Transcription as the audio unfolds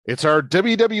It's our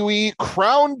WWE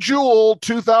Crown Jewel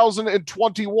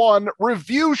 2021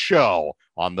 review show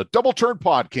on the Double Turn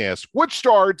Podcast, which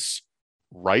starts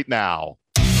right now.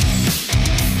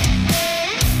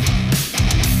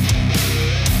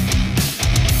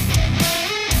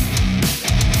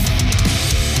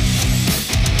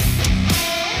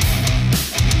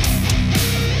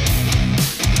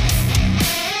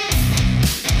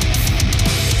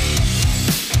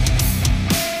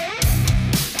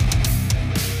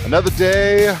 Another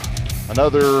day,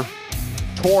 another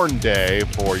torn day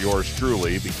for yours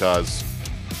truly, because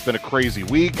it's been a crazy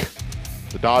week.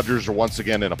 The Dodgers are once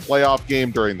again in a playoff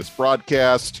game during this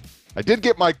broadcast. I did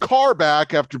get my car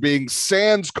back after being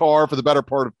sans car for the better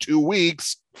part of 2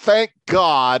 weeks. Thank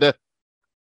God.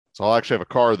 So I'll actually have a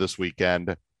car this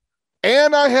weekend.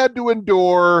 And I had to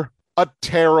endure a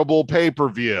terrible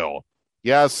pay-per-view.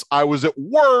 Yes, I was at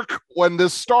work when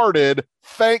this started.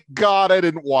 Thank God I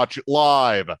didn't watch it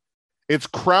live. It's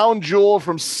Crown Jewel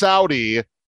from Saudi.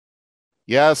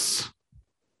 Yes,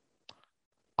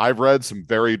 I've read some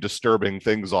very disturbing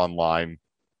things online.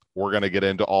 We're going to get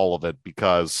into all of it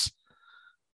because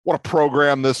what a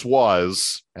program this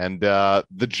was. And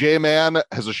the J-Man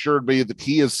has assured me that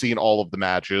he has seen all of the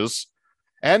matches.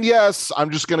 And yes,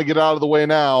 I'm just going to get out of the way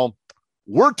now.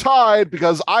 We're tied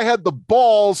because I had the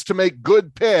balls to make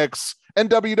good picks and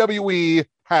WWE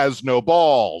has no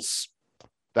balls.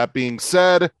 That being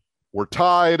said, we're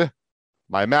tied.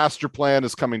 My master plan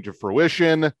is coming to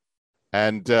fruition.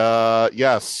 And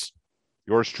yes,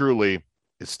 yours truly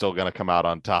is still going to come out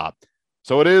on top.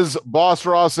 So it is Boss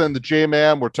Ross and the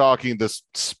J-Man. We're talking this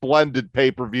splendid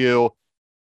pay-per-view.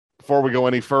 Before we go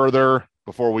any further,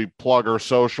 before we plug our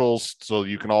socials so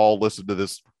you can all listen to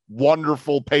this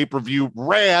wonderful pay-per-view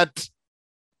rant.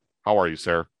 How are you,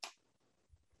 sir?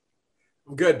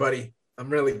 I'm good, buddy. I'm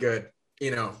really good.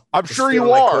 You know, I'm sure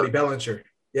you are. Cody Bellinger.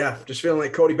 Yeah, just feeling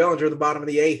like Cody Bellinger at the bottom of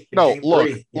the eighth. No,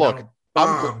 look.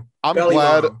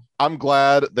 I'm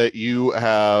glad that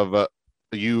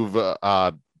you've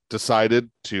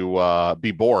decided to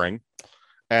be boring,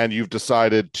 and you've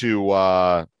decided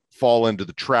to fall into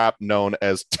the trap known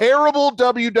as terrible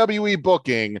WWE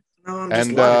booking. No, I'm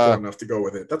just logical enough to go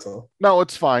with it. That's all. No,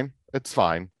 it's fine. It's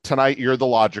fine. Tonight, you're the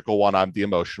logical one. I'm the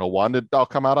emotional one. And I'll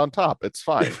come out on top. It's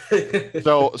fine.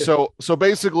 So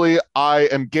basically, I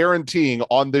am guaranteeing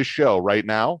on this show right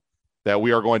now that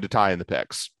we are going to tie in the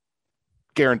picks.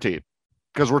 Guaranteed.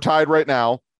 Because we're tied right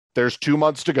now. There's 2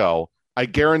 months to go. I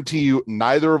guarantee you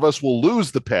neither of us will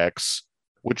lose the picks,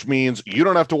 which means you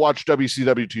don't have to watch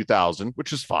WCW 2000,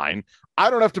 which is fine. I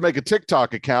don't have to make a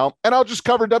TikTok account, and I'll just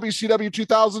cover WCW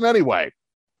 2000 anyway.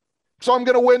 So I'm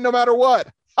going to win no matter what.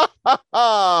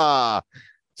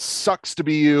 Sucks to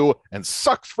be you, and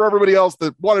sucks for everybody else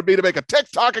that wanted me to make a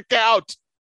TikTok account.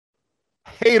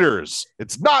 Haters,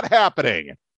 it's not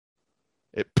happening.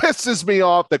 It pisses me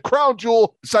off that Crown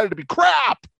Jewel decided to be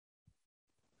crap.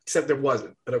 Except it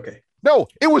wasn't, but okay. No,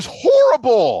 it was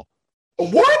horrible.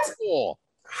 What? Horrible.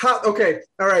 How? Okay,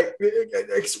 all right.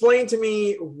 Explain to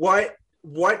me what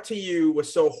to you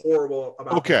was so horrible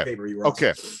about the pay-per-view.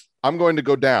 Okay, I'm going to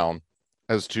go down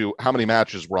as to how many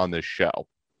matches were on this show.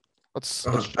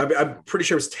 I'm pretty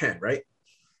sure it was 10, right?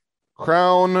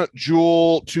 Crown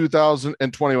Jewel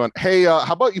 2021. Hey, how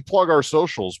about you plug our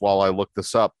socials while I look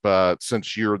this up,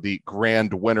 since you're the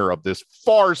grand winner of this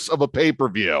farce of a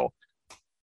pay-per-view.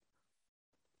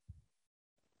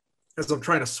 As I'm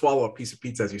trying to swallow a piece of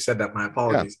pizza as you said that, my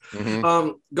apologies. Yeah.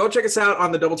 Mm-hmm. Go check us out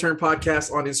on the Double Turn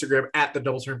Podcast on Instagram at the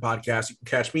Double Turn Podcast. You can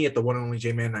catch me at the one and only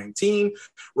J-Man 19.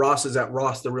 Ross is at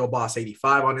Ross the Real Boss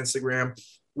 85 on Instagram.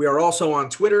 We are also on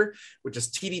Twitter, which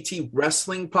is TDT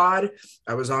Wrestling Pod.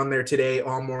 I was on there today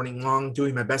all morning long,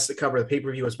 doing my best to cover the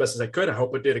pay-per-view as best as I could. I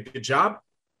hope I did a good job.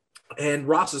 And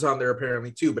Ross is on there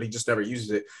apparently too, but he just never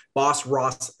uses it. Boss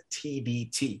Ross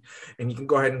TDT. And you can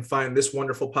go ahead and find this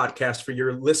wonderful podcast for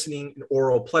your listening and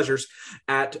oral pleasures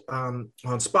at on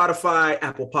Spotify,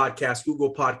 Apple Podcasts,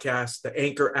 Google Podcasts, the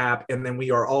Anchor app. And then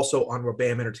we are also on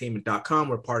WabamEntertainment.com.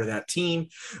 We're part of that team.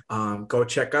 Go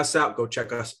check us out. Go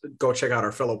check out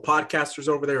our fellow podcasters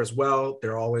over there as well.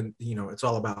 They're all in, it's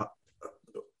all about,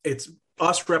 it's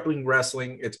us repping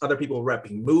wrestling. It's other people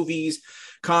repping movies,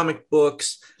 comic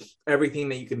books, everything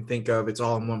that you can think of. It's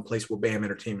all in one place.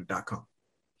 WabamEntertainment.com.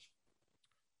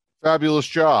 Fabulous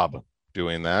job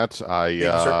doing that.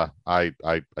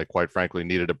 I quite frankly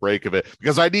needed a break of it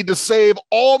because I need to save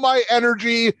all my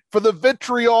energy for the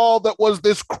vitriol that was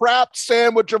this crap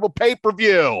sandwich of a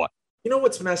pay-per-view. You know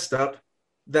what's messed up?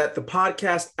 That the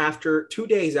podcast after 2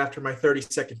 days after my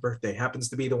 32nd birthday happens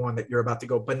to be the one that you're about to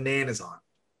go bananas on.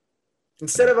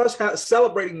 Instead of us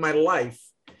celebrating my life,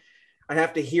 I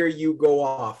have to hear you go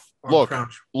off on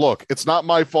Look, it's not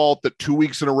my fault that 2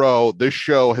 weeks in a row, this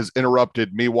show has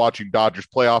interrupted me watching Dodgers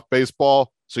playoff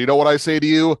baseball. So you know what I say to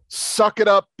you? Suck it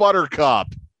up, Buttercup.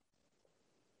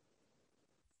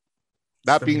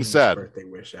 That being said, birthday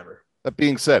wish ever. That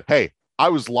being said, hey, I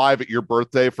was live at your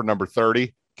birthday for number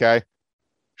 30. Okay.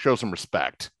 Show some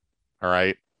respect. All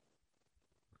right.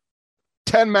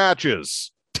 10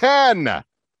 matches. 10. My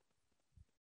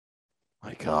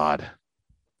God.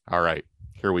 All right.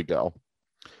 Here we go.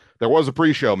 There was a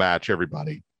pre-show match,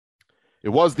 everybody. It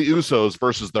was the Usos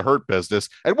versus the Hurt Business.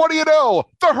 And what do you know?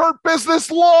 The Hurt Business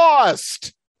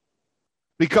lost.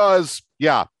 Because,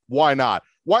 yeah, why not?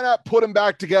 Why not put them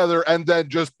back together and then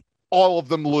just all of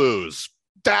them lose?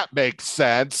 That makes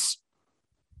sense.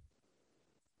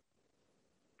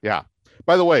 Yeah.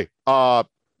 By the way,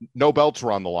 no belts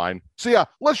were on the line. So, yeah,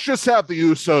 let's just have the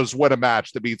Usos win a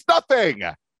match that means nothing.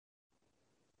 It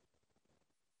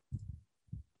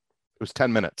was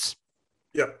 10 minutes.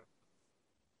 Yep.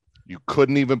 You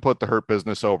couldn't even put the Hurt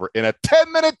Business over in a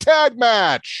 10-minute tag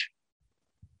match.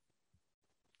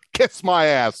 Kiss my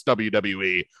ass,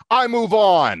 WWE. I move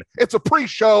on. It's a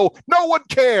pre-show. No one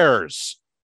cares.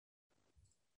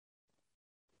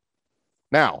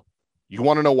 Now, you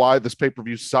want to know why this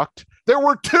pay-per-view sucked? There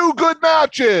were 2 good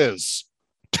matches.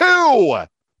 2.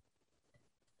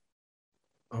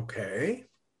 Okay.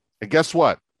 And guess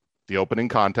what? The opening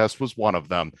contest was one of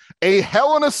them. A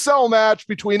Hell in a Cell match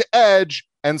between Edge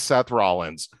and Seth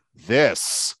Rollins.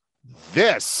 This,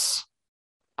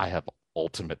 I have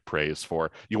ultimate praise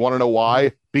for. You want to know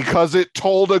why? Because it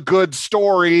told a good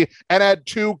story and had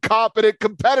 2 competent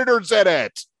competitors in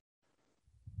it.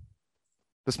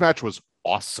 This match was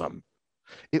awesome.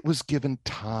 It was given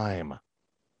time.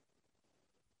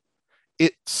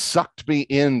 It sucked me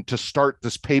in to start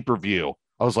this pay-per-view.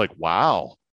 I was like,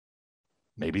 wow,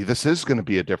 maybe this is going to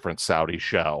be a different Saudi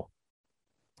show.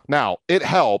 Now, it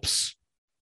helps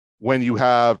when you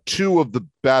have 2 of the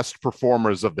best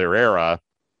performers of their era,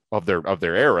 of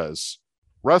their eras,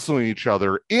 wrestling each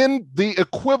other in the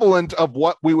equivalent of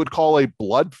what we would call a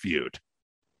blood feud.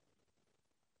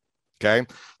 Okay.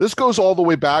 This goes all the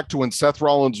way back to when Seth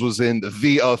Rollins was in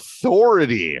The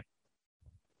Authority.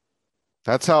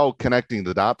 That's how connecting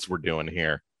the dots we're doing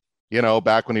here. You know,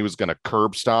 back when he was going to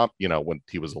curb stomp, you know, when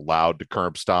he was allowed to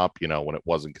curb stomp, you know, when it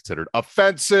wasn't considered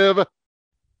offensive. I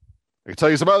can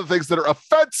tell you some other things that are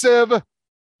offensive,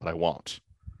 but I won't.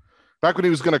 Back when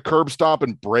he was going to curb stomp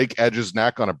and break Edge's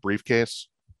neck on a briefcase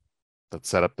that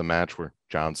set up the match where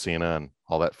John Cena and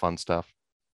all that fun stuff.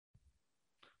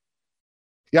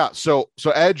 Yeah, so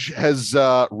Edge has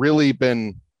really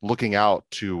been looking out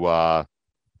to,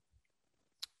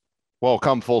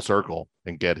 come full circle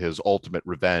and get his ultimate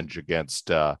revenge against,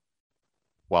 John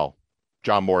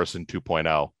Morrison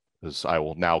 2.0, as I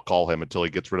will now call him until he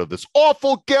gets rid of this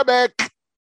awful gimmick.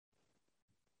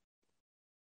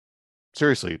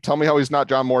 Seriously, tell me how he's not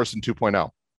John Morrison 2.0.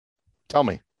 Tell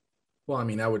me. Well, I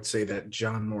mean, I would say that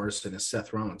John Morrison is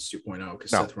Seth Rollins 2.0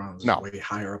 because Seth Rollins is way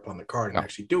higher up on the card and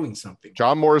actually doing something.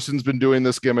 John Morrison's been doing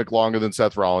this gimmick longer than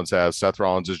Seth Rollins has. Seth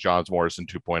Rollins is John Morrison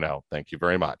 2.0. Thank you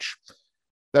very much.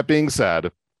 That being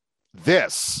said,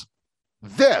 this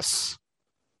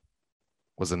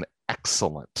was an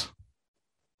excellent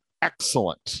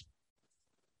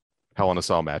Hell in a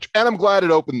Cell match. And I'm glad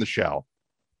it opened the show.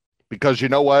 Because you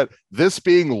know what? This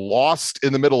being lost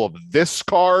in the middle of this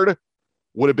card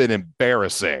would have been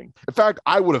embarrassing. In fact,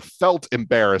 I would have felt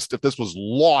embarrassed if this was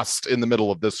lost in the middle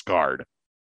of this card.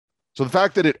 So the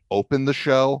fact that it opened the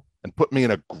show and put me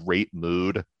in a great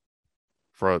mood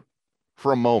for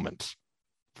a moment,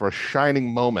 for a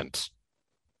shining moment.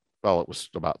 Well, it was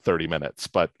about 30 minutes,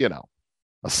 but you know,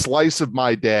 a slice of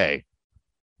my day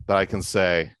that I can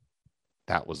say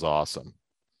that was awesome.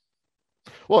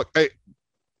 Look,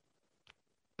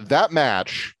 that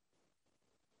match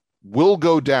will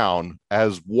go down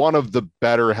as one of the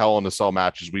better Hell in a Cell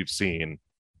matches we've seen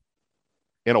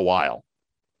in a while.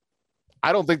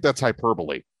 I don't think that's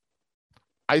hyperbole.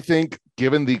 I think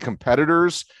given the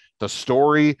competitors, the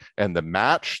story, and the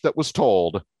match that was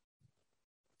told,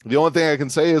 the only thing I can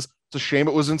say is it's a shame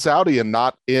it was in Saudi and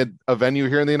not in a venue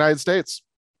here in the United States.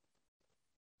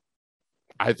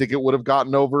 I think it would have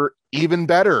gotten over even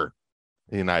better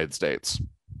in the United States.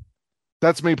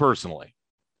 That's me personally,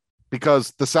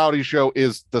 because the Saudi show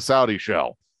is the Saudi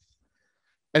show.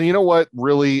 And you know what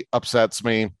really upsets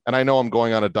me? And I know I'm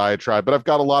going on a diatribe, but I've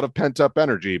got a lot of pent up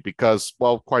energy because,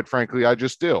 well, quite frankly, I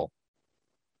just do.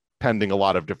 Pending a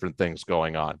lot of different things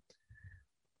going on.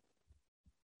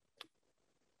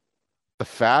 The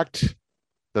fact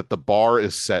that the bar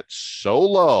is set so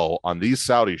low on these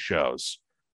Saudi shows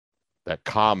that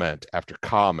comment after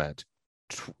comment,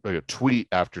 tweet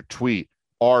after tweet,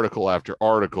 article after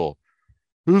article.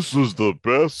 This is the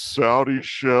best Saudi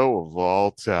show of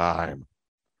all time.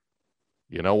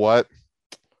 You know what?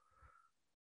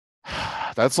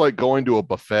 That's like going to a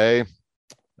buffet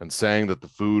and saying that the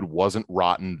food wasn't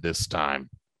rotten this time.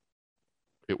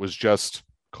 It was just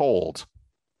cold.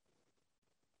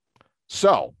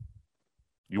 So,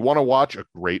 you want to watch a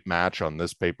great match on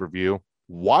this pay-per-view?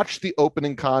 Watch the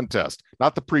opening contest,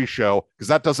 not the pre-show, because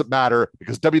that doesn't matter,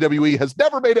 because WWE has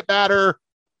never made it matter.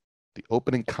 The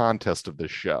opening contest of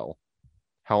this show.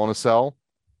 Hell in a Cell,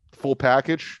 full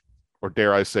package, or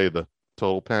dare I say the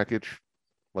total package,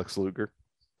 Lex Luger.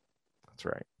 That's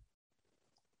right.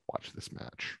 Watch this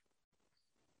match.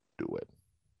 Do it.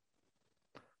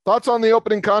 Thoughts on the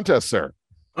opening contest, sir?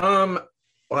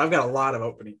 Well, I've got a lot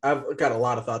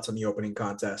of thoughts on the opening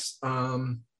contest.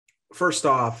 First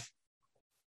off,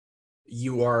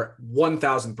 you are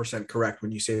 1,000% correct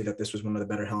when you say that this was one of the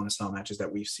better Hell in a Cell matches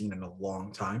that we've seen in a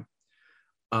long time.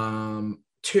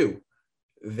 Two,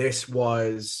 this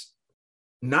was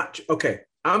not okay.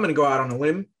 I'm going to go out on a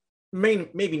limb.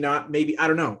 Maybe not. Maybe, I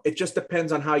don't know. It just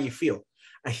depends on how you feel.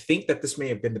 I think that this may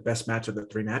have been the best match of the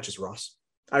three matches, Ross.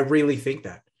 I really think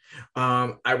that.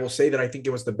 I will say that I think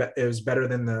it was it was better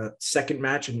than the second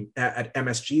match at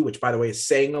MSG, which, by the way, is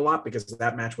saying a lot because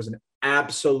that match was an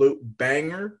absolute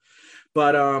banger.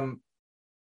 But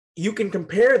you can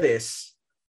compare this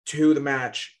to the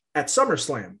match at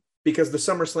SummerSlam, because the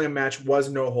SummerSlam match was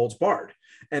no holds barred,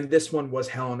 and this one was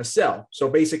Hell in a Cell. So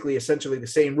basically, essentially the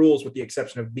same rules with the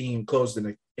exception of being closed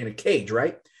in a cage,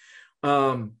 right?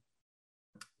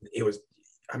 It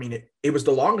was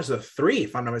the longest of three,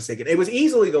 if I'm not mistaken. It was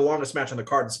easily the longest match on the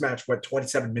card. This match went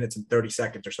 27 minutes and 30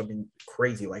 seconds or something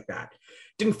crazy like that.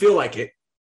 Didn't feel like it.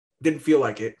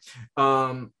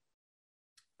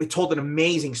 It told an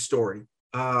amazing story.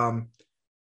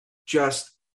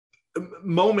 Just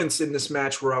moments in this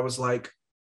match where I was like,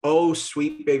 oh,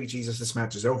 sweet baby Jesus, this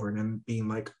match is over. And then being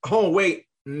like, oh, wait,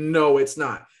 no, it's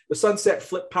not. The sunset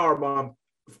flip powerbomb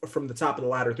from the top of the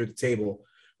ladder through the table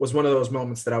was one of those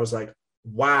moments that I was like,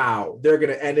 wow, they're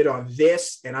going to end it on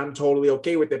this, and I'm totally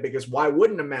okay with it, because why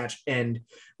wouldn't a match end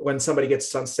when somebody gets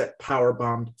sunset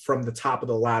powerbombed from the top of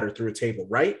the ladder through a table,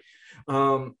 right?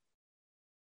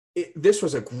 This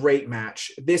was a great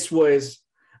match. This was,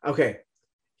 okay,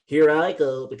 here I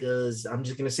go, because I'm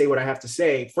just going to say what I have to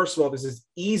say. First of all, this is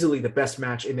easily the best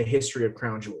match in the history of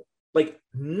Crown Jewel. Like,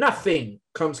 nothing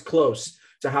comes close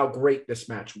to how great this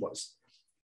match was.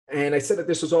 And I said that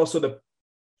this was also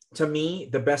to me,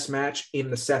 the best match in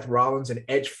the Seth Rollins and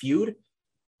Edge feud.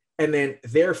 And then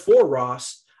therefore,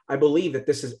 Ross, I believe that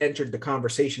this has entered the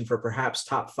conversation for perhaps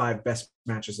top 5 best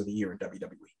matches of the year in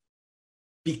WWE.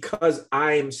 Because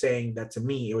I am saying that, to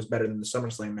me, it was better than the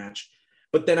SummerSlam match.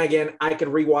 But then again, I could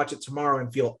rewatch it tomorrow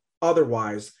and feel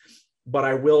otherwise. But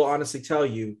I will honestly tell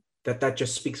you that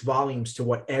just speaks volumes to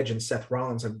what Edge and Seth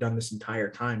Rollins have done this entire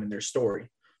time in their story,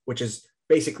 which is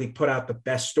basically put out the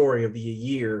best story of the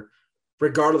year,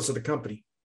 regardless of the company.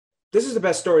 This is the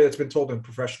best story that's been told in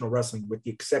professional wrestling, with the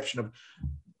exception of,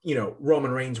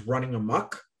 Roman Reigns running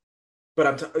amok.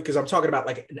 But because I'm talking about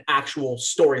like an actual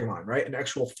storyline, right? An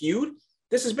actual feud.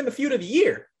 This has been the feud of the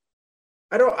year.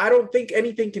 I don't think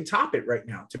anything can top it right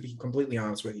now, to be completely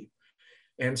honest with you.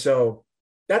 And so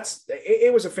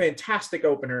it was a fantastic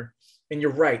opener. And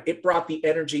you're right. It brought the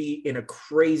energy in a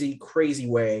crazy, crazy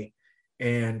way.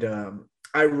 And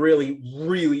I really,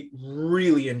 really,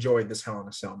 really enjoyed this Hell in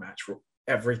a Cell match for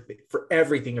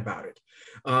everything about it.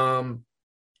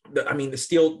 The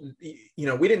steel,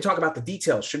 we didn't talk about the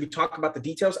details. Should we talk about the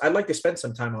details? I'd like to spend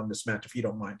some time on this match, if you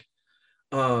don't mind.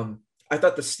 I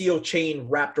thought the steel chain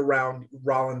wrapped around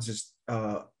Rollins'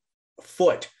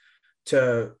 foot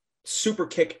to super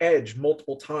kick Edge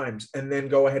multiple times and then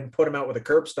go ahead and put him out with a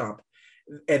curb stomp.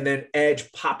 And then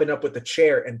Edge popping up with the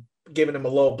chair and giving him a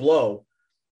low blow.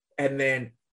 And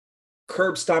then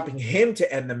curb stomping him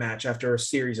to end the match after a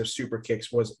series of super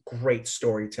kicks was great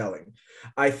storytelling.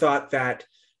 I thought that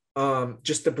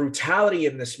just the brutality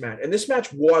in this match, and this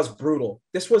match was brutal.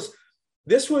 This was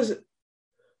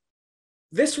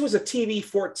a TV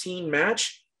 14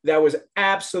 match that was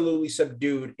absolutely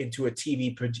subdued into a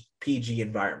TV PG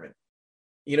environment.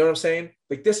 You know what I'm saying?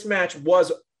 Like, this match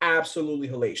was absolutely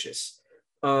hellacious.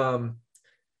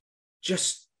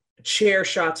 Just chair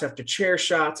shots after chair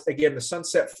shots. Again, the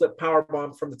sunset flip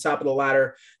powerbomb from the top of the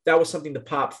ladder. That was something to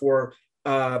pop for.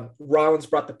 Rollins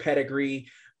brought the pedigree.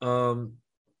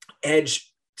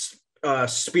 Edge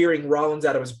spearing Rollins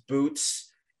out of his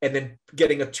boots and then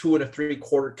getting a 2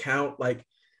 3/4 count. Like,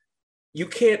 you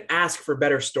can't ask for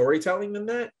better storytelling than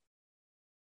that.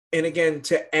 And again,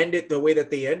 to end it the way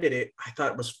that they ended it, I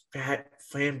thought it was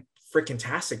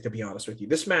freaking-tastic, to be honest with you.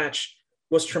 This match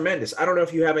was tremendous. I don't know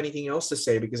if you have anything else to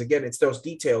say, because again, it's those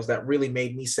details that really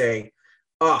made me say,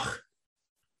 ugh,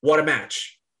 what a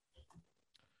match.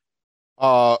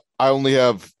 I only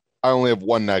have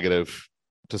one negative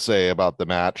to say about the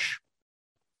match.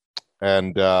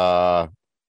 And that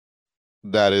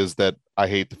is that I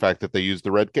hate the fact that they used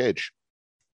the red cage.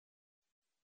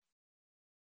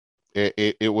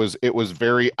 It was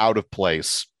very out of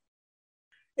place.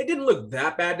 It didn't look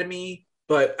that bad to me,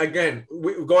 but again,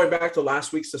 going back to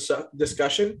last week's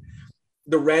discussion,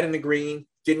 the red and the green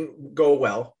didn't go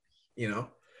well, you know.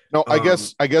 No, I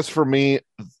guess for me,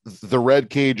 the red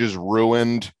cage is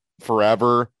ruined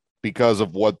forever because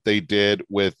of what they did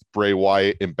with Bray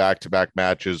Wyatt in back-to-back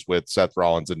matches with Seth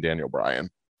Rollins and Daniel Bryan.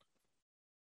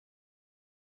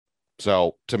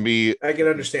 So to me, I can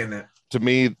understand that. To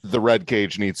me, the red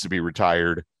cage needs to be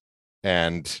retired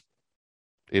and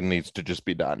it needs to just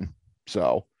be done.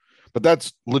 So, but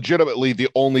that's legitimately the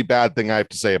only bad thing I have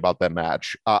to say about that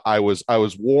match. I was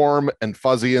warm and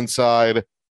fuzzy inside.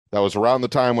 That was around the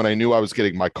time when I knew I was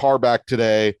getting my car back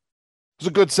today. It was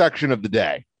a good section of the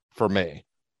day for me,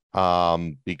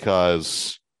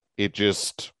 because it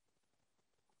just,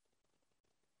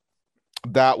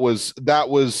 that was a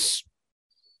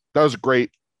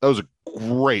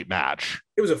great match.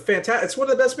 It was a fantastic. It's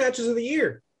one of the best matches of the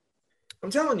year.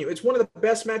 I'm telling you, it's one of the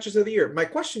best matches of the year. My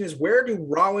question is, where do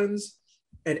Rollins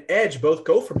and Edge both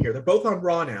go from here? They're both on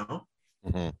Raw now.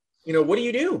 Mm-hmm. You know, what do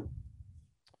you do?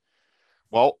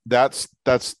 Well, that's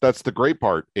the great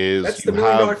part is that's the $1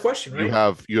 million question,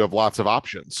 right? You have lots of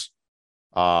options.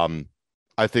 I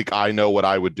think I know what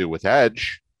I would do with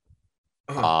Edge.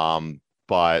 But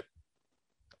I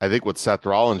think with Seth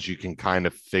Rollins, you can kind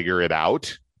of figure it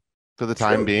out for the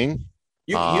time being.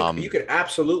 You could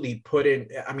absolutely put in,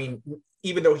 I mean,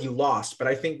 even though he lost, but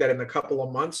I think that in a couple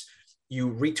of months,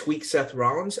 you retweak Seth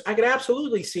Rollins. I could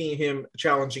absolutely see him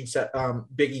challenging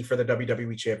Big E for the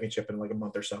WWE Championship in like a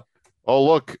month or so. Oh,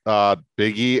 look,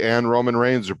 Big E and Roman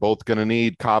Reigns are both going to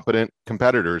need competent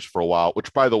competitors for a while,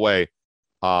 which, by the way,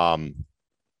 I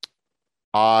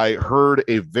heard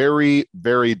a very,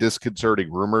 very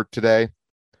disconcerting rumor today,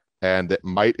 and that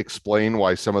might explain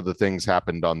why some of the things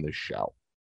happened on this show.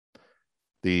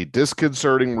 The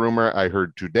disconcerting rumor I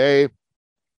heard today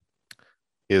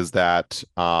is that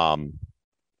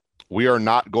we are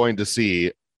not going to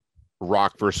see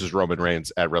Rock versus Roman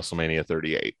Reigns at WrestleMania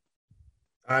 38.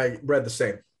 I read the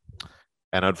same.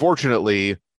 And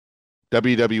unfortunately,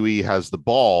 WWE has the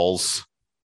balls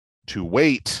to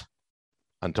wait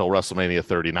until WrestleMania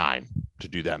 39 to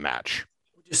do that match.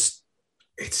 It's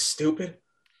stupid.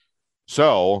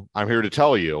 So I'm here to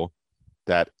tell you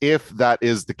that if that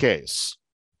is the case,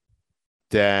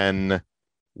 then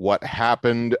what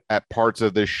happened at parts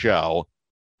of this show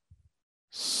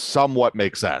somewhat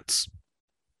makes sense.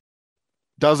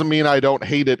 Doesn't mean I don't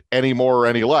hate it any more or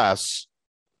any less,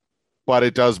 but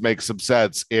it does make some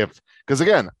sense because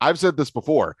again, I've said this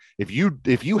before. If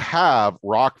you have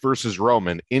Rock versus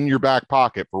Roman in your back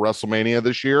pocket for WrestleMania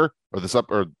this year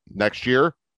or next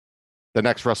year, the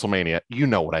next WrestleMania, you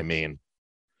know what I mean.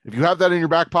 If you have that in your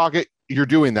back pocket, you're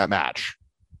doing that match.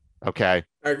 Okay.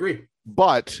 I agree.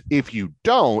 But if you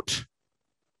don't,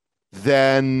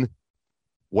 then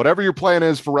whatever your plan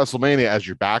is for WrestleMania as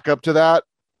your backup to that,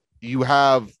 you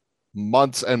have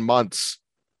months and months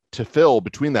to fill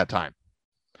between that time.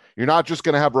 You're not just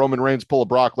going to have Roman Reigns pull a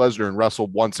Brock Lesnar and wrestle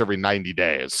once every 90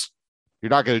 days. You're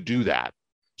not going to do that.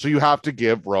 So you have to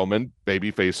give Roman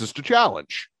baby faces to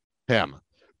challenge him.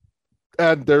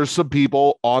 And there's some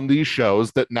people on these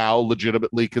shows that now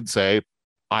legitimately can say,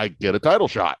 I get a title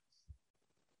shot.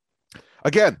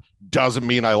 Again, doesn't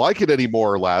mean I like it any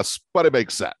more or less, but it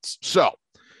makes sense. So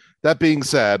that being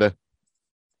said,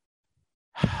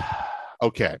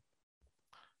 okay.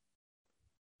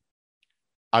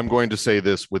 I'm going to say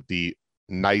this with the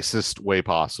nicest way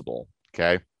possible.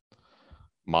 Okay.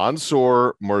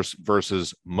 Mansoor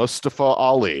versus Mustafa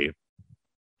Ali.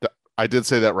 I did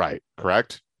say that right,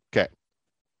 correct? Okay.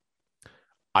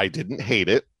 I didn't hate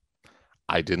it.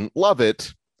 I didn't love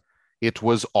it. It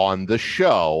was on the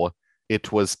show.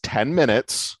 It was 10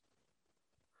 minutes.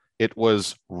 It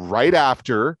was right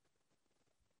after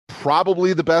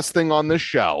probably the best thing on this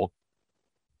show.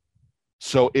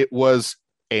 So it was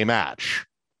a match.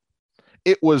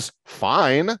 It was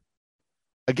fine.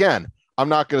 Again, I'm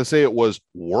not going to say it was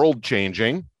world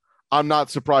changing. I'm not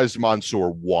surprised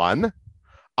Mansoor won.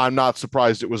 I'm not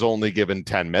surprised it was only given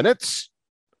 10 minutes.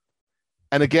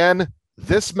 And again,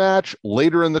 this match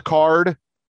later in the card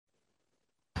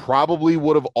probably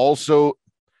would have also,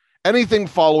 anything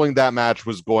following that match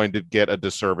was going to get a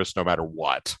disservice no matter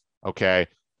what. Okay.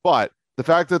 But the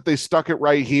fact that they stuck it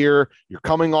right here, you're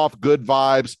coming off good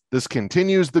vibes. This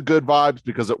continues the good vibes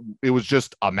because it was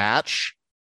just a match.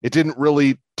 It didn't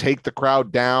really take the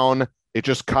crowd down. It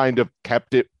just kind of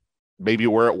kept it maybe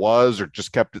where it was, or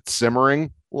just kept it simmering a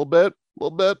little bit.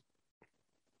 I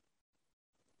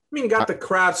mean, got the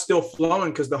crowd still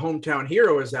flowing because the hometown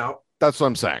hero is out. That's what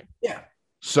I'm saying. Yeah.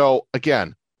 So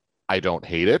again, I don't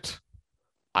hate it.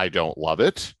 I don't love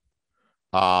it.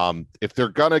 If they're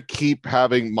going to keep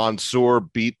having Mansoor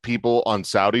beat people on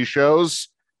Saudi shows,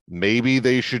 maybe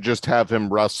they should just have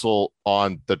him wrestle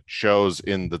on the shows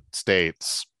in the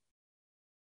States.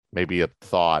 Maybe a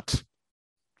thought.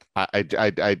 I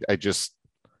just,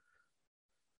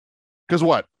 because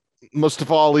what?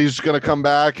 Mustafa Ali's going to come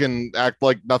back and act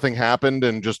like nothing happened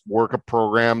and just work a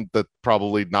program that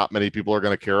probably not many people are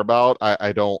going to care about.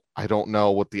 I don't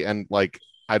know what the end, like,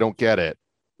 I don't get it.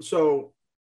 So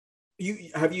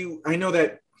I know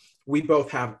that we both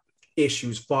have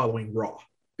issues following Raw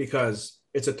because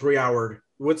it's a 3-hour,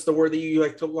 what's the word that you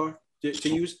like to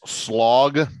use?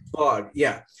 Slog.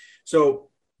 Yeah. So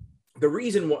the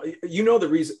reason why,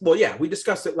 we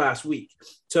discussed it last week.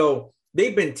 So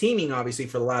they've been teaming obviously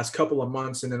for the last couple of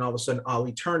months, and then all of a sudden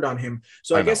Ali turned on him.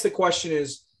 So I guess the question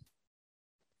is,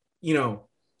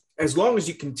 as long as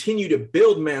you continue to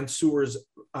build Mansoor's,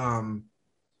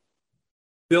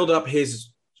 build up his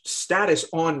status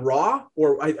on Raw,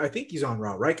 or I think he's on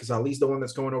Raw, right? Because Ali's the one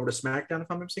that's going over to SmackDown,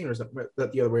 if I'm mistaken, or is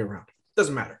that the other way around?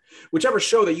 Doesn't matter. Whichever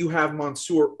show that you have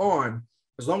Mansoor on,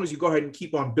 as long as you go ahead and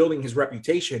keep on building his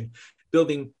reputation,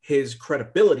 building his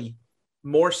credibility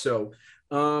more so,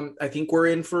 I think we're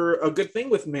in for a good thing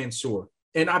with Mansoor.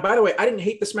 And by the way, I didn't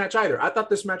hate this match either. I thought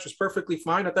this match was perfectly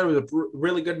fine. I thought it was a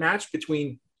really good match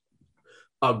between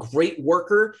a great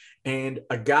worker and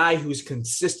a guy who's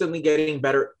consistently getting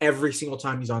better every single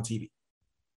time he's on TV.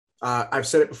 I've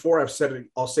said it before.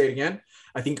 I'll say it again.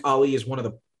 I think Ali is one of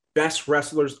the best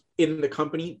wrestlers in the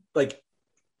company. Like,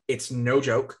 it's no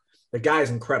joke. The guy is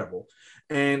incredible.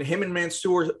 And him and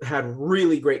Mansoor had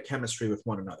really great chemistry with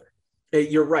one another.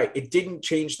 You're right. It didn't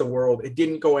change the world. It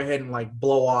didn't go ahead and like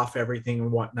blow off everything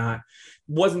and whatnot.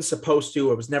 Wasn't supposed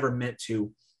to. It was never meant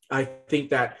to. I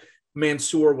think that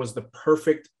Ali was the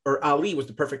perfect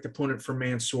opponent for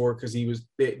Mansoor because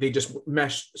they just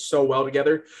meshed so well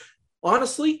together.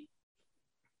 Honestly,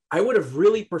 I would have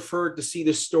really preferred to see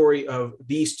this story of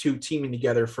these two teaming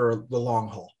together for the long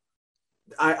haul.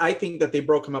 I think that they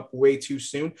broke him up way too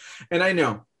soon. And I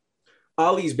know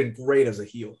Ali's been great as a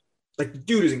heel. Like, the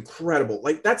dude is incredible.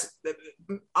 Like,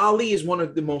 Ali is one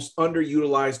of the most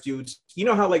underutilized dudes. You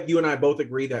know how, like, you and I both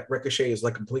agree that Ricochet is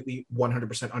like completely 100%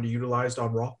 underutilized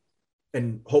on Raw?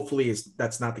 And hopefully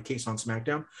that's not the case on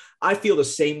SmackDown. I feel the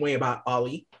same way about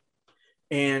Ali.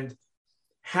 And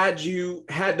had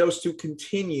those two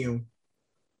continue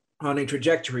on a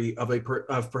trajectory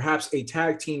of perhaps a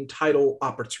tag team title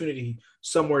opportunity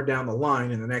somewhere down the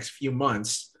line in the next few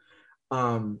months,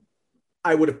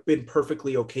 I would have been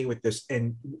perfectly okay with this.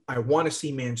 And I want to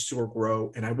see Mansoor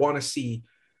grow, and I want to see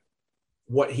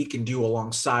what he can do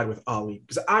alongside with Ali,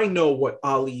 because I know what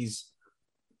Ali's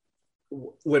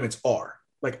limits are.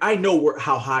 Like, I know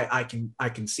how high I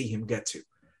can see him get to.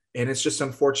 And it's just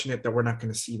unfortunate that we're not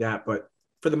going to see that. But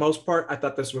for the most part, I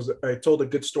thought I told a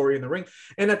good story in the ring.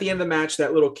 And at the end of the match,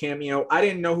 that little cameo, I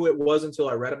didn't know who it was until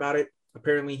I read about it.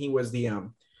 Apparently he was the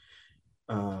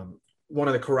one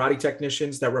of the karate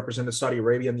technicians that represented Saudi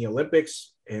Arabia in the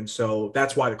Olympics. And so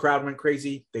that's why the crowd went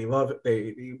crazy. They love it.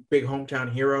 They big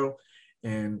hometown hero.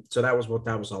 And so that was what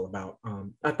that was all about.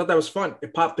 I thought that was fun.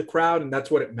 It popped the crowd, and that's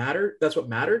what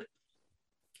mattered.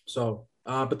 So,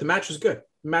 but the match was good.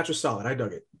 The match was solid. I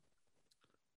dug it.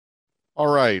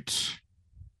 All right.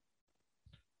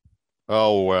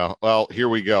 Oh, well, here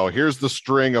we go. Here's the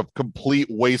string of complete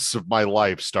wastes of my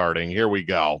life starting. Here we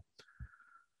go.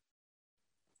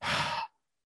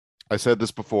 I said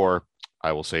this before.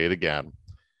 I will say it again.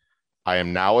 I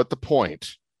am now at the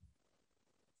point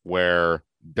where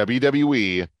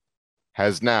WWE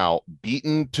has now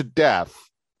beaten to death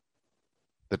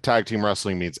that tag team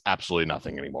wrestling means absolutely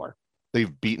nothing anymore.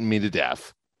 They've beaten me to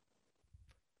death.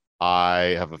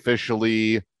 I have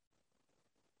officially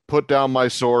put down my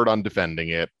sword on defending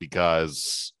it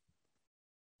because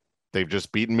they've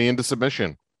just beaten me into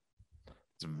submission.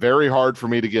 It's very hard for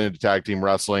me to get into tag team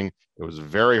wrestling. It was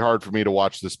very hard for me to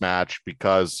watch this match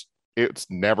because it's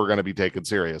never going to be taken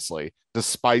seriously,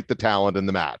 despite the talent in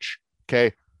the match.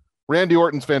 Okay. Randy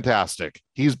Orton's fantastic.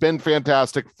 He's been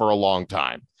fantastic for a long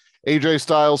time. AJ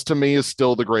Styles, to me, is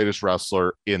still the greatest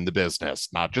wrestler in the business,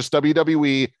 not just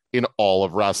WWE, in all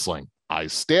of wrestling. I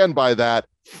stand by that.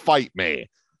 Fight me.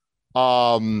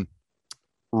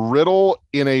 Riddle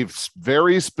in a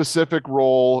very specific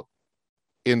role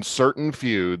in certain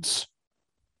feuds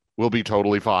will be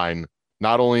totally fine.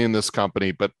 Not only in this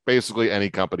company, but basically any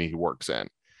company he works in.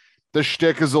 The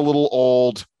shtick is a little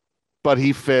old, but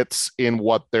he fits in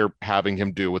what they're having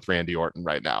him do with Randy Orton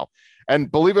right now.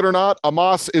 And believe it or not,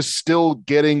 Amos is still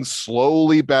getting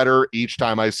slowly better each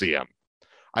time I see him.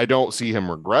 I don't see him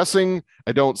regressing.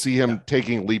 I don't see him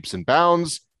taking leaps and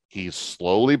bounds. He's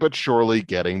slowly but surely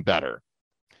getting better.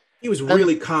 He was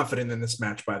really confident in this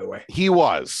match, by the way. He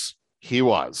was.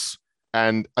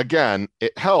 And again,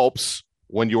 it helps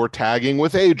when you're tagging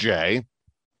with AJ,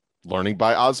 learning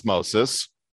by osmosis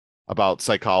about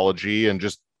psychology and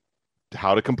just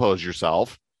how to compose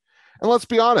yourself. And let's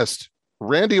be honest,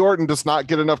 Randy Orton does not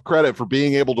get enough credit for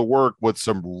being able to work with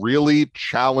some really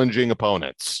challenging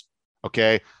opponents.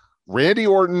 Okay. Randy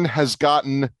Orton has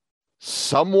gotten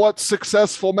somewhat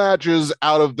successful matches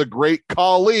out of the Great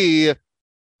Khali,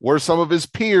 where some of his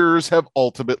peers have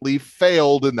ultimately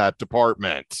failed in that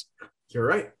department. You're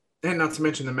right. And not to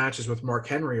mention the matches with Mark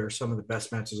Henry are some of the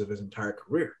best matches of his entire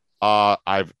career.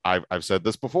 I've said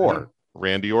this before.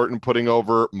 Randy Orton putting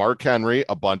over Mark Henry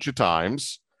a bunch of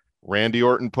times. Randy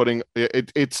Orton putting he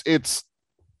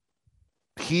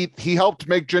helped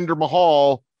make Jinder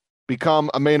Mahal become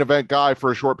a main event guy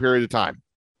for a short period of time.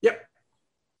 Yep,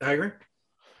 I agree.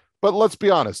 But let's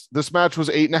be honest, this match was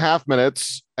 8.5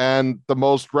 minutes, and the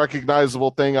most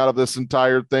recognizable thing out of this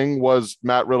entire thing was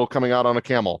Matt Riddle coming out on a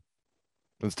camel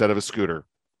instead of a scooter.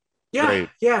 Yeah, Great.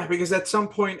 Yeah, because at some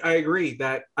point I agree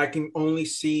that I can only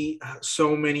see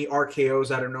so many RKOs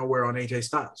out of nowhere on AJ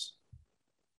Styles.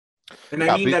 And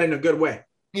I mean that in a good way.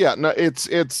 Yeah, no, it's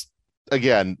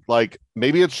again, like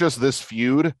maybe it's just this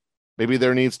feud. Maybe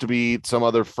there needs to be some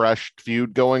other fresh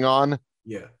feud going on.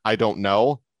 Yeah. I don't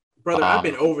know. Brother, I've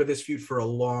been over this feud for a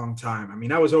long time. I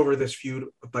mean, I was over this feud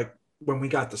like when we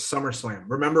got to SummerSlam.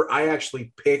 Remember, I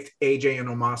actually picked AJ and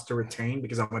Omos to retain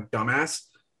because I'm a dumbass.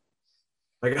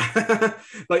 Like,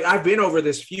 like I've been over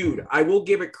this feud. I will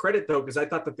give it credit, though, because I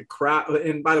thought that the crowd,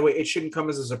 and by the way, it shouldn't come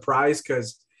as a surprise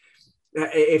because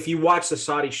if you watch the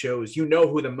Saudi shows, you know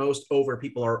who the most over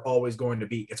people are always going to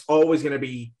be. It's always going to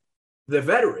be the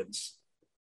veterans.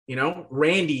 You know,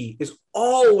 Randy is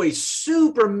always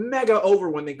super mega over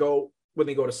when they go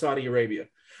to Saudi Arabia.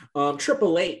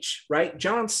 Triple H, right?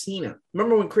 John Cena.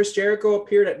 Remember when Chris Jericho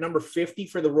appeared at number 50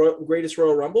 for the Greatest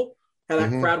Royal Rumble? How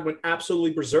that crowd went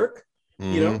absolutely berserk.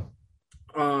 You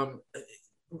know,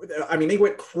 I mean, they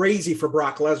went crazy for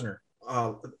Brock Lesnar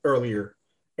earlier,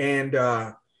 and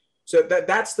so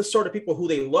that's the sort of people who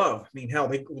they love. I mean, hell,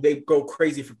 they go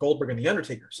crazy for Goldberg and The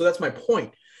Undertaker. So that's my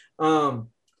point.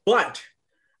 But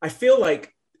I feel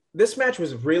like this match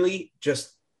was really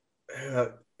just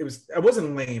it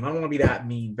wasn't lame. I don't want to be that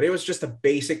mean, but it was just a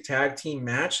basic tag team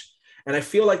match. And I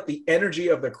feel like the energy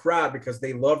of the crowd, because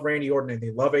they love Randy Orton and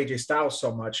they love AJ Styles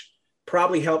so much,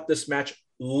 probably helped this match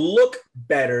look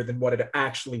better than what it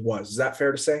actually was. Is that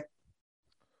fair to say?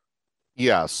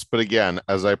 Yes, but again,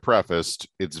 as I prefaced,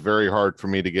 it's very hard for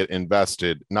me to get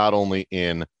invested not only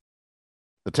in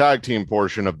the tag team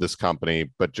portion of this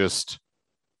company, but just,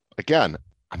 again,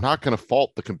 I'm not going to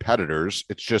fault the competitors.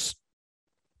 It's just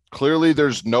clearly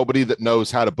there's nobody that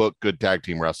knows how to book good tag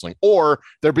team wrestling, or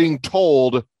they're being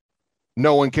told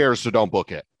no one cares, so don't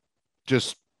book it.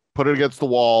 Just put it against the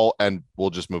wall and we'll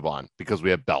just move on because we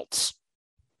have belts.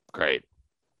 Great.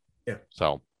 Yeah.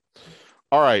 So,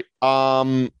 all right.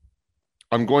 I'm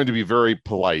going to be very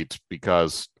polite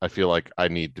because I feel like I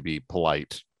need to be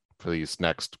polite for these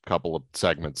next couple of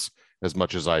segments, as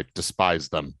much as I despise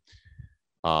them.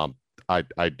 I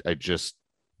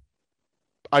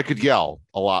could yell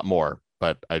a lot more,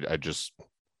 but I just,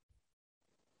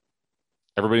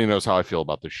 everybody knows how I feel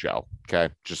about this show.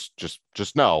 Okay.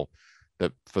 Just know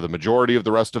that for the majority of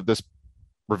the rest of this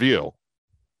review,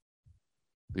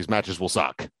 these matches will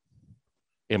suck,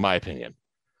 in my opinion,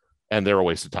 and they're a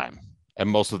waste of time. And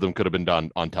most of them could have been done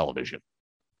on television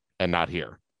and not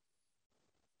here.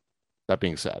 That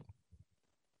being said,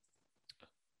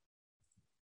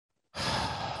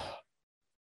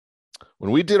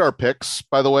 when we did our picks,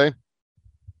 by the way,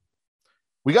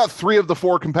 we got 3 of the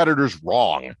 4 competitors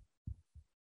wrong.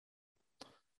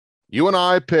 You and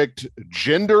I picked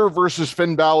Jinder versus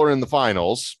Finn Balor in the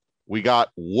finals. We got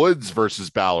Woods versus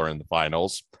Balor in the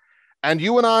finals. And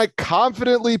you and I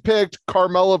confidently picked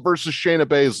Carmella versus Shayna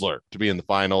Baszler to be in the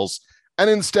finals. And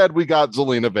instead, we got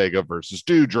Zelina Vega versus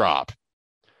Doudrop.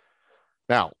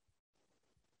 Now,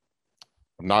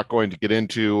 I'm not going to get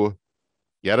into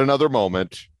yet another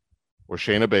moment where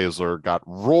Shayna Baszler got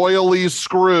royally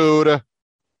screwed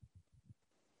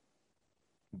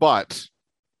But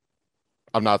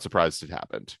I'm not surprised it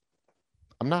happened.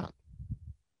 I'm not.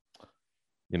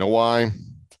 You know why?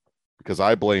 Because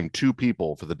I blame two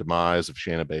people for the demise of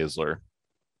Shayna Baszler.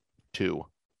 Two.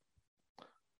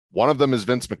 One of them is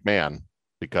Vince McMahon,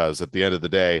 because at the end of the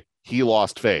day, he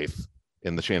lost faith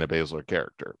in the Shayna Baszler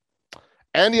character.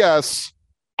 And yes,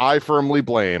 I firmly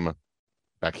blame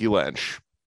Becky Lynch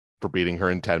for beating her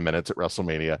in 10 minutes at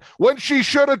WrestleMania when she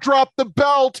should have dropped the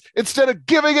belt instead of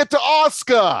giving it to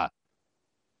Asuka.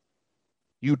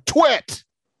 You twit.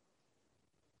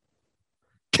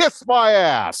 Kiss my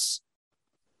ass.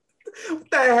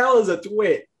 What the hell is a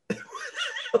twit?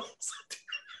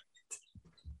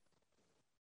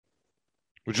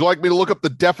 Would you like me to look up the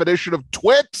definition of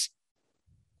twit?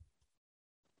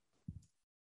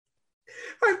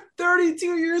 I'm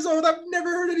 32 years old. I've never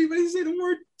heard anybody say the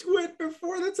word twit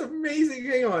before. That's amazing.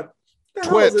 Hang on. The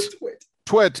hell is a twit?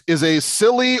 Twit is a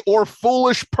silly or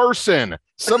foolish person,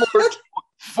 similar to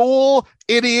fool,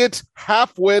 idiot,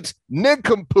 half-wit,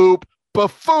 nincompoop,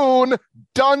 buffoon,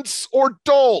 dunce, or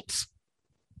dolt.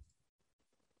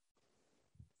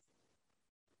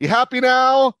 You happy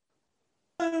now?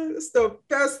 It's the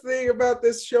best thing about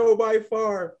this show by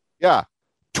far. Yeah.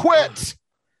 Twit.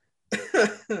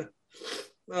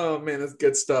 Oh, man, that's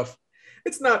good stuff.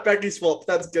 It's not Becky's fault.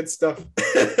 That's good stuff.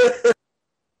 That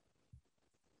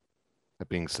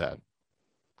being said,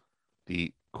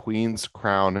 the Queen's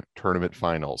Crown Tournament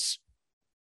Finals.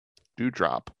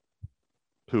 Doudrop,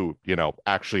 who,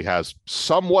 actually has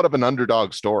somewhat of an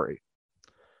underdog story,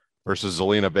 versus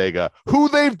Zelina Vega, who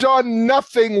they've done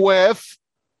nothing with.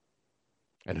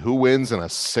 And who wins in a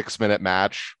 6-minute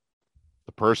match?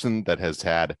 The person that has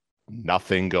had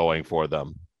nothing going for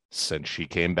them since she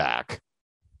came back.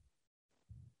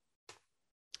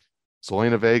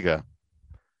 Zelina Vega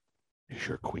is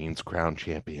your Queen's Crown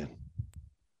champion.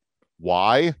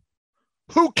 Why?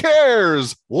 Who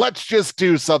cares? Let's just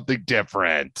do something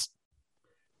different.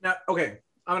 Now, okay,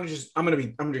 I'm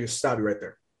gonna stop you right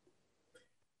there.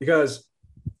 Because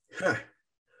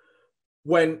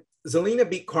when Zelina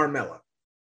beat Carmella,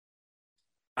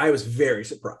 I was very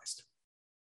surprised,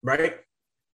 right?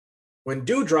 When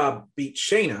Doudrop beat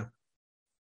Shayna,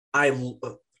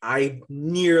 I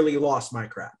nearly lost my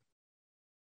crap.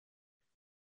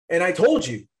 And I told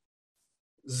you,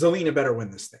 Zelina better win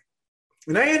this thing.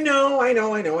 And I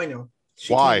know.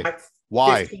 She Why? came back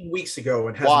Why? 15 weeks ago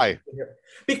and Why?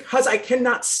 Because I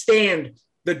cannot stand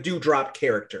the Doudrop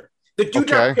character. The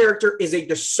Doudrop character is a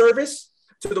disservice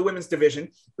to the women's division.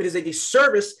 It is a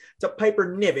disservice to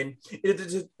Piper Niven.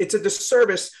 It's a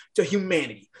disservice to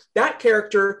humanity. That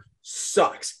character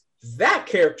sucks. That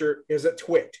character is a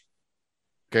twit.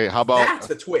 Okay, how about that's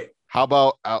the twit? How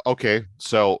about okay?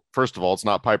 So first of all, it's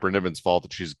not Piper Niven's fault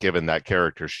that she's given that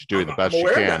character. She's doing the best she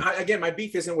can. Again, my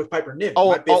beef isn't with Piper Niven.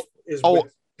 My beef is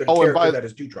with the character that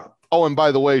is Doudrop. Oh, and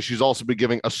by the way, she's also been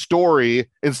giving a story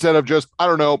instead of just, I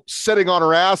don't know, sitting on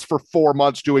her ass for 4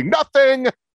 months doing nothing.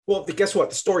 Well, guess what?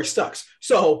 The story sucks.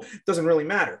 So it doesn't really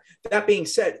matter. That being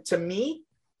said, to me,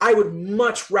 I would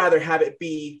much rather have it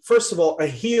be, first of all, a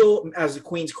heel as the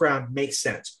Queen's Crown makes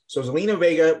sense. So Zelina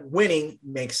Vega winning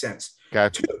makes sense. Okay.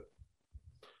 Two,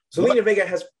 Zelina Vega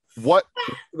has what?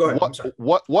 Go ahead.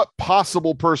 What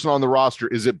possible person on the roster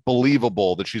is it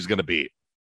believable that she's going to beat?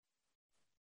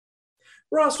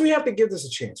 Ross, we have to give this a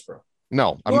chance, bro.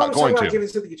 No, I'm not going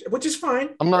to. Which is fine.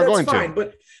 I'm not going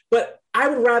to. But I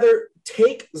would rather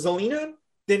take Zelina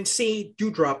than see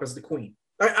Doudrop as the queen.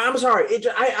 I'm sorry.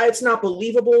 It's not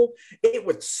believable. It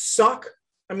would suck.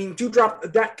 I mean,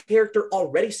 Doudrop, that character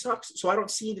already sucks. So I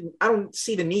don't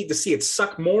see the need to see it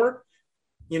suck more.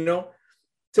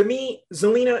 To me,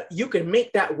 Zelina, you can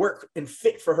make that work and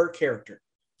fit for her character.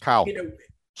 How?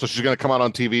 So she's going to come out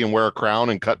on TV and wear a crown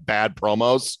and cut bad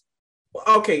promos?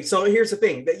 Okay, so here's the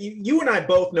thing that you and I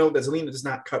both know that Zelina does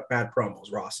not cut bad promos,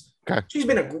 Ross. Okay,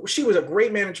 she was a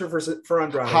great manager for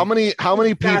Andrade. How many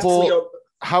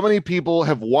people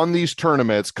have won these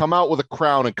tournaments, come out with a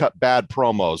crown and cut bad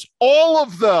promos? All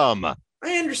of them.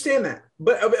 I understand that,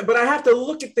 but I have to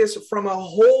look at this from a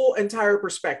whole entire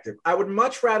perspective. I would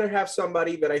much rather have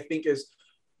somebody that I think is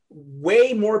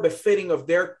way more befitting of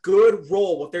their good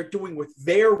role, what they're doing with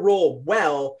their role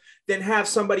well, than have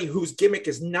somebody whose gimmick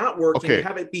is not working and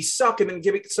have it be suck and then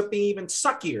give it something even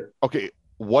suckier. Okay,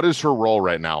 what is her role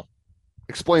right now?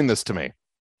 Explain this to me.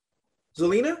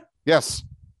 Zelina? Yes.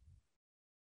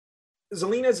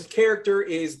 Zelina's character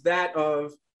is that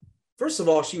of, first of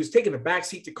all, she was taking the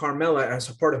backseat to Carmella as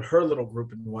a part of her little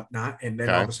group and whatnot, and then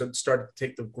all of a sudden started to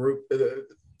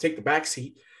take the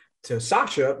backseat to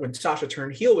Sasha when Sasha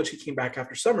turned heel when she came back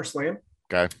after SummerSlam.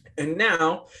 Okay. And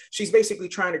now she's basically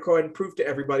trying to go ahead and prove to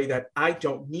everybody that I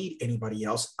don't need anybody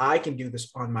else. I can do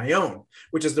this on my own,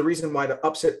 which is the reason why the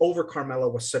upset over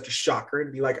Carmella was such a shocker,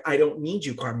 and be like, I don't need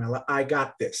you, Carmella. I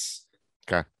got this.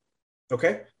 Okay.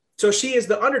 Okay. So she is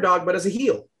the underdog, but as a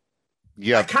heel.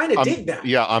 Yeah. I kind of dig that.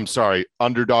 Yeah. I'm sorry.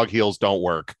 Underdog heels don't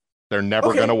work. They're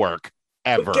never going to work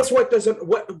ever. But guess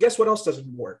what else doesn't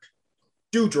work?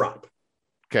 Doudrop.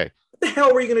 Okay. What the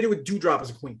hell were you going to do with Doudrop as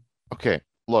a queen? Okay.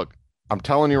 Look, I'm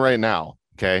telling you right now,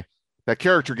 okay, that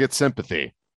character gets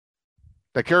sympathy.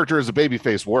 That character as a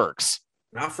babyface works.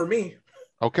 Not for me.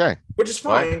 Okay. Which is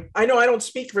fine. Well, I know I don't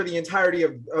speak for the entirety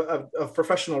of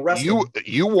professional wrestling.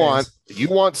 You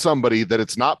want somebody that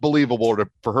it's not believable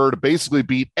for her to basically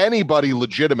beat anybody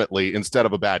legitimately instead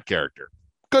of a bad character.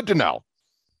 Good to know.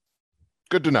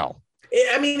 Good to know.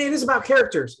 I mean, it is about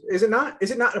characters, is it not?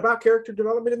 Is it not about character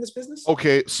development in this business?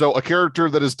 Okay, so a character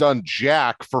that has done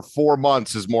jack for 4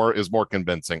 months is more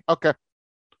convincing. Okay,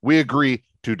 we agree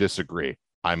to disagree.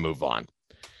 I move on,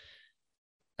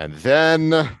 and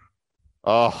then,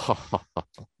 all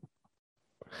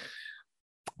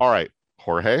right,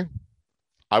 Jorge,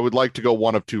 I would like to go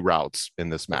one of two routes in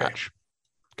this match.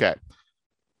 Okay,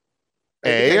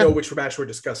 I know which match we're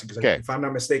discussing because if I'm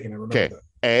not mistaken, I remember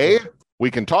that. We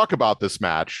can talk about this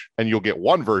match and you'll get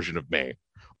one version of me.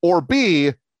 Or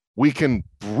B, we can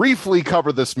briefly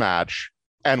cover this match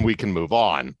and we can move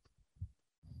on.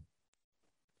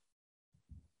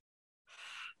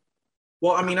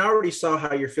 Well, I mean, I already saw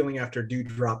how you're feeling after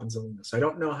Doudrop and Zelina, so I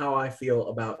don't know how I feel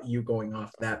about you going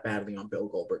off that badly on Bill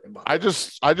Goldberg and Bob. I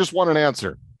just want an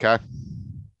answer, okay?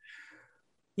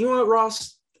 You know what,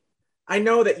 Ross? I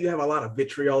know that you have a lot of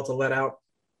vitriol to let out.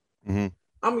 Mm-hmm.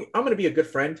 I'm going to be a good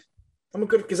friend. I'm a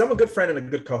good friend and a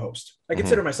good co-host. I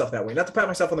consider myself that way. Not to pat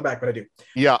myself on the back, but I do.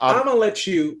 Yeah. I'm going to let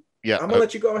you. Yeah. I'm going to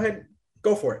let you go ahead.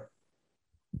 Go for it.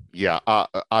 Yeah.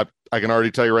 I can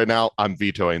already tell you right now, I'm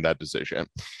vetoing that decision.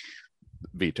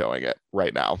 Vetoing it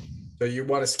right now. So you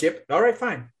want to skip? All right,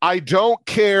 fine. I don't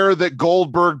care that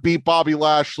Goldberg beat Bobby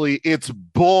Lashley. It's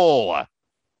bull.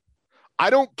 I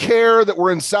don't care that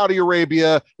we're in Saudi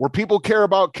Arabia where people care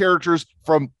about characters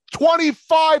from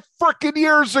 25 freaking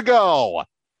years ago.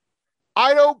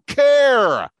 I don't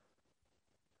care.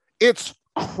 It's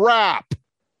crap.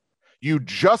 You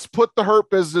just put the Hurt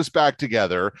Business back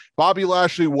together. Bobby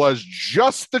Lashley was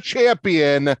just the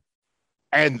champion.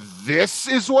 And this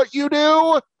is what you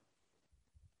do?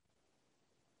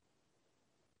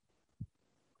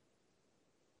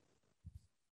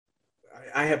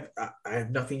 I have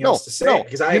nothing else to say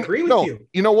because I agree with you.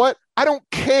 You know what? I don't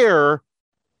care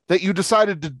that you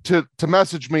decided to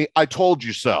message me. I told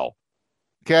you so.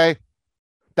 Okay?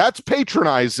 That's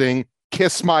patronizing.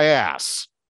 Kiss my ass.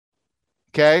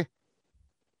 Okay?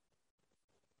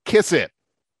 Kiss it.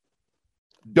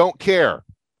 Don't care.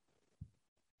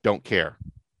 Don't care.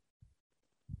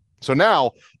 So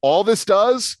now all this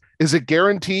does is it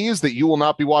guarantees that you will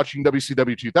not be watching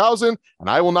WCW 2000 and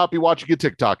I will not be watching a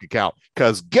TikTok account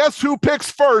because guess who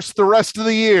picks first the rest of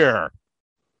the year?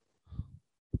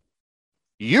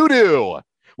 You do.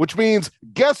 Which means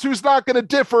guess who's not going to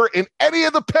differ in any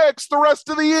of the picks the rest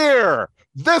of the year?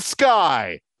 This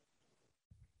guy.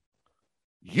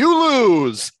 You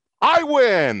lose. I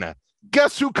win.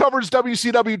 Guess who covers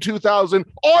WCW 2000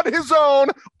 on his own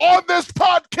on this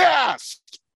podcast?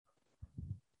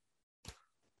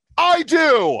 I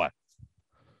do.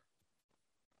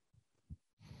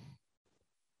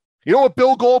 You know what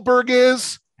Bill Goldberg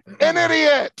is? An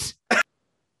idiot.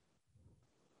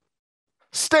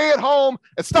 Stay at home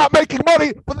and stop making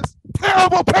money for this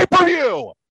terrible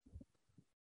pay-per-view.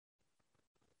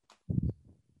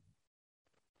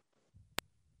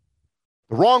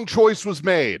 The wrong choice was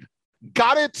made.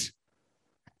 Got it?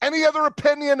 Any other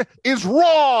opinion is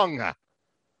wrong.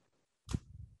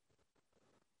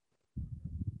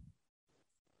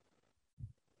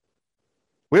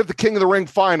 We have the King of the Ring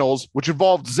finals, which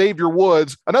involved Xavier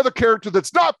Woods, another character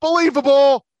that's not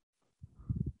believable.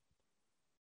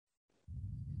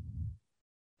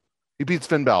 He beats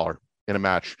Finn Balor in a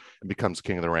match and becomes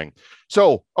King of the Ring.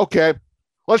 So, okay,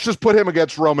 let's just put him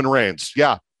against Roman Reigns.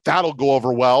 Yeah, that'll go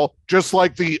over well. Just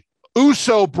like the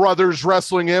Uso brothers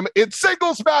wrestling him in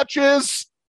singles matches.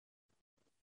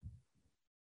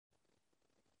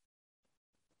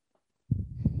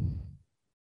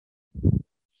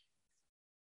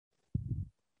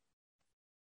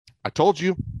 I told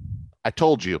you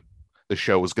the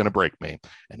show was going to break me,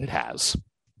 and it has.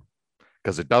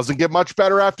 Because it doesn't get much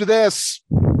better after this.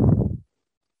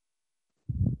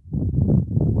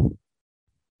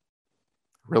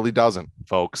 Really doesn't,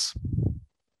 folks.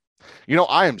 You know,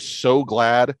 I am so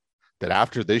glad that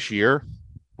after this year,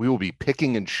 We will be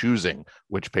picking and choosing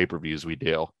which pay-per-views we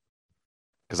do.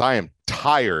 Because I am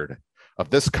tired of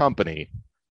this company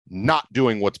not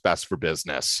doing what's best for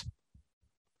business.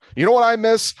 You know what I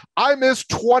miss? I miss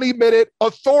 20-minute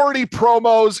authority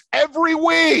promos every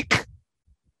week.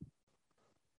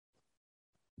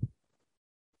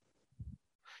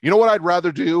 You know what I'd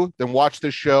rather do than watch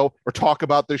this show or talk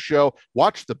about this show?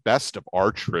 Watch the best of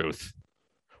R-Truth.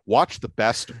 Watch the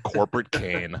best of Corporate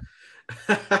Kane.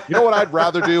 You know what I'd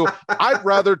rather do? I'd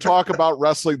rather talk about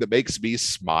wrestling that makes me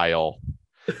smile,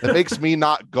 that makes me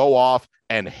not go off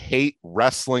and hate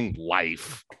wrestling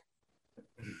life.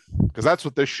 Because that's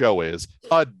what this show is,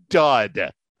 a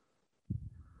dud.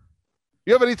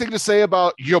 You have anything to say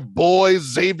about your boy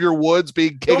Xavier Woods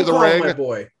being king of the ring? Don't call him my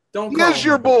boy. Don't he call him is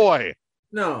your boy.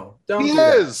 No, don't. He do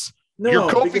is. That. No,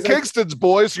 you're Kofi Kingston's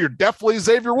boy, so you're definitely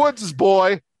Xavier Woods'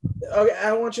 boy. Okay,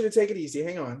 I want you to take it easy.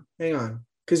 Hang on.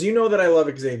 Because you know that I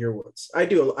love Xavier Woods. I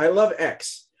do. I love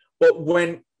X. But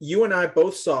when you and I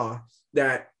both saw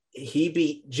that he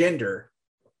beat Jinder,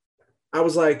 I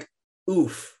was like,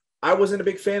 oof. I wasn't a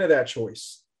big fan of that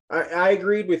choice. I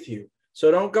agreed with you.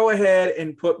 So don't go ahead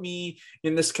and put me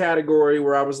in this category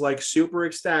where I was like super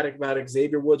ecstatic about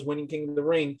Xavier Woods winning King of the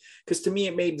Ring, because to me,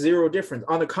 it made zero difference.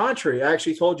 On the contrary, I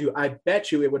actually told you, I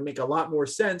bet you it would make a lot more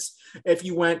sense if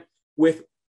you went with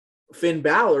Finn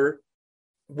Balor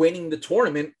winning the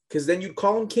tournament, because then you'd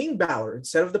call him King Balor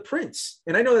instead of the Prince.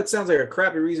 And I know that sounds like a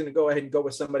crappy reason to go ahead and go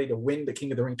with somebody to win the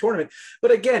King of the Ring tournament.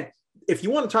 But again, if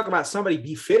you want to talk about somebody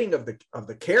befitting of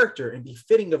the character and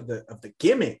befitting of the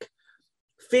gimmick,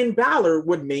 Finn Balor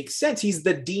would make sense. He's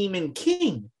the Demon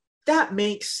King. That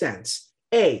makes sense.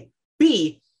 A.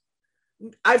 B.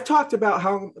 I've talked about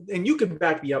how, and you can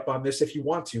back me up on this if you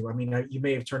want to. I mean, you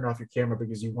may have turned off your camera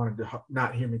because you wanted to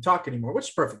not hear me talk anymore, which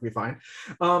is perfectly fine.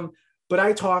 But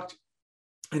I talked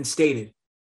and stated,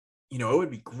 it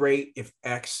would be great if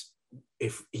X,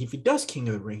 if he does King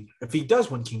of the Ring, if he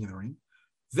does win King of the Ring,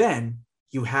 then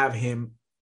you have him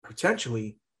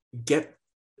potentially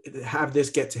have this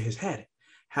get to his head.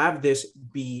 Have this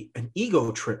be an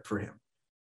ego trip for him.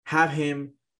 Have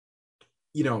him,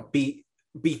 be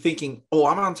thinking, oh,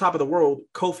 I'm on top of the world.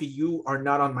 Kofi, you are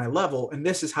not on my level. And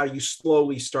this is how you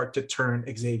slowly start to turn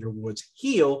Xavier Woods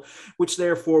heel, which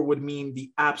therefore would mean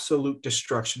the absolute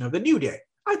destruction of the New Day.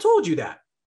 I told you that.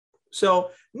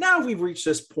 So now we've reached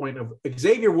this point of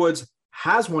Xavier Woods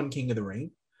has won King of the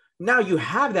Ring. Now you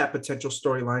have that potential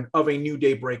storyline of a New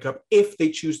Day breakup if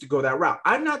they choose to go that route.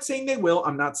 I'm not saying they will.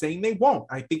 I'm not saying they won't.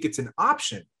 I think it's an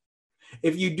option.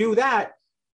 If you do that,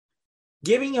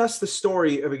 giving us the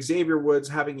story of Xavier Woods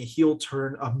having a heel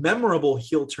turn, a memorable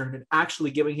heel turn, and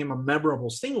actually giving him a memorable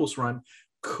singles run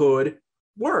could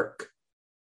work.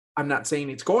 I'm not saying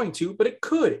it's going to, but it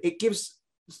could. It gives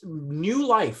new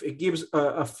life. It gives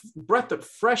a breath of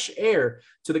fresh air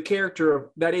to the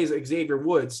character that is Xavier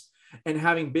Woods, and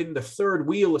having been the third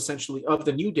wheel essentially of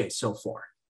the New Day so far.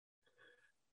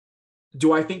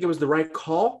 Do I think it was the right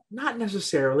call? Not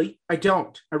necessarily. I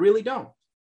don't. I really don't.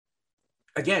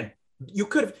 Again, you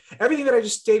could have, everything that I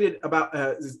just stated about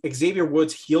Xavier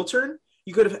Woods' heel turn,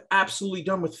 you could have absolutely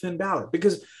done with Finn Balor.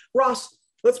 Because, Ross,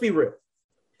 let's be real,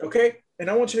 okay? And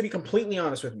I want you to be completely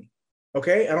honest with me,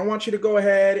 okay? I don't want you to go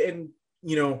ahead and,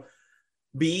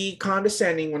 be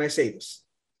condescending when I say this.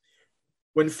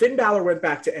 When Finn Balor went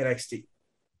back to NXT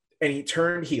and he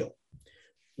turned heel,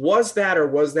 was that or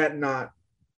was that not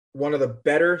one of the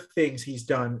better things he's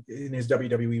done in his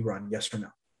WWE run? Yes or no?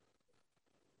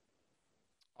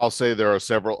 I'll say there are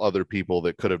several other people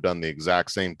that could have done the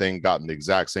exact same thing, gotten the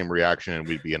exact same reaction, and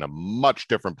we'd be in a much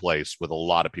different place with a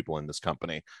lot of people in this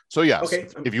company. So yes, okay.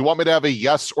 If you want me to have a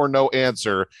yes or no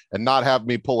answer and not have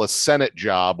me pull a Senate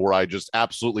job where I just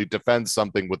absolutely defend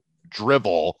something with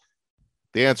drivel,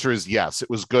 the answer is yes. It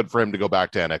was good for him to go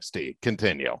back to NXT.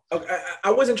 Continue. Okay,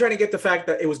 I wasn't trying to get the fact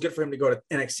that it was good for him to go to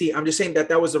NXT. I'm just saying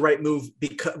that was the right move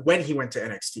because when he went to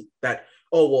NXT, that,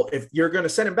 oh, well, if you're going to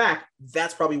send him back,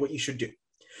 that's probably what you should do.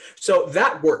 So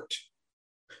that worked.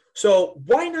 So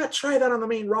why not try that on the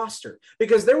main roster?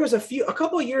 Because there was a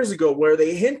couple of years ago where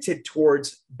they hinted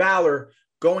towards Balor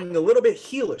going a little bit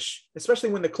heelish, especially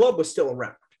when the club was still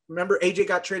around. Remember, AJ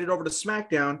got traded over to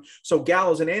SmackDown, so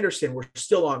Gallows and Anderson were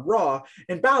still on Raw,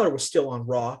 and Balor was still on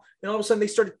Raw, and all of a sudden they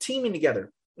started teaming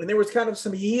together, and there was kind of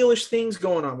some heelish things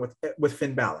going on with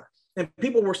Finn Balor, and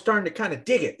people were starting to kind of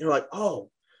dig it. They're like, oh,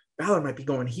 Balor might be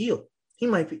going heel. He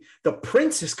might be. The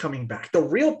Prince is coming back, the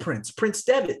real Prince, Prince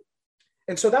Devitt.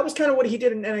 And so that was kind of what he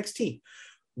did in NXT.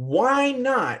 Why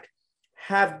not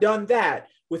have done that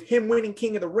with him winning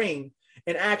King of the Ring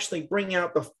and actually bring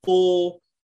out the full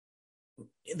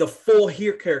the full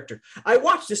heel character. I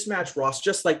watched this match, Ross,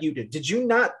 just like you did. Did you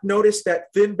not notice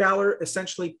that Finn Balor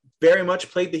essentially very much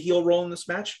played the heel role in this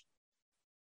match?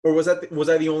 Or was I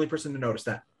the only person to notice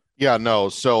that? Yeah, no.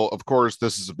 So of course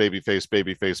this is a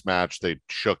babyface match. They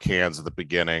shook hands at the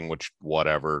beginning, which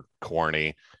whatever,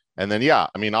 corny. And then yeah,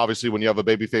 I mean, obviously when you have a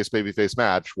babyface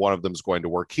match, one of them is going to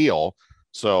work heel.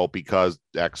 So because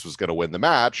X was going to win the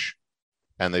match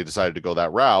and they decided to go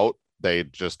that route, they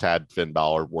just had Finn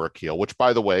Balor work heel, which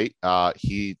by the way,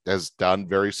 he has done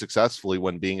very successfully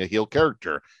when being a heel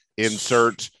character.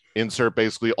 Insert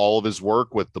basically all of his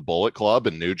work with the Bullet Club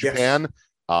in New Japan.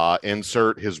 Yes.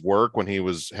 Insert his work when he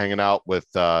was hanging out with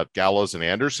Gallows and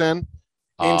Anderson.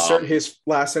 Insert his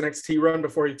last NXT run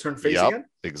before he turned face again.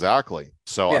 Exactly.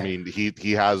 So, yeah. I mean,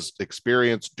 he has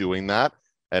experience doing that.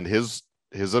 And his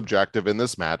objective in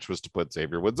this match was to put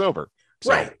Xavier Woods over.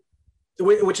 So, right.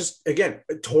 Which is, again,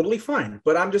 totally fine.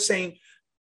 But I'm just saying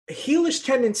heelish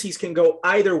tendencies can go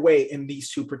either way in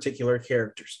these two particular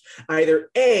characters. Either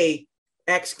A,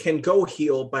 X can go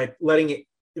heel by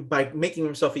making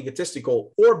himself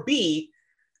egotistical, or B,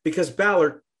 because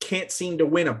Balor can't seem to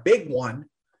win a big one,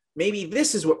 maybe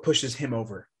this is what pushes him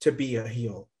over to be a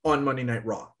heel on Monday Night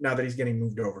Raw now that he's getting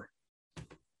moved over.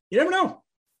 You never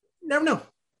know.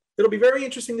 It'll be very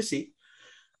interesting to see.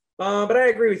 But I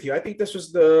agree with you. I think this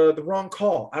was the wrong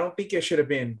call. I don't think it should have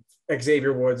been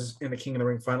Xavier Woods in the King of the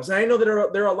Ring finals. And I know that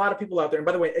there are a lot of people out there. And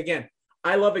by the way, again,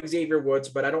 I love Xavier Woods,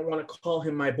 but I don't want to call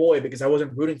him my boy because I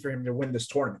wasn't rooting for him to win this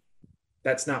tournament.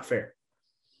 That's not fair.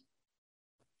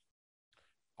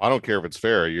 I don't care if it's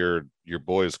fair. Your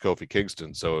boy is Kofi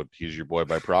Kingston, so he's your boy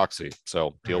by proxy.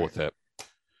 So deal with it.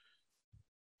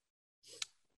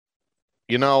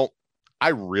 You know, I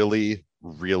really,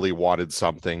 really wanted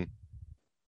something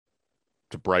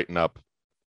to brighten up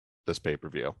this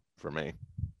pay-per-view for me.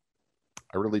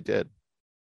 I really did.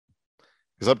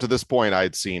 Because up to this point, I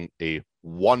had seen a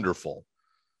wonderful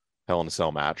Hell in a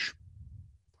Cell match.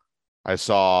 I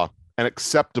saw an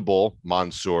acceptable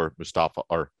Mustafa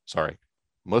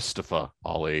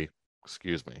Ali,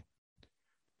 excuse me.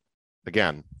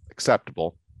 Again,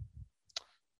 acceptable.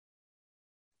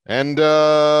 And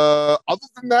other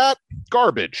than that,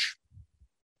 garbage.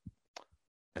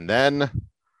 And then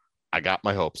I got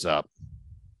my hopes up.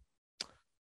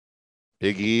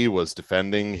 Big E was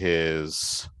defending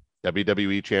his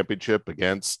WWE Championship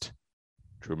against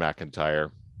Drew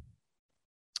McIntyre.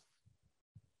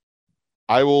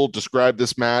 I will describe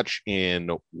this match in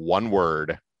one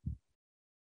word.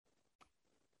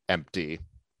 Empty.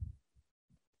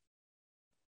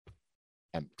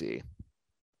 Empty.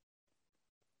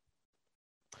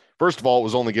 First of all, it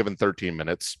was only given 13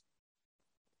 minutes.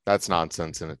 That's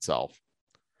nonsense in itself.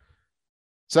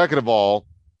 Second of all,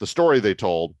 the story they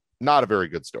told, not a very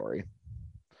good story.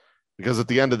 Because at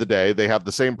the end of the day, they have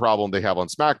the same problem they have on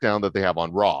SmackDown that they have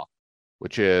on Raw,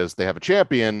 which is they have a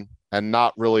champion and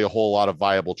not really a whole lot of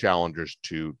viable challengers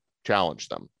to challenge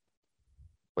them,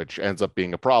 which ends up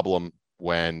being a problem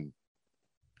when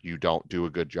you don't do a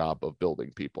good job of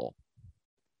building people.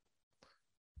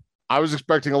 I was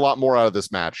expecting a lot more out of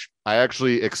this match. I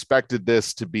actually expected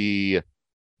this to be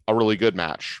a really good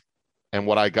match. And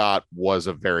what I got was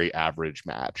a very average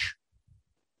match.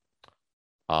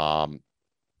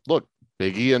 Look,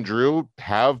 Big E and Drew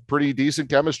have pretty decent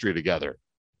chemistry together.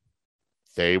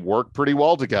 They work pretty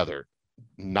well together.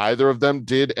 Neither of them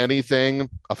did anything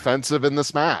offensive in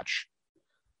this match.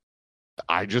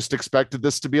 I just expected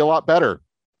this to be a lot better,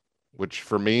 which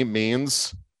for me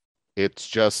means it's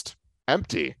just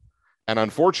empty. And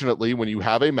unfortunately, when you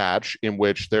have a match in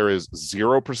which there is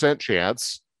 0%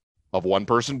 chance of one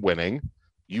person winning,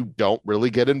 you don't really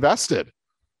get invested,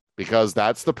 because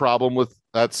that's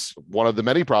one of the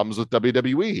many problems with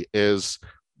WWE is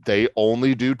they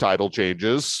only do title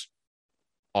changes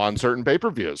on certain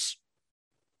pay-per-views.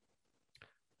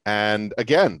 And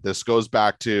again, this goes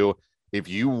back to, if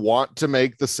you want to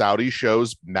make the Saudi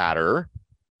shows matter,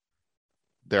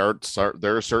 there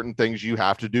are certain things you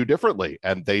have to do differently,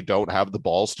 and they don't have the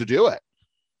balls to do it.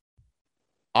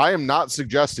 I am not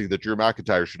suggesting that Drew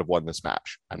McIntyre should have won this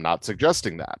match. I'm not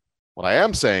suggesting that. What I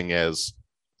am saying is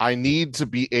I need to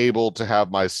be able to have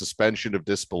my suspension of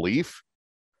disbelief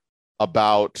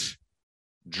about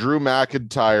Drew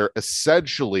McIntyre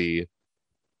essentially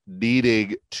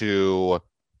needing to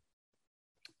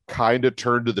kind of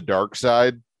turn to the dark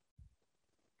side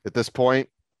at this point,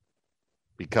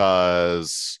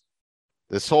 because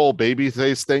this whole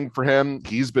babyface thing for him,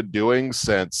 he's been doing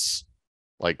since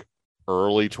like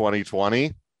early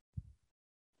 2020.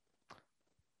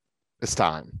 It's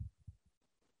time.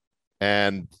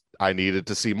 And I needed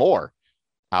to see more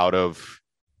out of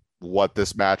what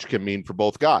this match can mean for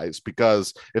both guys.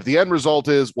 Because if the end result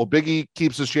is, well, Big E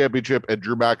keeps his championship and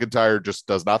Drew McIntyre just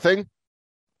does nothing,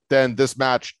 then this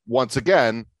match once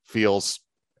again feels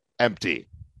empty.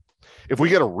 If we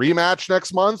get a rematch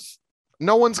next month,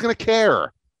 no one's going to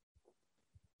care.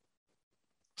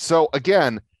 So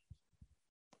again,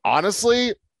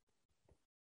 honestly,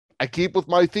 I keep with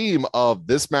my theme of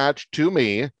this match to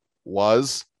me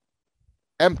was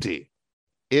empty.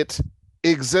 It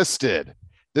existed.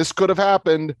 This could have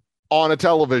happened on a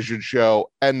television show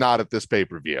and not at this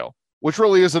pay-per-view, which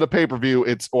really isn't a pay-per-view.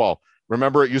 It's, well,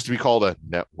 remember it used to be called a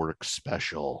network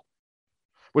special,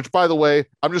 which, by the way,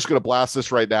 I'm just going to blast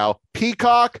this right now.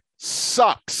 Peacock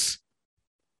sucks.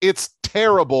 It's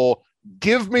terrible.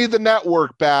 Give me the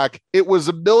network back. It was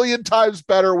a million times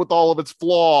better with all of its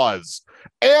flaws.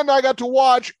 And I got to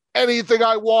watch anything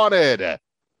I wanted.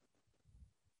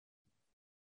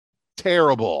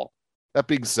 Terrible. That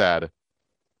being said,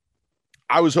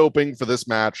 I was hoping for this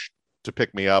match to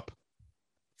pick me up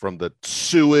from the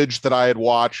sewage that I had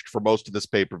watched for most of this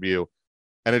pay-per-view,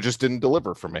 and it just didn't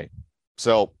deliver for me.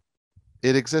 So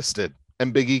it existed,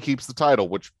 and Big E keeps the title,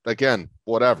 which, again,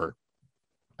 whatever.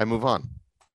 I move on.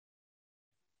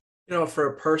 You know, for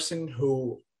a person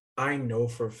who I know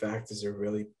for a fact is a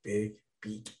really big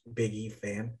E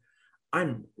fan,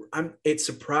 it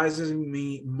surprises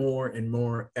me more and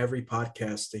more every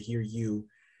podcast to hear you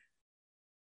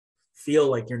feel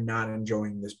like you're not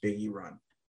enjoying this Big E run.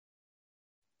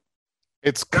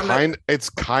 It's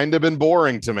kind of been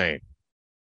boring to me.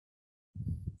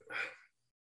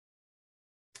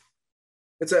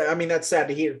 That's sad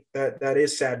to hear. That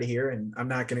is sad to hear, and I'm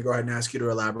not going to go ahead and ask you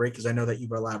to elaborate because I know that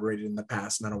you've elaborated in the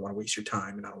past, and I don't want to waste your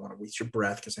time, and I don't want to waste your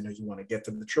breath because I know you want to get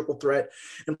to the triple threat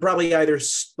and probably either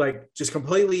like just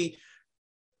completely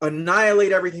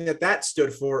annihilate everything that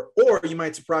stood for, or you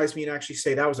might surprise me and actually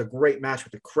say that was a great match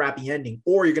with a crappy ending,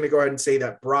 or you're going to go ahead and say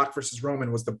that Brock versus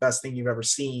Roman was the best thing you've ever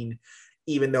seen,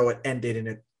 even though it ended in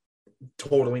a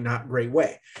totally not great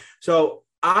way. So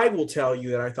I will tell you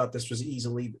that I thought this was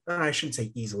I shouldn't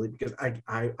say easily because I'm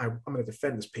going to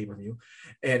defend this pay-per-view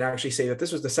and actually say that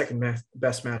this was the second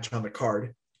best match on the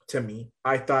card to me.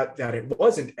 I thought that it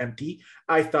wasn't empty.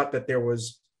 I thought that there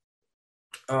was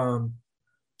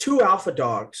two alpha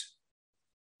dogs,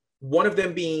 one of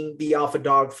them being the alpha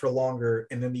dog for longer,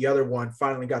 and then the other one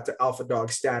finally got to alpha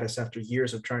dog status after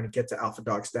years of trying to get to alpha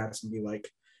dog status and be like,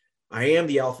 I am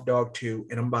the alpha dog too,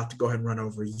 and I'm about to go ahead and run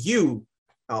over you,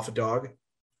 alpha dog.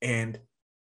 And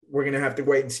we're going to have to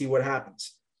wait and see what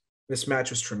happens. This match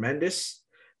was tremendous.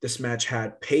 This match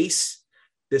had pace.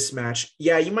 This match,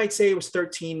 yeah, you might say it was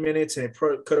 13 minutes and it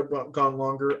could have gone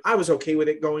longer. I was okay with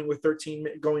it going 13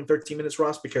 minutes,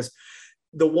 Ross, because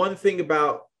the one thing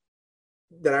about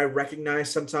that I recognize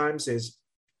sometimes is,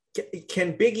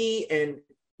 can Big E and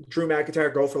Drew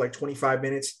McIntyre go for like 25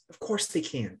 minutes? Of course they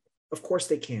can. Of course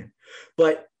they can.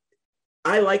 But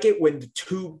I like it when the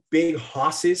two big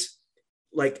hosses,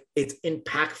 like, it's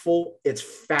impactful, it's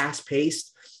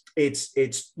fast-paced,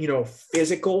 it's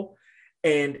physical,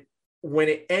 and when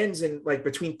it ends in like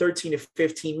between 13 to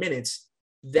 15 minutes,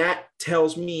 that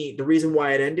tells me the reason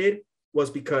why it ended was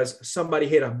because somebody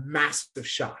hit a massive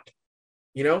shot.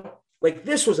 Like,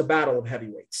 this was a battle of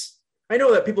heavyweights. I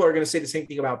know that people are going to say the same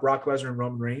thing about Brock Lesnar and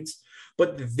Roman Reigns,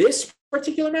 but this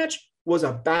particular match was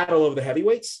a battle of the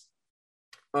heavyweights.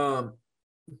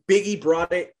 Big E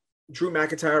brought it, Drew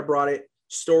McIntyre brought it.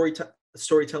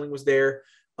 Storytelling was there.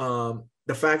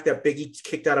 The fact that Big E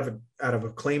kicked out of a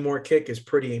Claymore kick is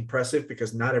pretty impressive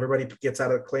because not everybody gets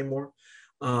out of a Claymore.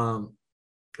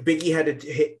 Big E had to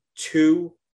hit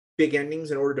two big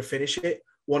endings in order to finish it.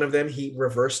 One of them, he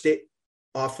reversed it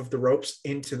off of the ropes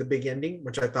into the big ending,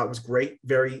 which I thought was great.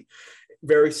 Very,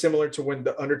 very similar to when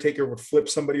the Undertaker would flip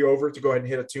somebody over to go ahead and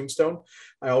hit a tombstone.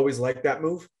 I always liked that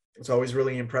move. It's always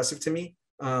really impressive to me.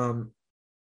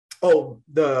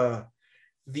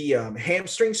 The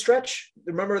hamstring stretch.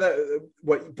 Remember that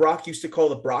what Brock used to call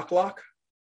the Brock lock?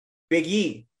 Big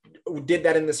E did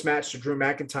that in this match to Drew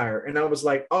McIntyre. And I was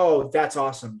like, oh, that's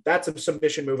awesome. That's a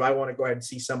submission move I want to go ahead and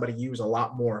see somebody use a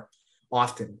lot more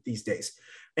often these days.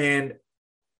 And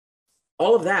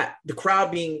all of that, the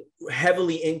crowd being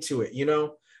heavily into it,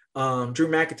 Drew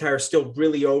McIntyre is still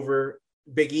really over.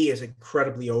 Big E is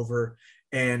incredibly over.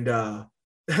 And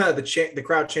the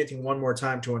crowd chanting one more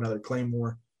time to another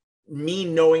Claymore. Me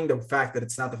knowing the fact that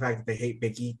it's not the fact that they hate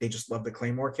Big E, they just love the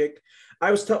Claymore kick.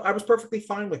 I was perfectly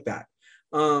fine with that.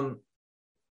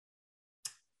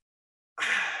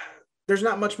 There's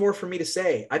not much more for me to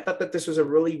say. I thought that this was a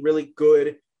really, really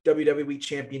good WWE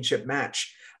Championship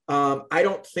match. I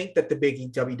don't think that the Big E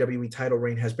WWE title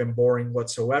reign has been boring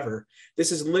whatsoever.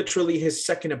 This is literally his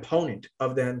second opponent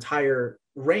of the entire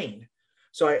reign.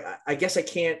 So I guess I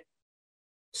can't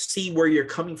see where you're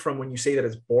coming from when you say that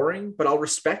it's boring, but I'll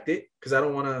respect it because I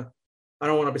don't want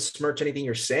to besmirch anything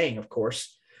you're saying, of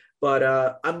course.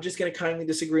 But I'm just going to kindly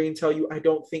disagree and tell you I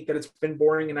don't think that it's been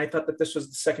boring, and I thought that this was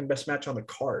the second best match on the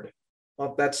card.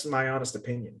 Well, that's my honest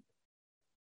opinion.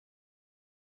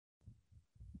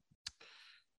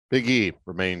 Big E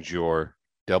remains your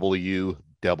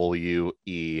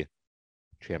WWE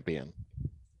champion.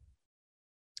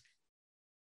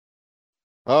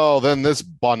 Oh, then this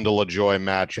bundle of joy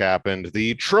match happened.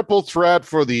 The triple threat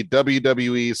for the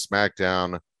WWE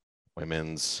SmackDown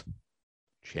Women's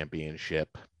Championship.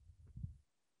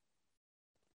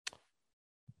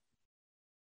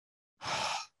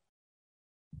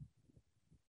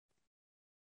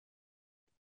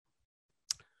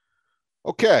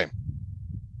 Okay.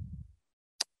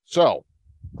 So,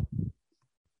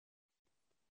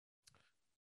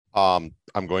 I'm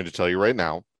going to tell you right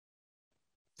now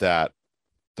that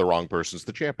the wrong person's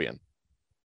the champion.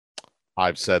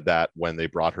 I've said that when they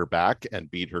brought her back and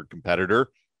beat her competitor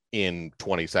in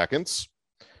 20 seconds,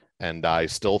 and I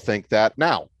still think that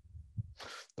now.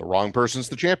 The wrong person's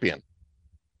the champion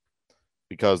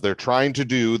because they're trying to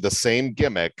do the same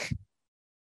gimmick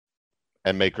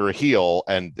and make her a heel,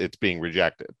 and it's being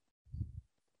rejected.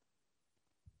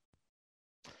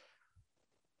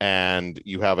 And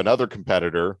you have another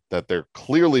competitor that they're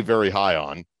clearly very high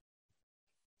on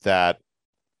that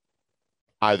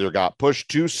either got pushed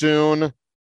too soon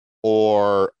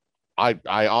or I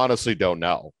honestly don't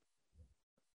know.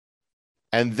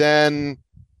 And then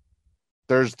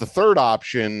there's the third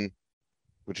option,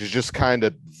 which is just kind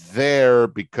of there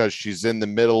because she's in the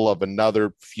middle of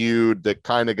another feud that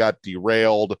kind of got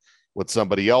derailed with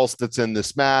somebody else that's in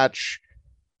this match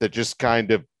that just kind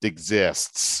of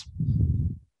exists.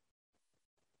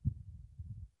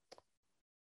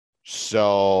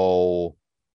 So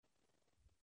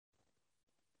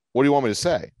what do you want me to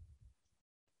say?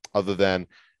 Other than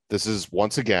this is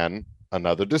once again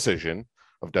another decision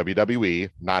of WWE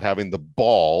not having the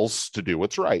balls to do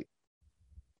what's right.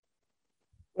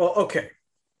 Well, okay.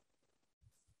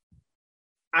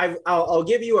 I'll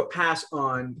give you a pass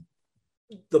on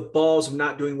the balls of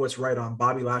not doing what's right on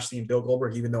Bobby Lashley and Bill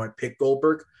Goldberg, even though I picked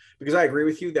Goldberg, because I agree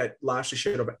with you that Lashley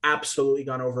should have absolutely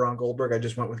gone over on Goldberg. I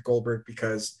just went with Goldberg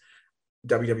because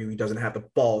WWE doesn't have the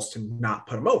balls to not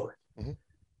put him over. Mm-hmm.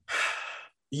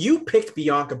 You picked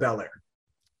Bianca Belair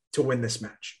to win this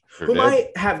match, whom I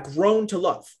have grown to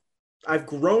love. I've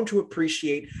grown to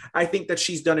appreciate. I think that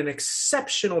she's done an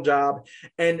exceptional job,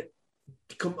 and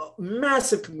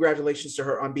massive congratulations to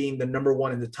her on being the number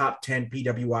one in the top 10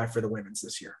 PWI for the women's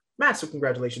this year. Massive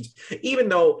congratulations. Even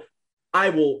though I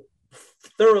will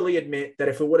thoroughly admit that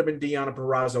if it would have been Deonna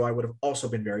Purrazzo, I would have also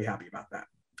been very happy about that.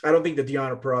 I don't think that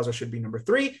Deonna Purrazzo should be number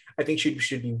 3. I think she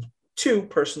should be 2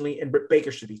 personally, and Britt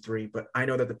Baker should be 3. But I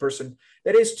know that the person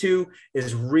that is 2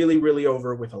 is really, really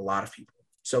over with a lot of people.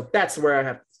 So that's where I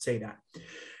have to say that.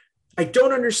 I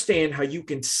don't understand how you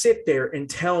can sit there and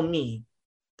tell me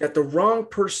that the wrong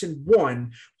person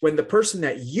won when the person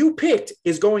that you picked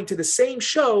is going to the same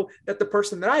show that the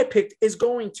person that I picked is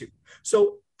going to.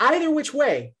 So either which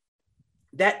way,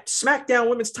 that SmackDown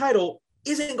Women's title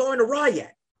isn't going to Raw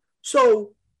yet.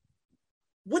 So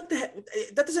what the heck?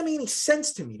 That doesn't make any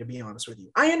sense to me, to be honest with you.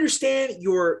 I understand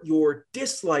your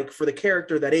dislike for the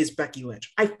character that is Becky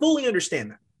Lynch. I fully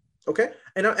understand that. Okay.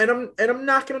 And I'm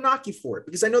not going to knock you for it,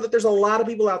 because I know that there's a lot of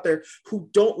people out there who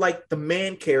don't like the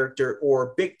man character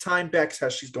or big time Bex, how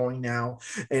she's going now,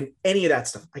 and any of that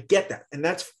stuff. I get that. And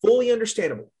that's fully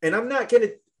understandable. And I'm not going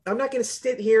to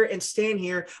sit here and stand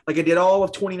here like I did all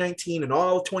of 2019 and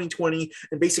all of 2020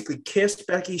 and basically kiss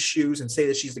Becky's shoes and say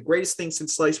that she's the greatest thing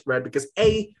since sliced bread, because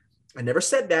I never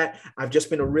said that. I've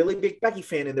just been a really big Becky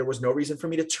fan, and there was no reason for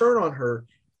me to turn on her,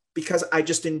 because I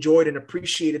just enjoyed and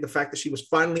appreciated the fact that she was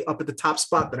finally up at the top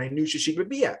spot that I knew she would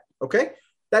be at. Okay.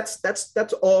 That's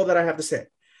all that I have to say.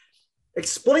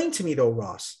 Explain to me though,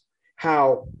 Ross,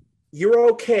 how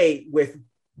you're okay with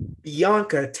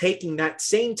Bianca taking that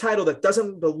same title that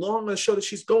doesn't belong on the show that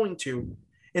she's going to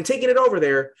and taking it over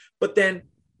there. But then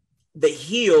the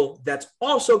heel that's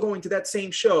also going to that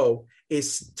same show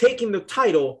is taking the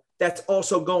title that's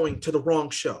also going to the wrong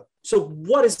show. So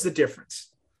what is the difference?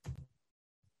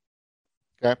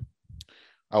 Okay.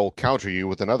 I will counter you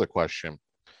with another question.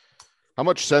 How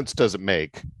much sense does it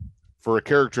make for a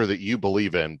character that you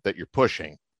believe in, that you're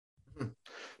pushing,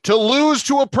 to lose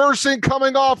to a person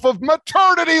coming off of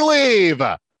maternity leave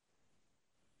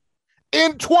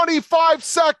in 25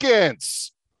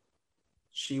 seconds?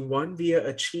 She won via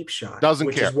a cheap shot. Doesn't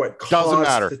which care. Is what Doesn't caused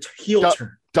matter. the heel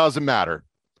turn. Doesn't matter.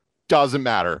 Doesn't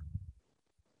matter.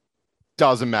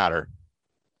 Doesn't matter.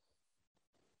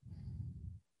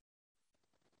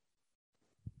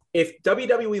 If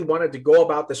WWE wanted to go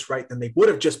about this right, then they would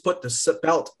have just put the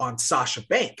belt on Sasha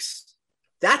Banks.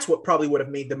 That's what probably would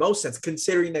have made the most sense,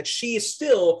 considering that she is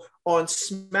still on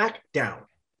SmackDown.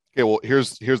 Okay, well,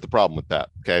 here's the problem with that.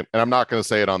 Okay, and I'm not going to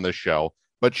say it on this show,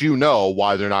 but you know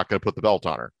why they're not going to put the belt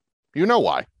on her. You know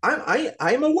why.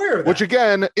 I'm aware of that. Which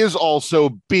again is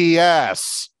also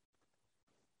BS.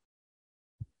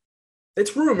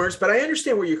 It's rumors, but I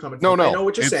understand where you're coming from. No, I know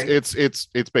what you're saying.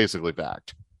 It's basically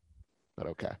fact. But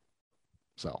okay.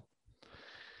 So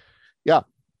yeah.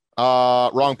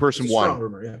 Wrong person won. Strong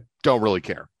rumor, yeah. Don't really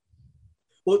care.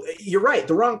 Well, you're right.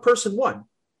 The wrong person won.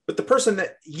 But the person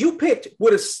that you picked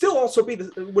would have still also been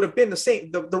the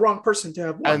same, the wrong person to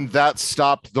have won. And that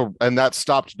stopped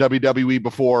WWE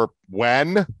before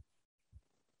when?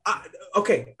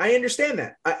 Okay, I understand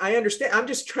that. I understand. I'm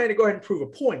just trying to go ahead and prove a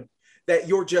point that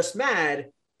you're just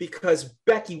mad because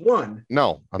Becky won.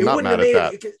 No, I'm not mad at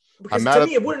that. Because to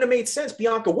me, it wouldn't have made sense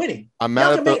Bianca winning.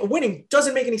 Bianca winning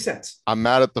doesn't make any sense. I'm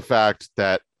mad at the fact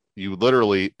that you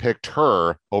literally picked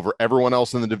her over everyone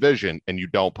else in the division and you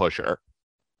don't push her.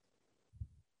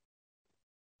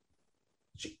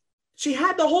 She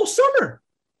had the whole summer.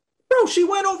 Bro, she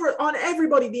went over on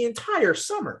everybody the entire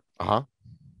summer. Uh-huh.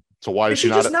 So why does she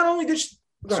not? Not only did she,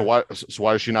 so why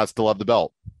does she not still have the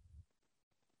belt?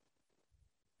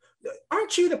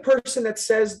 Aren't you the person that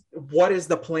says what is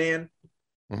the plan?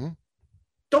 Mm-hmm.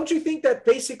 Don't you think that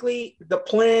basically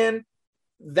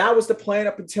that was the plan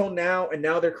up until now, and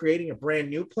now they're creating a brand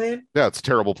new plan? Yeah, it's a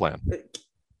terrible plan. It's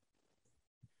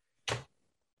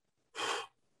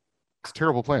a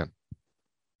terrible plan.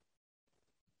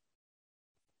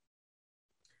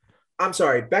 I'm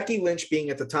sorry, Becky Lynch being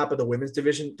at the top of the women's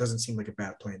division doesn't seem like a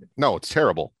bad plan. No, it's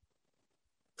terrible.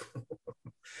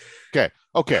 Okay.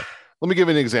 Let me give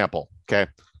you an example. Okay.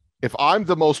 If I'm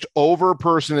the most over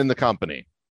person in the company,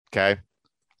 okay,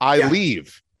 I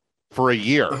leave for a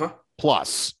year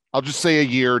plus. I'll just say a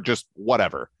year, just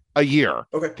whatever. A year.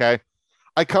 Okay.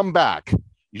 I come back.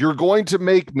 You're going to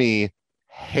make me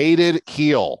hated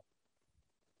heel.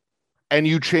 And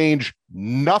you change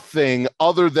nothing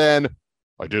other than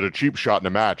I did a cheap shot in a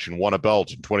match and won a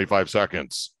belt in 25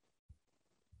 seconds.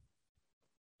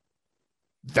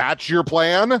 That's your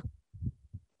plan?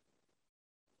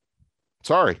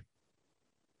 Sorry.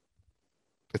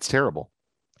 It's terrible.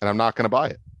 And I'm not going to buy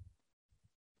it.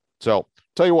 So,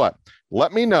 tell you what,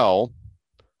 let me know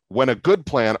when a good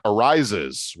plan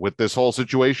arises with this whole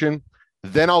situation,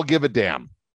 then I'll give a damn.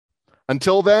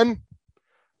 Until then,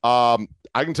 I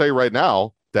can tell you right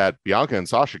now that Bianca and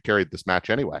Sasha carried this match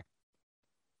anyway.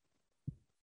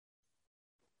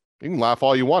 You can laugh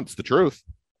all you want. It's the truth.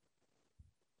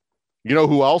 You know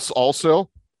who else also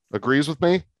agrees with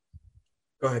me?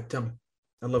 Go ahead. Tell me.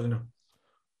 I'd love to know.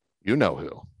 You know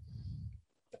who.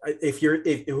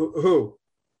 Who?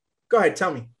 Go ahead.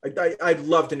 Tell me. I'd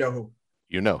love to know who.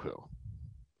 You know who.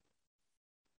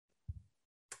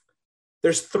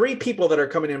 There's 3 people that are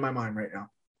coming in my mind right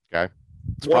now. Okay.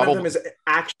 One of them is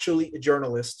actually a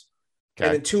journalist. Okay.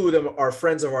 And then 2 of them are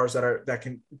friends of ours that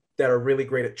are really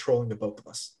great at trolling the both of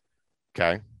us.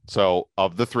 Okay. So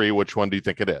of the 3, which one do you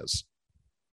think it is?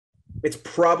 It's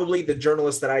probably the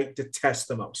journalist that I detest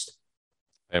the most.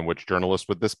 And which journalist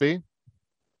would this be?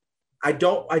 I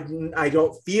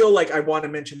don't feel like I want to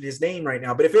mention his name right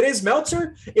now, but if it is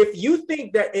Meltzer,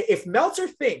 if Meltzer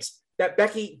thinks that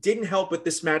Becky didn't help with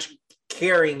this match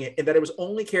carrying it and that it was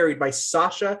only carried by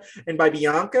Sasha and by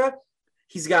Bianca,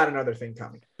 he's got another thing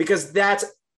coming, because that's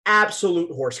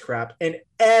absolute horse crap and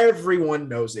everyone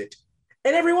knows it.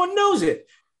 And everyone knows it.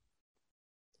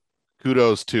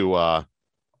 Kudos to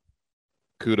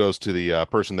the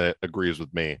person that agrees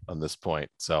with me on this point.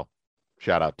 So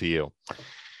shout out to you.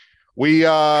 We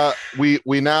now,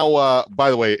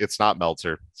 by the way, it's not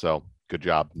Meltzer. So good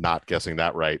job not guessing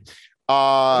that right.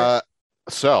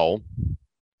 So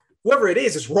whoever it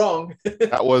is wrong.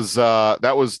 that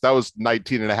was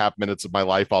 19 and a half minutes of my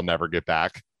life I'll never get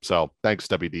back. So thanks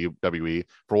WWE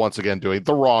for once again doing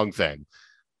the wrong thing.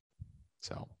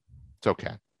 So it's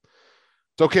okay.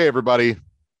 It's okay, everybody.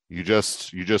 You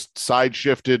just side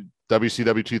shifted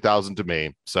WCW 2000 to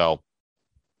me. So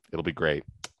it'll be great.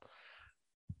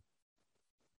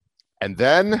 And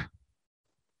then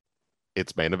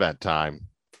it's main event time.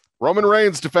 Roman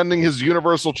Reigns defending his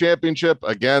Universal Championship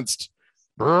against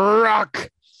Brock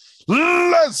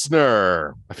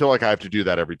Lesnar. I feel like I have to do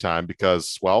that every time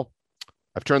because, well,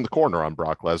 I've turned the corner on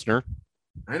Brock Lesnar.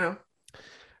 I know.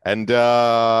 And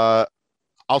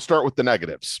I'll start with the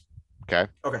negatives. Okay.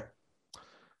 Okay.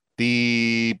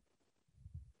 The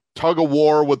tug of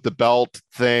war with the belt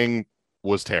thing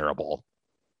was terrible.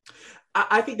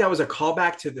 I think that was a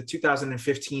callback to the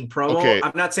 2015 promo. Okay.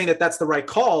 I'm not saying that that's the right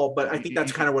call, but I think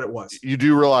that's kind of what it was. You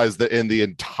do realize that in the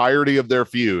entirety of their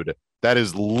feud, that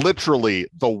is literally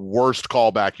the worst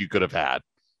callback you could have had.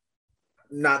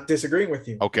 Not disagreeing with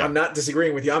you. Okay. I'm not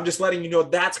disagreeing with you. I'm just letting you know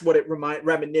that's what it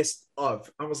reminisced of.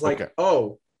 I was like, okay.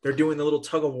 Oh, they're doing the little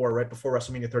tug of war right before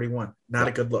WrestleMania 31. Not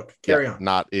a good look. Carry on.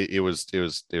 Not it was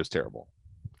terrible.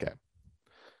 Okay.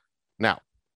 Now,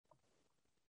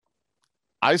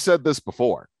 I said this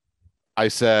before. I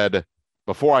said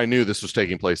before I knew this was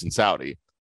taking place in Saudi,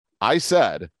 I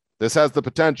said this has the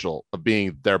potential of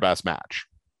being their best match.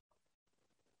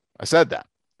 I said that.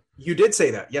 You did say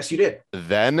that. Yes, you did.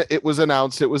 Then it was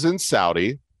announced it was in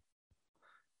Saudi.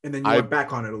 And then you went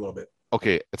back on it a little bit.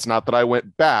 Okay, it's not that I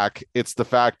went back. It's the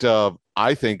fact of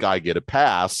I think I get a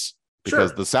pass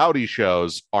because the Saudi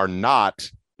shows are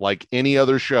not like any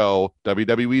other show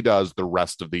WWE does the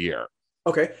rest of the year.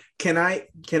 Okay. Can I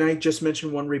just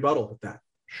mention one rebuttal with that?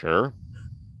 Sure.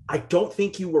 I don't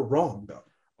think you were wrong though.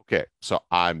 Okay, so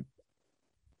I'm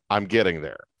getting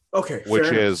there. Okay.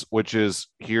 Which is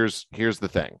here's the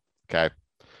thing. Okay.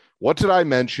 What did I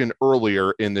mention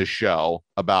earlier in this show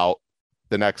about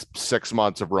the next 6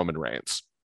 months of Roman Reigns?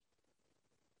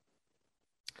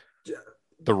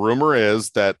 The rumor is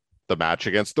that the match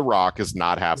against The Rock is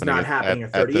not happening,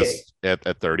 at 38.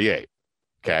 At 38.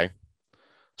 Okay.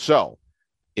 So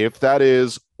if that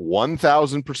is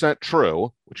 1000%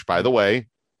 true, which by the way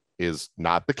is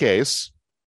not the case,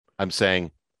 I'm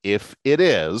saying if it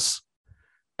is,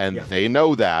 and they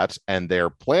know that, and they're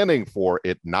planning for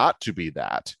it not to be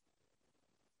that,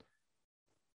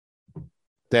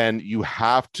 then you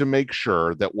have to make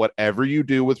sure that whatever you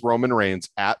do with Roman Reigns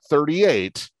at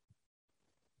 38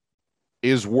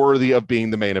 is worthy of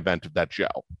being the main event of that show.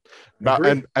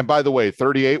 And by the way,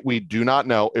 38, we do not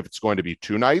know if it's going to be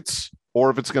 2 nights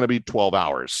or if it's going to be 12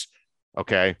 hours.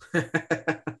 Okay.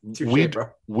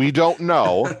 We don't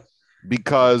know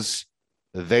because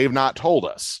they've not told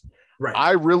us. Right.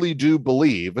 I really do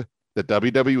believe that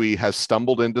WWE has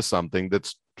stumbled into something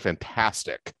that's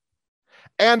fantastic.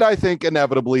 And I think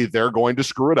inevitably they're going to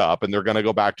screw it up and they're going to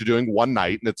go back to doing one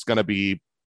night and it's going to be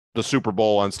the Super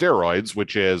Bowl on steroids,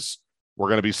 which is we're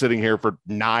going to be sitting here for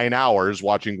 9 hours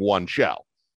watching one show.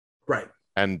 Right.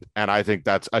 And I think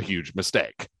that's a huge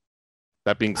mistake.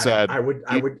 That being said, I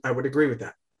would agree with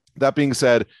that. That being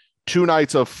said, 2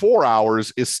 nights of 4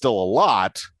 hours is still a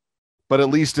lot, but at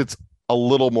least it's a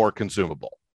little more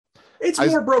consumable. It's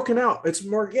more broken out. It's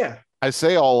more, yeah. I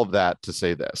say all of that to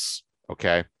say this,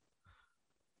 okay?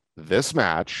 This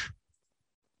match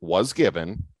was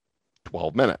given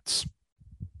 12 minutes,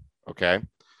 okay?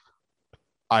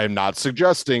 I am not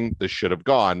suggesting this should have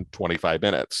gone 25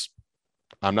 minutes.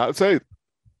 I'm not saying,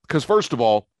 because first of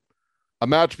all, a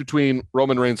match between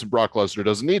Roman Reigns and Brock Lesnar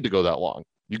doesn't need to go that long.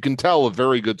 You can tell a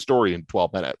very good story in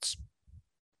 12 minutes.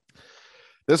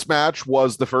 This match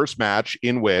was the first match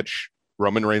in which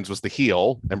Roman Reigns was the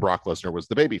heel and Brock Lesnar was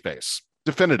the babyface.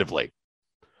 Definitively.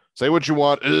 Say what you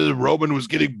want. Roman was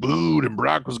getting booed and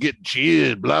Brock was getting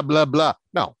cheered, blah, blah, blah.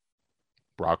 No.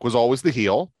 Brock was always the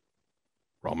heel.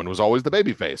 Roman was always the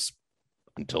babyface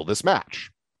until this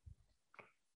match.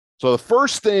 So the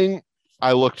first thing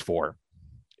I looked for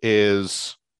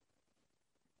is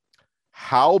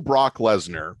how Brock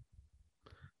Lesnar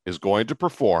is going to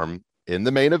perform in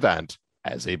the main event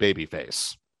as a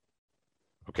babyface.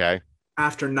 Okay.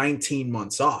 After 19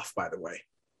 months off, by the way.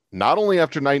 Not only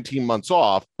after 19 months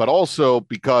off, but also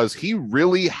because he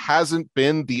really hasn't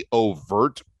been the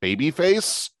overt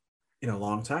babyface in a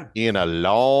long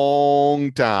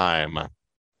time.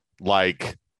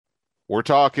 Like, we're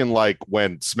talking like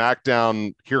when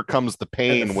SmackDown Here Comes the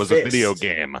Pain was a video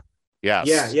game.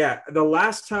 Yes. Yeah. The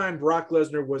last time Brock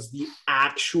Lesnar was the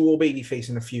actual babyface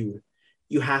in a feud,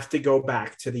 you have to go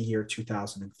back to the year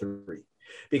 2003.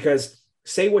 Because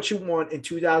say what you want, in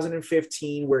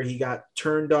 2015, where he got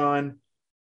turned on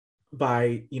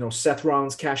by, Seth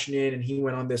Rollins cashing in and he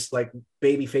went on this like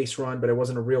babyface run, but it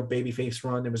wasn't a real babyface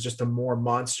run. It was just a more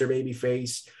monster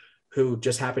babyface who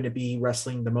just happened to be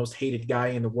wrestling the most hated guy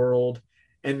in the world.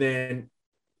 And then,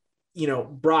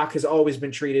 Brock has always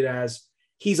been treated as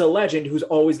he's a legend who's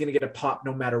always going to get a pop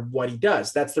no matter what he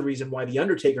does. That's the reason why the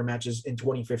Undertaker matches in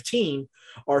 2015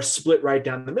 are split right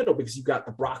down the middle, because you got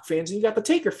the Brock fans and you got the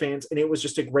Taker fans, and it was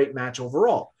just a great match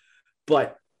overall.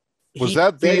 But was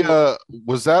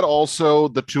that also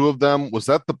the two of them? Was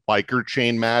that the biker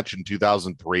chain match in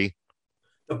 2003?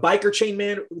 The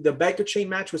biker chain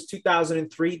match was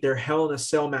 2003. Their Hell in a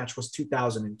Cell match was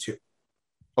 2002.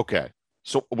 Okay.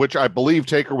 So, which I believe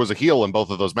Taker was a heel in both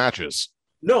of those matches.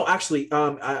 No, actually,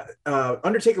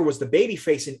 Undertaker was the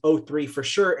babyface in 03 for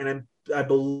sure. And I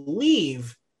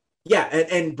believe, yeah,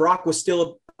 and Brock was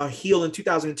still a heel in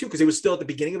 2002 because he was still at the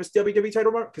beginning of his WWE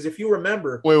title run. Because if you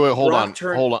remember, wait, hold Brock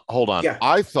on. Yeah,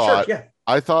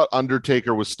 I thought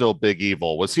Undertaker was still Big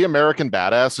Evil. Was he American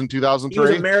Badass in 2003? He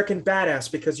was American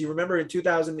Badass because you remember in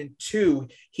 2002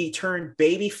 he turned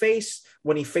babyface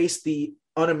when he faced the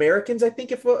Un-Americans, I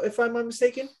think, if I'm not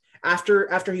mistaken,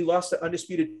 after he lost the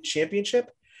Undisputed Championship.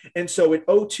 And so in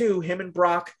 2002, him and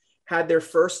Brock had their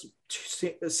first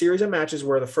series of matches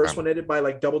where the first one ended by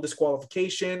like double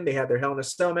disqualification. They had their Hell in a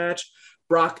Cell match.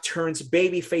 Brock turns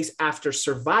babyface after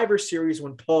Survivor Series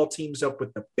when Paul teams up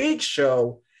with the Big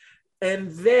Show.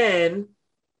 And then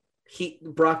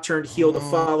Brock turned heel the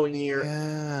following year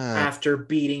after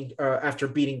beating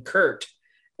Kurt.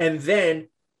 And then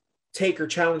Taker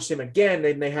challenged him again,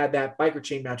 and they had that biker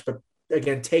chain match. But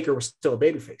again, Taker was still a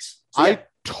babyface. So, I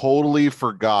totally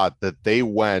forgot that they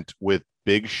went with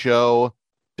Big Show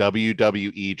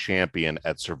WWE champion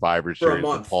at Survivor Series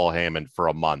with Paul Heyman for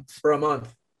a month.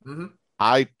 Mm-hmm.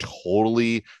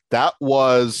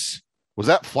 Was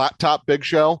that Flat Top Big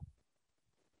Show?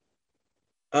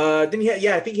 Didn't he?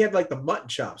 I think he had like the mutton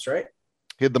chops, right?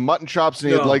 He had the mutton chops,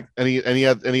 and he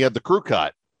had the crew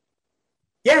cut.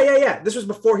 Yeah. This was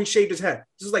before he shaved his head.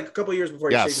 This is like a couple of years before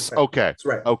he shaved his head. Okay. That's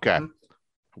right. Okay.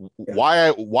 Mm-hmm.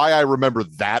 Yeah. Why I remember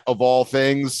that of all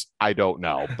things, I don't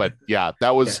know. But yeah,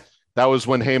 that was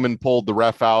when Heyman pulled the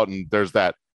ref out, and there's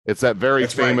that. It's that very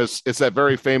famous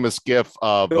gif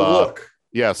of the look.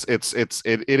 Yes, it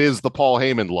is the Paul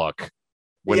Heyman look.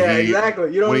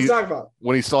 Exactly. You know what he's talking about.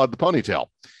 When he still had the ponytail.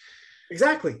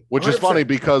 Exactly. 100%. Which is funny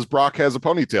because Brock has a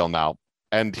ponytail now.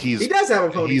 And he does have a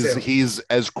ponytail. He's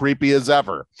as creepy as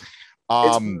ever.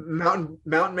 It's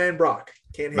Mountain Man Brock.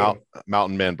 Can't hate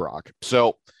Mountain Man Brock.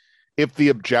 So if the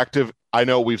objective, I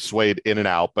know we've swayed in and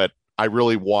out, but I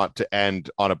really want to end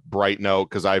on a bright note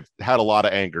because I've had a lot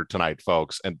of anger tonight,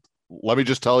 folks. And let me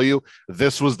just tell you,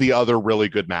 this was the other really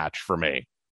good match for me.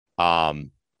 I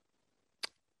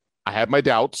had my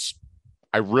doubts.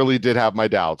 I really did have my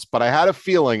doubts, but I had a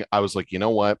feeling. I was like, you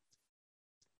know what?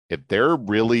 If they're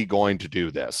really going to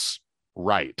do this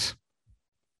right,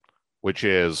 which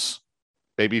is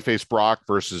babyface Brock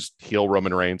versus heel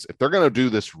Roman Reigns, if they're going to do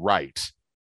this right,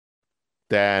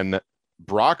 then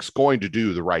Brock's going to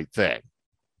do the right thing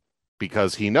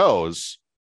because he knows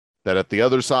that at the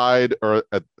other side or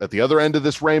at the other end of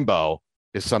this rainbow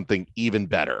is something even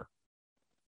better.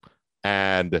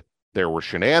 And there were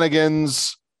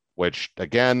shenanigans, which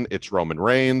again, it's Roman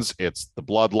Reigns, it's the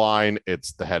bloodline,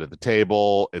 it's the head of the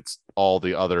table, it's all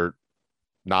the other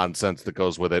nonsense that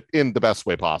goes with it in the best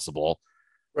way possible.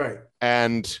 Right.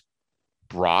 And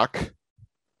Brock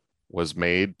was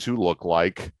made to look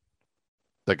like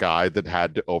the guy that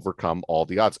had to overcome all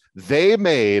the odds.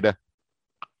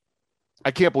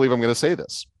 I can't believe I'm going to say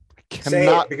this.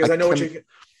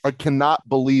 I cannot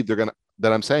believe that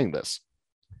I'm saying this.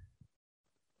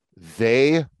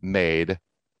 They made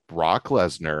Brock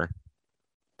Lesnar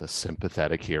the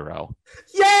sympathetic hero.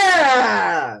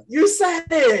 Yeah, you said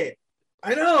it.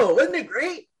 I know. Wasn't it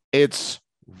great? It's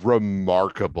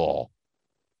remarkable.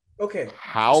 Okay.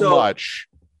 How much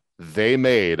they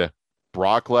made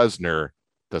Brock Lesnar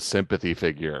the sympathy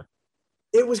figure.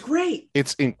 It was great.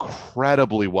 It's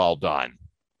incredibly well done.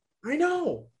 I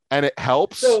know. And it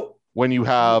helps when you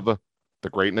have the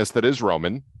greatness that is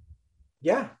Roman.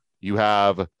 Yeah. You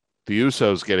have the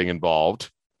Usos getting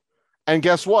involved. And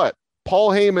guess what? Paul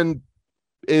Heyman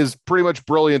is pretty much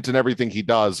brilliant in everything he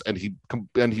does. And he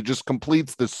just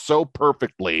completes this so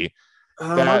perfectly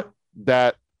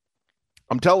that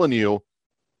I'm telling you,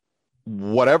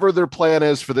 whatever their plan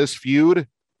is for this feud,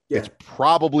 it's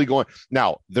probably going.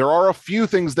 Now, there are a few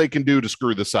things they can do to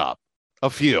screw this up. A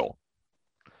few.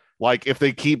 Like if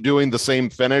they keep doing the same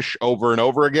finish over and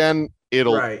over again,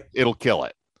 it'll kill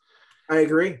it. I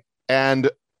agree. And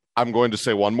I'm going to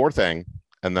say one more thing,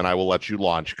 and then I will let you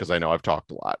launch because I know I've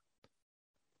talked a lot.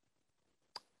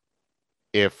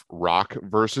 If Rock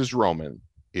versus Roman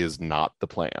is not the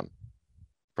plan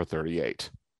for 38,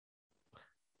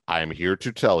 I am here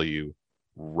to tell you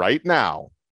right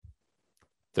now,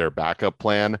 their backup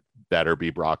plan better be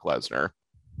Brock Lesnar.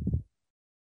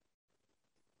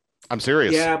 I'm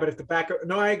serious. Yeah, but if the backup,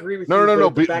 no, I agree with you. No.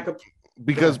 Backup,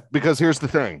 because here's the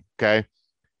thing, okay?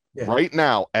 Yeah. Right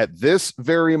now, at this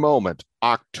very moment,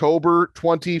 October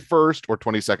 21st or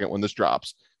 22nd, when this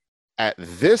drops, at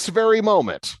this very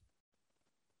moment,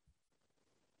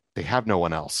 they have no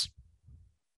one else.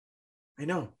 I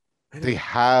know. They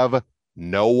have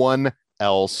no one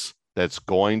else that's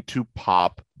going to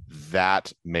pop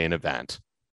that main event.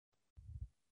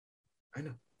 I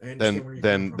know. I understand where you're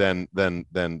coming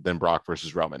from. Then Brock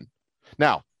versus Roman.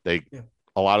 Now, a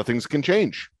lot of things can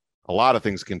change. A lot of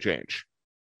things can change.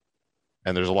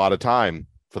 And there's a lot of time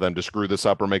for them to screw this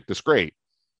up or make this great.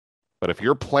 But if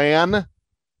your plan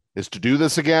is to do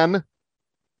this again,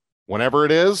 whenever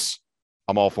it is,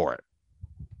 I'm all for it.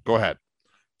 Go ahead.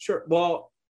 Sure.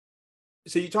 Well,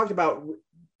 so you talked about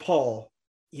Paul,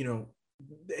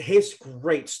 his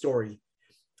great story.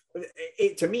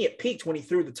 To me, it peaked when he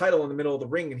threw the title in the middle of the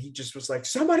ring and he just was like,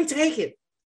 somebody take it.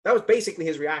 That was basically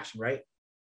his reaction, right?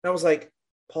 And I was like,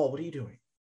 Paul, what are you doing?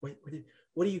 Where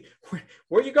are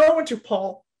you going to,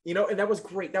 Paul? And that was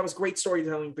great. That was great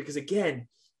storytelling because, again,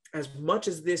 as much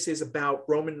as this is about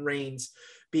Roman Reigns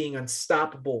being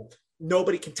unstoppable,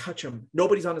 nobody can touch him.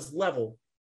 Nobody's on his level.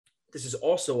 This is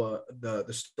also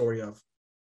the story of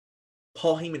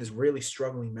Paul Heyman is really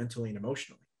struggling mentally and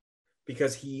emotionally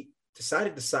because he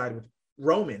decided to side with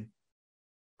Roman.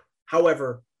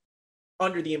 However,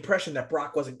 under the impression that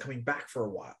Brock wasn't coming back for a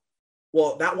while.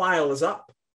 Well, that while is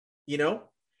up,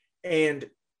 and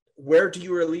where do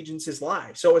your allegiances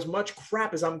lie? So as much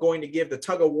crap as I'm going to give the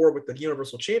tug of war with the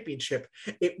Universal Championship,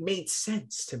 it made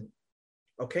sense to me.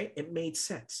 Okay. It made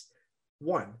sense.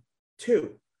 1,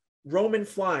 2, Roman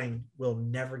flying will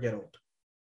never get old.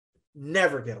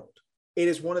 Never get old. It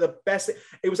is one of the best.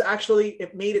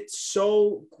 It made it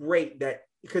so great that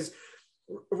because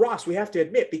Ross, we have to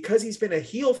admit, because he's been a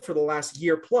heel for the last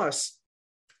year plus,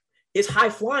 his high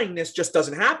flyingness just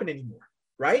doesn't happen anymore,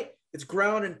 right? It's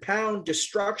ground and pound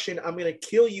destruction. I'm going to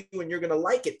kill you and you're going to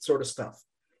like it sort of stuff.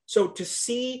 So to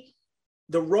see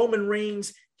the Roman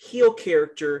Reigns heel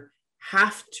character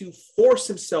have to force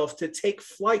himself to take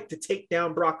flight to take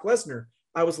down Brock Lesnar,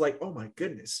 I was like, oh my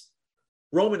goodness.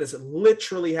 Roman is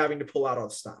literally having to pull out all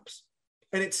the stops.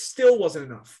 And it still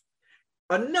wasn't enough.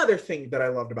 Another thing that I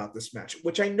loved about this match,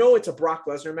 which I know it's a Brock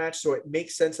Lesnar match, so it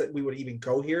makes sense that we would even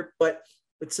go here, but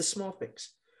it's the small things.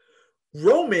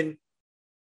 Roman,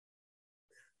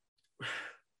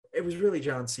 it was really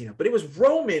John Cena, but it was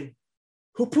Roman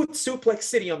who put Suplex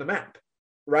City on the map,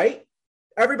 right?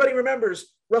 Everybody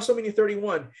remembers WrestleMania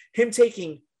 31, him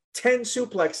taking 10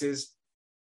 suplexes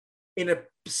in a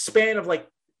span of like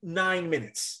 9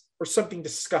 minutes or something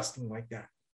disgusting like that,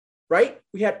 right?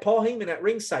 We had Paul Heyman at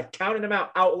ringside counting them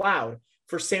out loud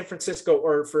for San Francisco,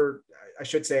 or for, I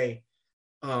should say,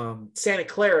 Santa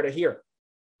Clara to hear,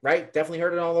 right? Definitely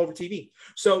heard it all over TV.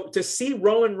 So to see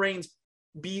Roman Reigns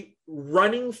be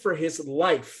running for his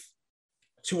life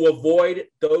to avoid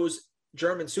those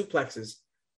German suplexes,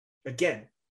 again,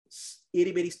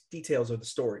 itty bitty details of the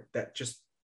story that just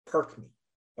perked me.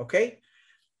 Okay.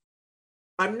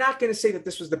 I'm not going to say that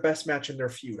this was the best match in their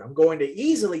feud. I'm going to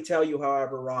easily tell you,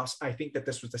 however, Ross, I think that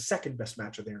this was the second best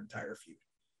match of their entire feud.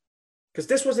 Because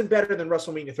this wasn't better than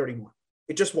WrestleMania 31.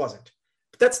 It just wasn't.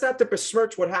 But that's not to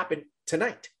besmirch what happened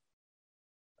tonight.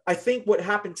 I think what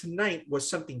happened tonight was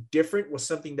something different, was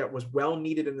something that was well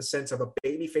needed in the sense of a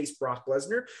babyface Brock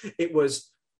Lesnar. It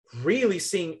was really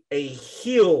seeing a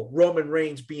heel Roman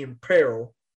Reigns be in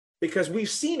peril, because we've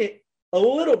seen it a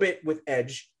little bit with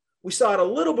Edge. We saw it a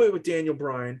little bit with Daniel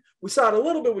Bryan. We saw it a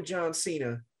little bit with John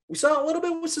Cena. We saw it a little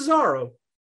bit with Cesaro.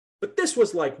 But this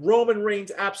was like Roman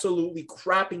Reigns absolutely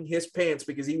crapping his pants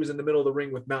because he was in the middle of the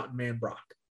ring with Mountain Man Brock.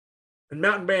 And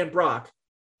Mountain Man Brock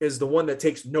is the one that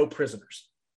takes no prisoners.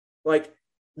 Like,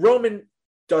 Roman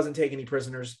doesn't take any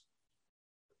prisoners.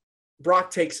 Brock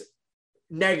takes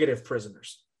negative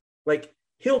prisoners. Like,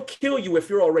 he'll kill you if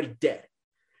you're already dead.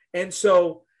 And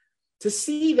so to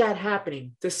see that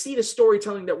happening, to see the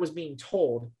storytelling that was being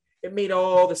told, it made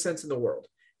all the sense in the world.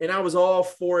 And I was all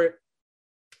for it.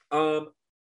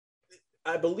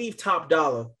 I believe Top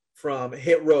Dollar from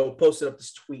Hit Row posted up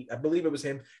this tweet. I believe it was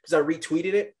him because I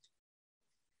retweeted it.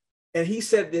 And he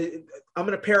said, I'm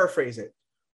going to paraphrase it.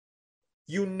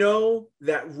 You know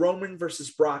that Roman versus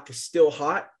Brock is still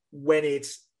hot when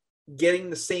it's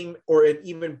getting the same or an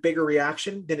even bigger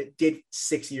reaction than it did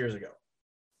 6 years ago.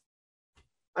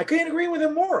 I couldn't agree with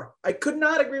him more. I could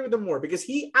not agree with him more because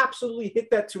he absolutely hit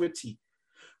that to a T.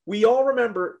 We all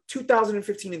remember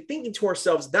 2015 and thinking to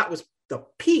ourselves, that was the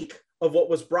peak of what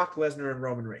was Brock Lesnar and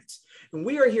Roman Reigns. And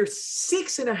we are here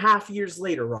 6.5 years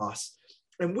later, Ross,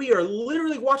 and we are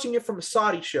literally watching it from a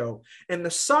Saudi show, and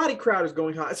the Saudi crowd is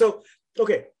going high. So,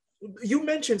 okay, you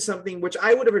mentioned something which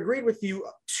I would have agreed with you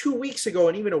 2 weeks ago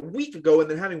and even a week ago,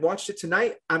 and then having watched it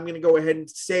tonight, I'm going to go ahead and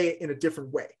say it in a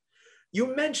different way.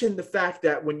 You mentioned the fact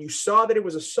that when you saw that it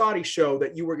was a Saudi show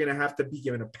that you were going to have to be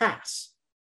given a pass.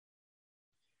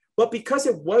 But because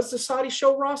it was the Saudi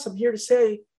show, Ross, I'm here to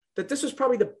say that this was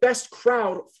probably the best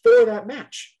crowd for that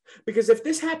match. Because if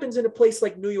this happens in a place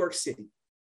like New York City,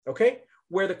 okay,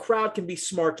 where the crowd can be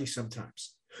smarky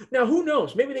sometimes. Now, who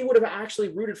knows? Maybe they would have actually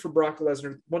rooted for Brock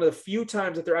Lesnar, one of the few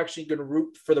times that they're actually going to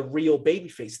root for the real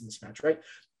babyface in this match, right?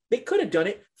 They could have done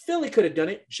it. Philly could have done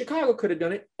it. Chicago could have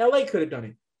done it. LA could have done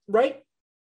it, right?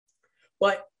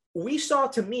 But we saw,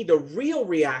 to me, the real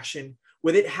reaction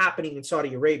with it happening in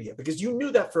Saudi Arabia, because you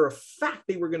knew that for a fact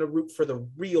they were going to root for the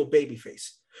real babyface.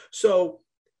 So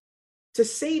to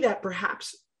say that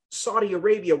perhaps Saudi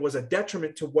Arabia was a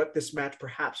detriment to what this match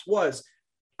perhaps was,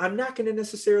 I'm not going to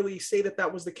necessarily say that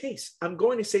that was the case. I'm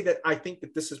going to say that I think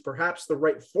that this is perhaps the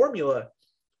right formula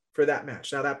for that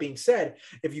match. Now, that being said,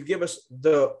 if you give us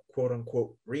the quote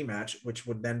unquote rematch, which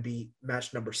would then be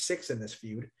match number 6 in this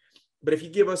feud, but if you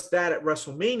give us that at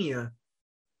WrestleMania,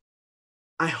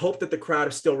 I hope that the crowd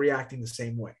is still reacting the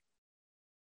same way.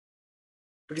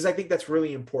 Because I think that's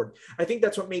really important. I think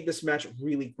that's what made this match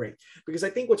really great. Because I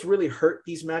think what's really hurt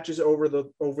these matches over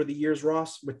the years,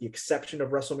 Ross, with the exception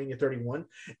of WrestleMania 31,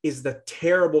 is the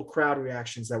terrible crowd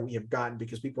reactions that we have gotten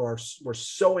because people were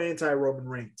so anti-Roman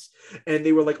Reigns. And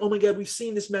they were like, oh my God, we've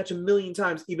seen this match a million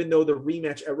times, even though the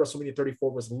rematch at WrestleMania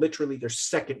 34 was literally their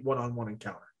second one-on-one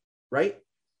encounter, right?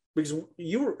 Because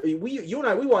you and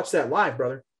I, we watched that live,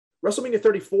 brother. WrestleMania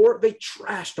 34, they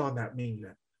trashed on that main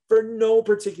event for no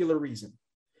particular reason.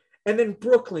 And then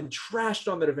Brooklyn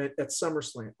trashed on that event at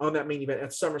SummerSlam, on that main event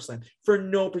at SummerSlam for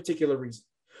no particular reason.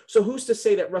 So who's to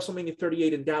say that WrestleMania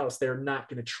 38 in Dallas, they're not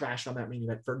going to trash on that main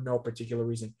event for no particular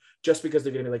reason, just because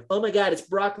they're going to be like, oh my God, it's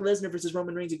Brock Lesnar versus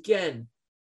Roman Reigns again.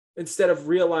 Instead of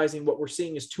realizing what we're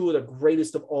seeing is two of the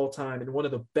greatest of all time and one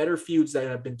of the better feuds that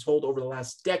have been told over the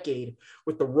last decade,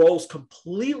 with the roles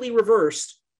completely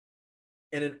reversed,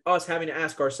 and in us having to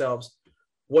ask ourselves,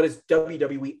 what is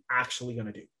WWE actually going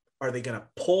to do? Are they going to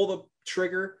pull the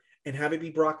trigger and have it be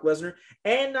Brock Lesnar?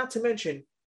 And not to mention,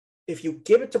 if you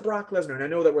give it to Brock Lesnar, and I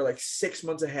know that we're like 6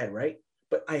 months ahead, right?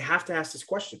 But I have to ask this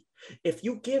question. If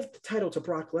you give the title to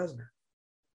Brock Lesnar,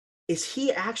 is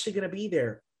he actually going to be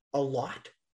there a lot?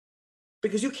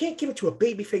 Because you can't give it to a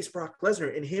babyface Brock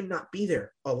Lesnar and him not be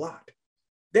there a lot.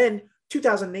 Then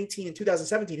 2018 and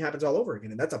 2017 happens all over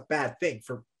again, and that's a bad thing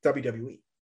for WWE.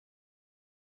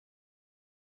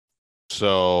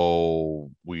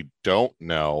 So we don't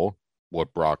know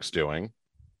what Brock's doing,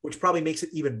 which probably makes it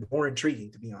even more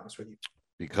intriguing, to be honest with you,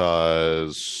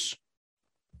 because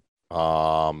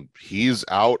he's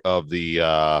out of the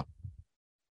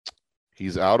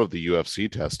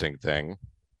UFC testing thing,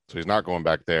 so he's not going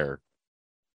back there.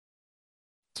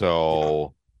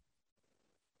 So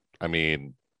I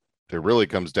mean, it really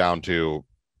comes down to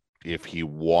if he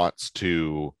wants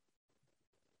to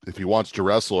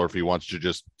wrestle or if he wants to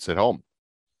just sit home.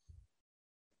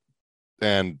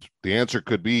 And the answer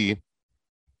could be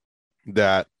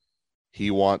that he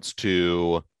wants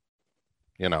to,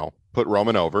 put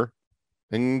Roman over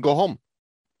and go home.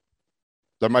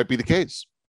 That might be the case.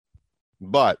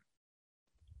 But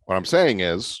what I'm saying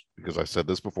is, because I said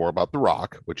this before about The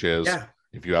Rock, which is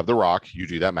if you have The Rock, you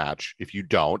do that match. If you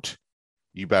don't,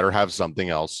 you better have something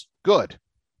else good.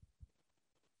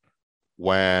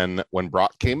 When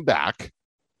Brock came back,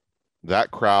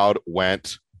 that crowd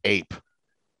went ape.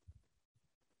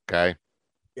 Okay?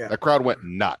 Yeah. That crowd went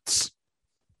nuts.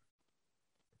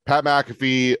 Pat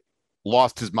McAfee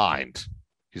lost his mind.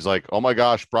 He's like, oh my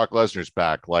gosh, Brock Lesnar's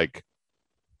back. Like,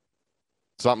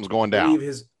 something's going down.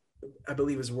 I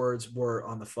believe his words were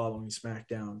on the following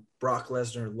SmackDown: Brock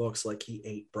Lesnar looks like he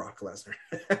ate Brock Lesnar.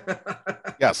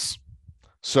 Yes.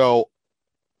 So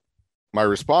my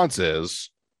response is,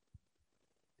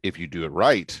 if you do it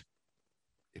right,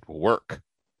 it will work.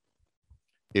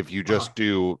 If you just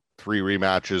do 3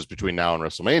 rematches between now and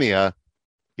WrestleMania,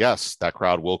 yes, that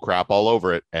crowd will crap all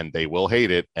over it and they will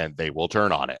hate it and they will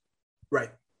turn on it. Right.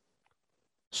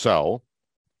 So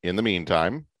in the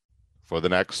meantime, for the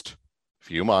next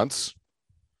few months,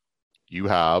 you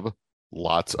have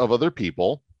lots of other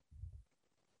people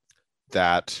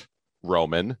that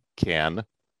Roman can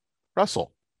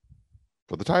wrestle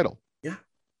for the title. Yeah.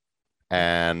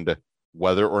 And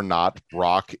whether or not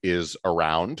Brock is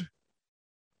around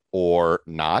or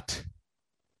not,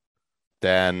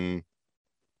 then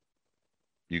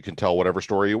you can tell whatever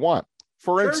story you want.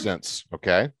 For instance,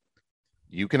 okay,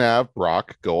 you can have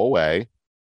Brock go away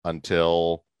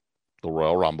until the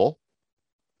Royal Rumble.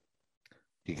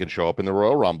 He can show up in the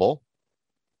Royal Rumble.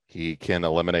 He can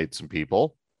eliminate some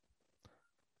people.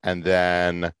 And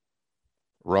then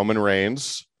Roman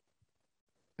Reigns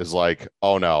is like,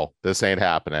 oh no, this ain't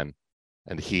happening.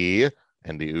 And he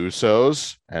and the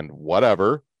Usos and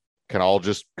whatever can all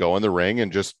just go in the ring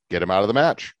and just get him out of the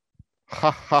match. Ha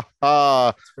ha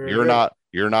ha.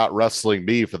 You're not wrestling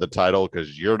me for the title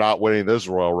because you're not winning this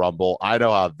Royal Rumble. I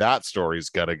know how that story's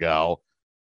gonna go.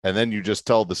 And then you just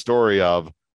tell the story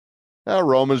of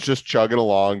Roman's just chugging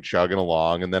along,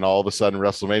 and then all of a sudden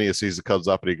WrestleMania season comes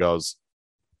up and he goes,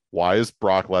 why is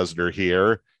Brock Lesnar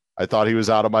here? I thought he was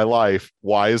out of my life.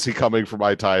 Why is he coming for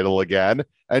my title again?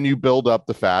 And you build up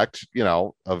the fact,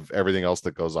 of everything else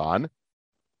that goes on.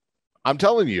 I'm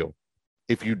telling you,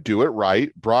 if you do it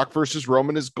right, Brock versus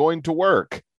Roman is going to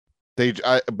work.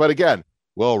 But again,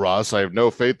 well, Ross, I have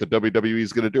no faith that WWE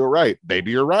is going to do it right.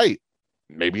 Maybe you're right.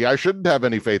 Maybe I shouldn't have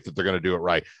any faith that they're going to do it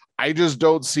right. I just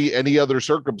don't see any other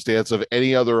circumstance of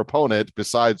any other opponent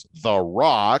besides The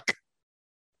Rock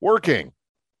working.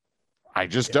 I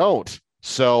just don't.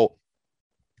 So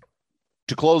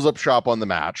to close up shop on the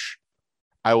match,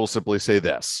 I will simply say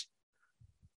this.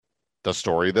 The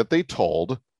story that they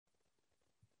told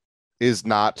is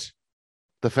not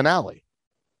the finale.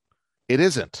 It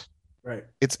isn't. Right.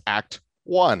 It's act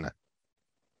 1.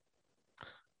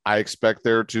 I expect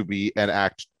there to be an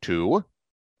act 2.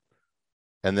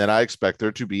 And then I expect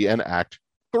there to be an act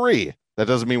 3. That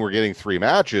doesn't mean we're getting 3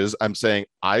 matches. I'm saying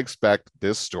I expect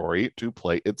this story to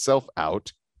play itself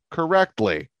out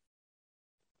correctly.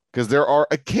 Because there are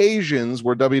occasions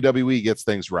where WWE gets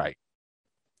things right.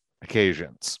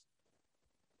 Occasions.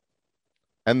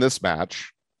 And this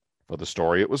match, for the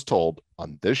story it was told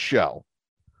on this show,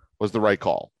 was the right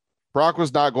call. Brock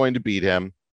was not going to beat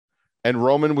him, and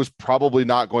Roman was probably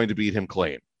not going to beat him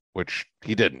clean, which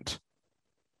he didn't.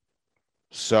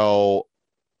 So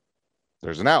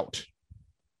there's an out.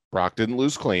 Brock didn't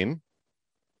lose clean,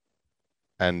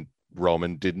 and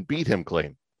Roman didn't beat him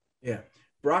clean. Yeah.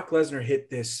 Brock Lesnar hit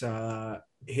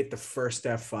the first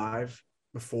F5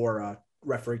 before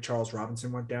referee Charles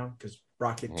Robinson went down, because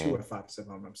Brock hit 2 F5s, if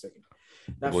I'm not mistaken.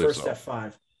 That first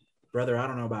F5, brother, I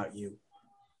don't know about you.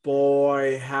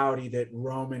 Boy, howdy, that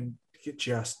Roman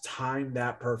just timed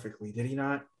that perfectly. Did he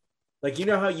not? Like, you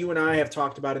know how you and I have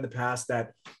talked about in the past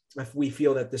that if we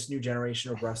feel that this new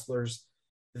generation of wrestlers,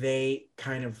 they're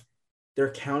counting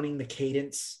the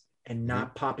cadence and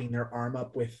not popping their arm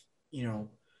up with,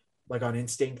 like on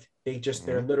instinct.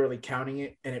 They're literally counting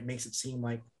it, and it makes it seem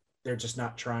like they're just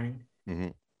not trying. Mm-hmm.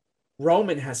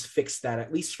 Roman has fixed that,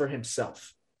 at least for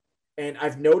himself. And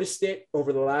I've noticed it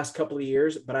over the last couple of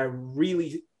years, but I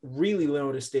really, really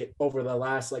noticed it over the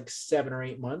last 7 or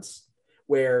 8 months,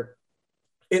 where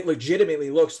it legitimately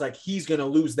looks like he's going to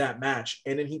lose that match.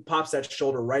 And then he pops that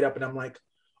shoulder right up, and I'm like,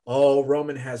 oh,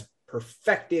 Roman has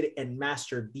perfected and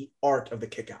mastered the art of the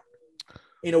kick out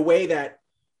in a way that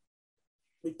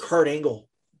Kurt Angle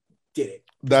did it.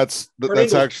 That's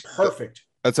actually perfect.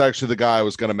 That's actually the guy I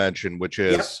was going to mention, which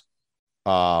is,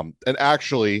 and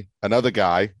actually another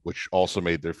guy, which also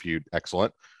made their feud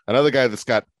excellent. Another guy that's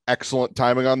got excellent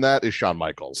timing on that is Shawn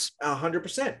Michaels.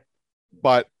 100%.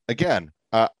 But again,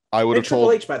 I would have told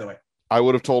Triple H, by the way. I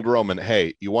would have told Roman,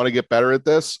 hey, you want to get better at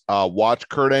this? Watch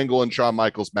Kurt Angle and Shawn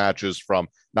Michaels matches from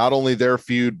not only their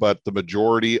feud, but the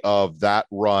majority of that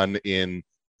run in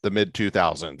the mid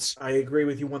 2000s. I agree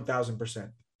with you 1000%.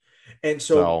 And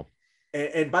so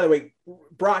and by the way,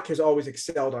 Brock has always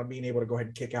excelled on being able to go ahead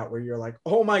and kick out, where you're like,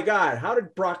 oh my God, how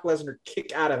did Brock Lesnar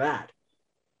kick out of that?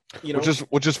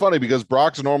 Which is funny, because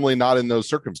Brock's normally not in those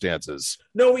circumstances.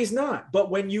 No, he's not. But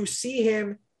when you see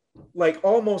him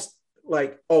almost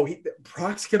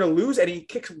Brock's going to lose, and he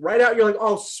kicks right out, you're like,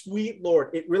 oh, sweet Lord.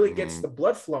 It really gets the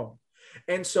blood flowing.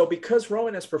 And so because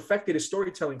Roman has perfected his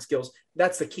storytelling skills,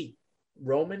 that's the key.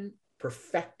 Roman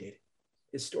perfected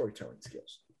his storytelling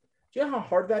skills. Do you know how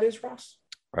hard that is, Ross?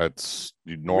 It's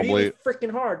normally really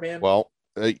freaking hard, man. Well,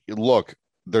 look,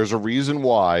 there's a reason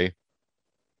why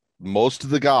most of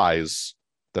the guys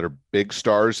that are big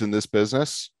stars in this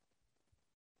business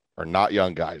are not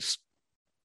young guys.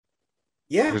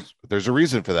 Yeah. There's a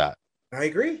reason for that. I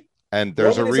agree. And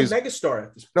there's Roman a reason. Is a megastar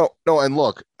at this point. No, and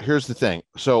look, here's the thing.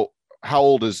 So how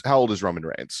old is Roman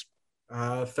Reigns?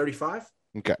 35.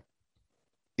 Okay.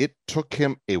 It took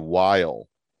him a while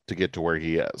to get to where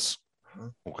he is.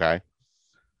 Okay.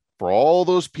 For all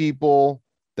those people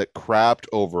that crapped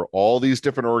over all these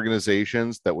different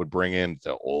organizations that would bring in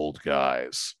the old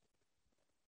guys.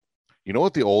 You know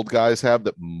what the old guys have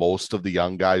that most of the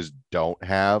young guys don't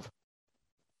have?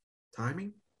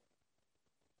 Timing.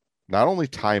 Not only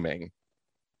timing,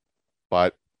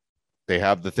 but they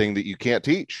have the thing that you can't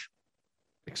teach.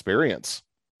 Experience.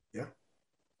 Yeah.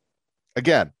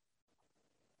 Again,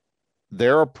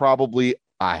 there are probably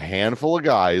a handful of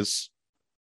guys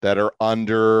that are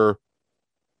under,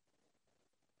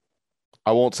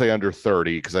 I won't say under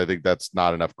 30, because I think that's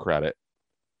not enough credit,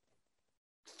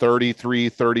 33,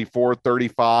 34,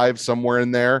 35, somewhere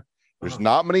in there. There's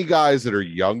not many guys that are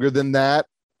younger than that.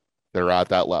 They're at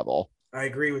that level. I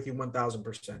agree with you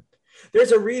 1,000%.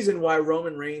 There's a reason why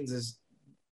Roman Reigns is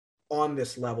on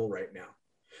this level right now.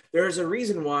 There's a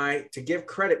reason why, to give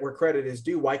credit where credit is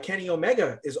due, why Kenny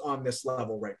Omega is on this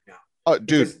level right now.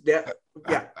 Dude,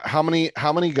 how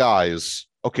many guys?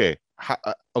 Okay,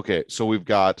 okay. So we've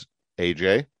got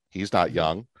AJ. He's not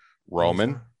young.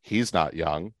 Roman. He's not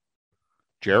young.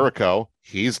 Jericho.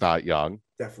 He's not young.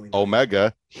 Definitely not.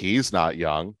 Omega. He's not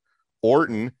young.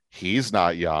 Orton. He's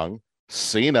not young.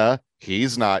 Cena.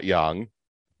 He's not young.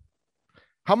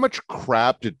 How much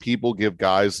crap did people give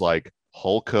guys like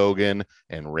Hulk Hogan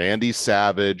and Randy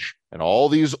Savage and all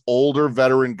these older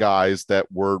veteran guys that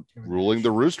were ruling the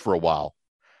roost for a while?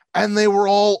 And they were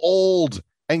all old.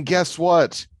 And guess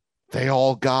what? They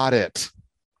all got it.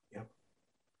 Yep.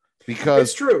 Because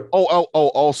it's true.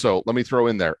 Also, let me throw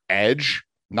in there. Edge,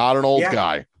 not an old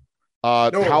guy.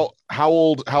 No. How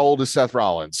old is Seth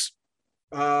Rollins?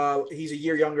 He's a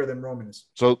year younger than Roman is.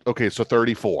 So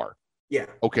 34. Yeah.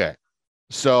 Okay.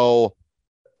 So,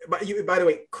 by the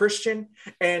way, Christian,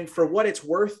 and for what it's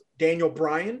worth, Daniel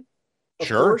Bryan, of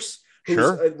course,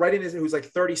 who's right in his, who's like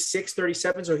 36,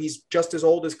 37. So he's just as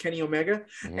old as Kenny Omega.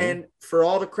 Mm-hmm. And for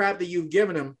all the crap that you've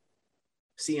given him,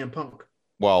 CM Punk.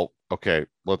 Well, okay,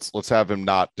 let's have him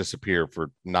not disappear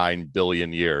for 9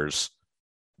 billion years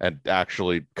and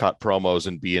actually cut promos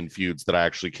and be in feuds that I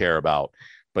actually care about.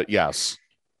 But yes.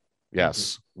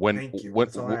 When he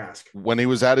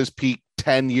was at his peak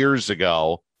 10 years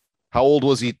ago, how old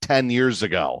was he 10 years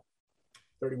ago?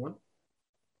 31.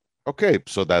 Okay,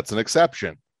 so that's an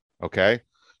exception. Okay.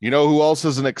 You know who else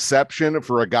is an exception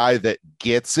for a guy that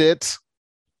gets it?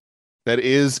 That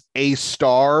is a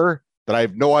star that I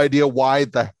have no idea why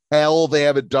the hell they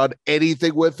haven't done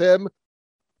anything with him.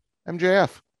 MJF.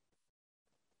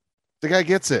 The guy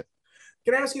gets it.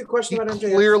 Can I ask you a question about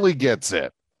MJF? Clearly gets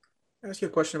it. Can I ask you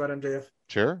a question about MJF?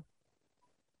 Sure.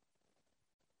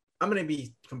 I'm going to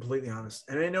be completely honest.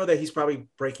 And I know that he's probably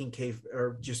breaking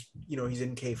or just, he's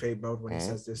in kayfabe mode when he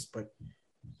says this, but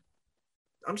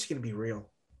I'm just going to be real.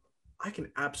 I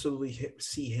can absolutely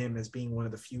see him as being one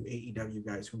of the few AEW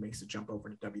guys who makes the jump over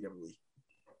to WWE.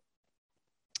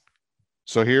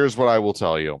 So here's what I will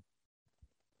tell you.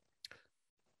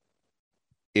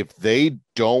 If they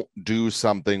don't do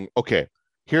something, okay,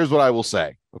 here's what I will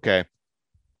say, okay?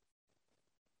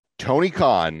 Tony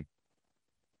Khan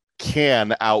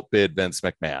can outbid Vince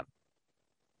McMahon.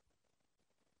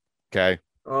 Okay.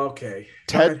 Okay.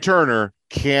 Ted Turner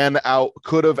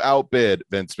could have outbid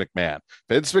Vince McMahon.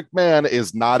 Vince McMahon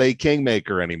is not a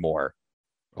kingmaker anymore.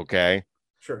 Okay.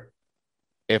 Sure.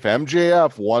 If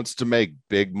MJF wants to make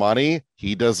big money,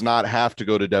 he does not have to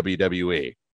go to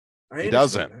WWE. He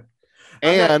doesn't.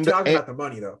 I'm not talking about the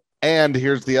money though. And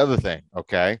here's the other thing.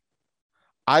 Okay.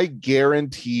 I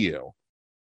guarantee you,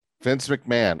 Vince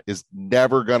McMahon is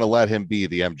never going to let him be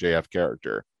the MJF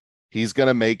character. He's going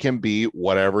to make him be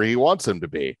whatever he wants him to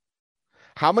be.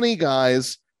 How many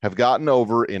guys have gotten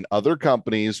over in other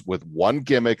companies with one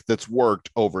gimmick that's worked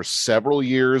over several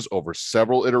years, over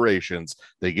several iterations?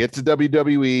 They get to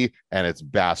WWE and it's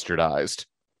bastardized.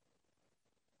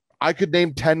 I could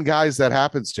name 10 guys that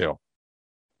happens to.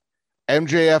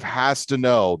 MJF has to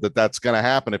know that that's going to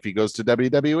happen if he goes to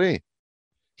WWE.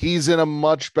 He's in a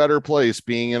much better place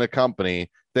being in a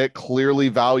company that clearly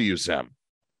values him.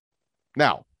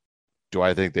 Now, do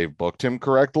I think they've booked him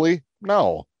correctly?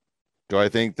 No. Do I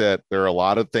think that there are a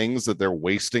lot of things that they're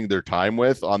wasting their time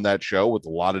with on that show with a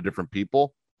lot of different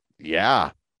people?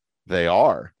 Yeah, they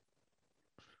are.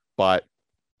 But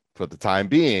for the time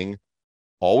being,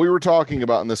 all we were talking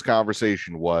about in this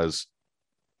conversation was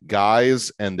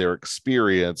guys and their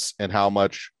experience and how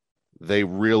much they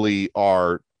really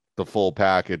are the full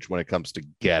package when it comes to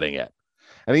getting it.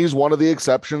 And he's one of the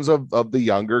exceptions of the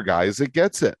younger guys that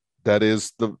gets it. That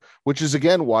is which is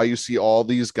again why you see all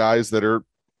these guys that are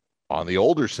on the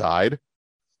older side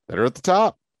that are at the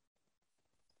top.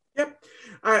 Yep.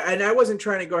 And I wasn't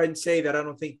trying to go ahead and say that I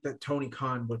don't think that Tony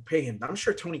Khan would pay him. I'm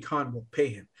sure Tony Khan will pay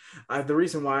him. The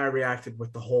reason why I reacted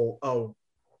with the whole,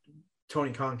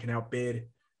 Tony Khan can outbid.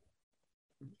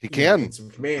 He can. Some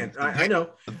command. I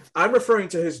know. I'm referring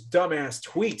to his dumbass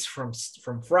tweets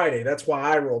from Friday. That's why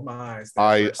I rolled my eyes.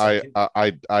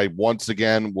 I once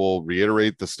again will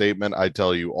reiterate the statement I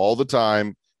tell you all the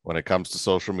time when it comes to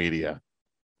social media.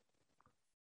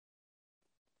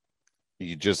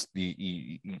 You just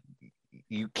you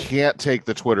can't take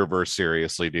the Twitterverse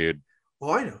seriously, dude.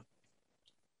 Oh,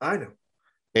 I know.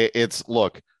 It's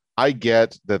look. I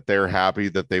get that they're happy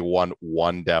that they won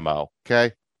one demo.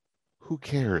 Okay. Who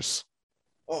cares?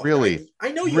 Oh, Really?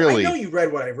 I know you. Really? I know you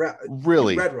read what I read.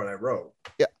 Really? You read what I wrote.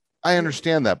 Yeah, I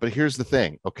understand that, but here's the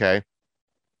thing, okay?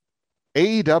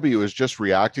 AEW is just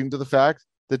reacting to the fact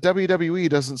that WWE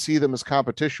doesn't see them as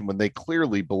competition when they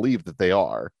clearly believe that they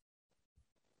are.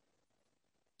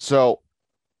 So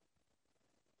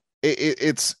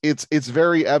it's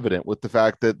very evident with the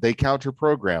fact that they counter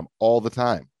program all the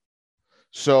time.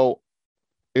 So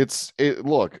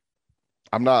look,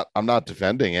 I'm not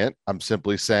defending it. I'm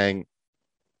simply saying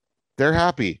they're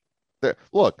happy.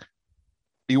 Look,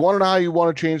 you want to know how you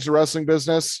want to change the wrestling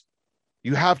business?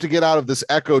 You have to get out of this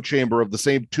echo chamber of the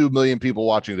same 2 million people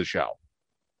watching the show.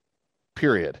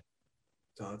 Period.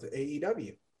 Tell it to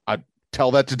AEW. I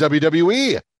tell that to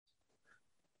WWE.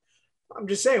 I'm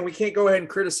just saying we can't go ahead and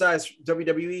criticize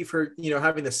WWE for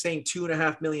having the same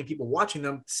 2.5 million people watching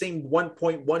them. Same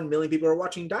 1.1 million people are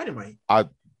watching Dynamite.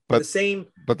 But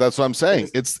that's what I'm saying.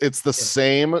 It's the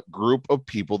same group of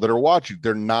people that are watching.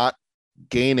 They're not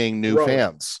gaining new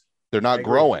fans. They're not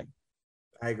growing.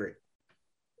 I agree.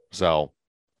 So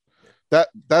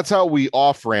that's how we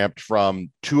off-ramped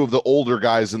from two of the older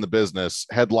guys in the business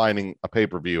headlining a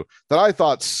pay-per-view that I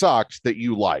thought sucked that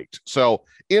you liked. So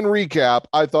in recap,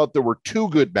 I thought there were two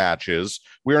good matches.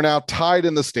 We are now tied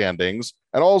in the standings.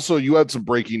 And also you had some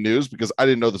breaking news because I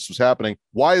didn't know this was happening.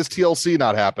 Why is TLC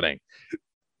not happening?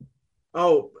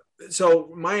 Oh,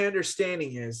 so my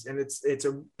understanding is, and it's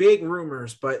a big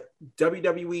rumors, but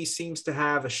WWE seems to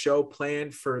have a show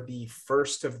planned for the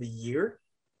first of the year.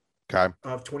 Okay.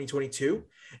 Of 2022.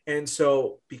 And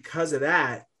so because of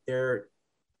that, they're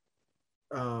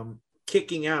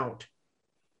kicking out.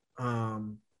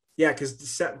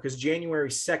 Because January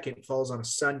 2nd falls on a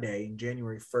Sunday and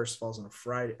January 1st falls on a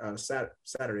Friday,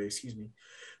 Saturday, excuse me.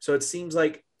 So it seems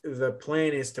like the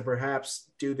plan is to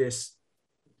perhaps do this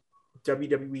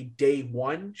WWE Day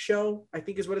One show, I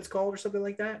think is what it's called, or something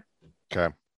like that.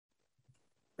 Okay.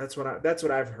 That's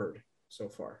what I've heard so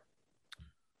far.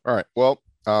 All right. Well,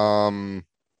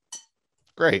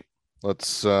 great.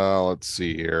 Let's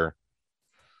see here.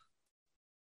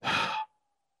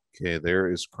 Okay,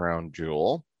 there is Crown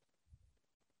Jewel.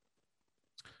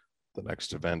 The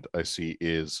next event I see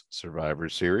is Survivor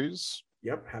Series.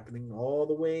 Yep, happening all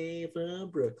the way from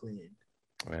Brooklyn.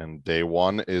 And day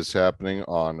one is happening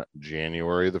on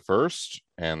January the 1st.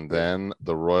 And then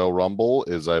the Royal Rumble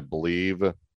is, I believe,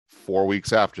 4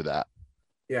 weeks after that.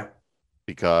 Yeah.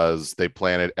 Because they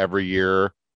plan it every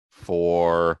year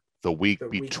for the week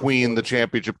between the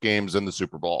championship games and the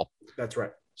Super Bowl. That's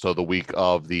right. So the week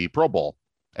of the Pro Bowl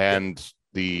and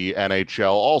the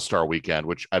NHL All-Star weekend,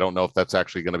 which I don't know if that's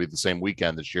actually going to be the same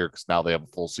weekend this year because now they have a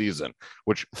full season,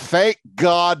 which thank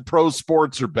God pro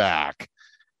sports are back.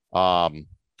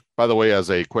 By the way, as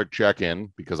a quick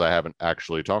check-in, because I haven't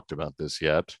actually talked about this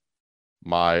yet,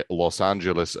 my Los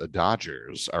Angeles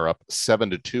Dodgers are up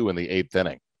 7-2 in the 8th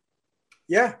inning.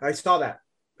 Yeah, I saw that.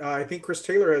 I think Chris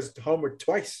Taylor has homered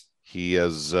twice. He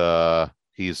is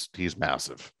he's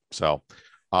massive. So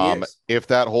if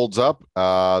that holds up,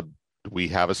 we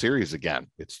have a series again.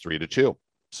 It's 3-2.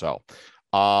 So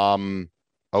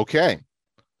okay.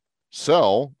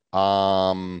 So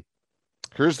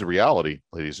here's the reality,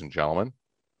 ladies and gentlemen,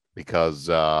 because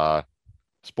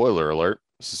spoiler alert,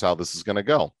 this is how this is going to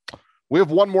go. We have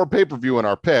one more pay-per-view in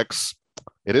our picks.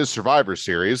 It is Survivor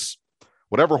Series.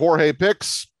 Whatever Jorge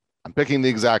picks, I'm picking the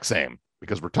exact same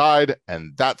because we're tied,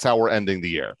 and that's how we're ending the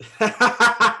year.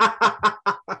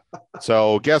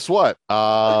 So guess what?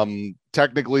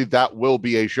 Technically, that will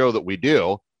be a show that we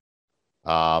do,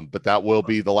 but that will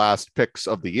be the last picks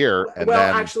of the year. And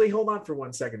actually, hold on for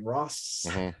 1 second, Ross.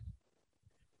 Mm-hmm.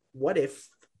 What if,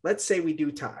 let's say we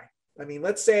do tie? I mean,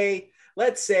 let's say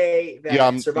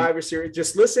that Survivor Series.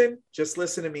 Just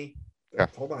listen to me. Yeah.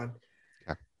 Hold on.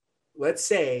 Yeah. Let's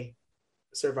say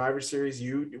Survivor Series,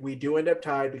 we do end up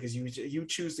tied because you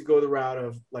choose to go the route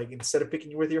of, like, instead of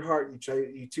picking with your heart,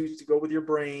 you choose to go with your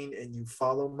brain and you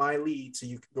follow my lead, so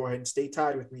you can go ahead and stay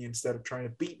tied with me instead of trying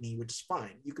to beat me, which is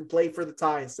fine. You can play for the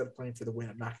tie instead of playing for the win.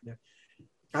 I'm not gonna.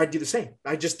 I'd do the same.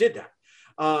 I just did that.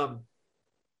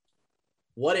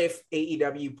 What if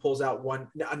AEW pulls out one,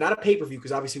 not a pay-per-view,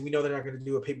 because obviously we know they're not going to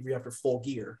do a pay-per-view after Full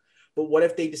Gear, but what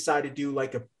if they decide to do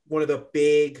like one of the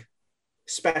big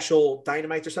special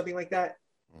Dynamites or something like that?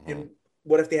 Mm-hmm. And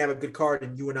what if they have a good card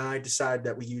and you and I decide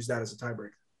that we use that as a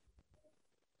tiebreaker?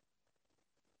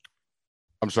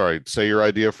 I'm sorry, say your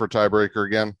idea for tiebreaker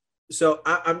again. So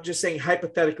I'm just saying,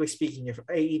 hypothetically speaking, if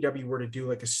AEW were to do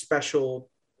like a special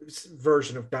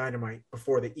version of Dynamite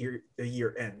before the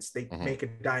year ends, they mm-hmm. make a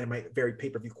Dynamite very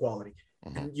pay-per-view quality,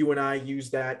 mm-hmm. and you and I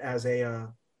use that as a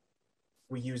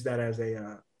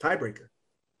tiebreaker.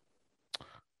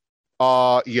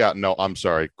 Yeah, no, I'm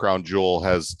sorry. Crown Jewel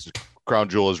has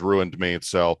ruined me.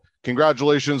 So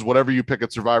congratulations. Whatever you pick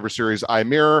at Survivor Series, I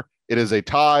mirror. It is a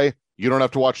tie. You don't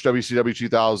have to watch WCW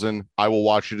 2000. I will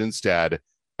watch it instead.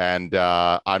 And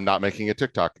I'm not making a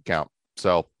TikTok account.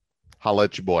 So holla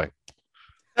at your boy.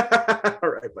 All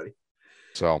right, buddy.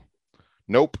 So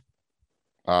nope.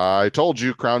 I told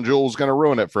you Crown Jewel was going to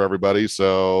ruin it for everybody.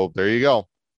 So there you go.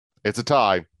 It's a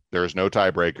tie. There is no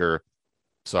tiebreaker.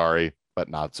 Sorry, but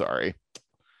not sorry.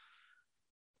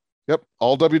 Yep.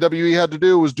 All WWE had to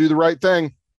do was do the right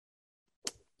thing.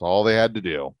 That's all they had to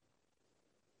do.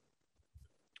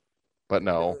 But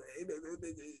no.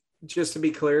 Just to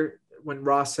be clear, when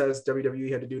Ross says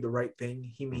WWE had to do the right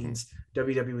thing, he means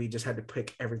WWE just had to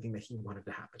pick everything that he wanted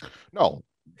to happen. No.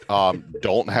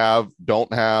 Don't have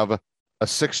a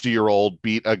 60-year-old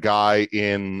beat a guy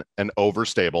in an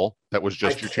overstable that was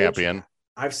just your champion.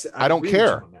 I don't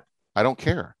care. I don't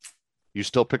care. You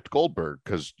still picked Goldberg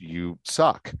because you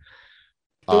suck.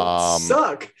 Don't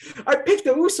suck. I picked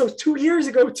the Usos 2 years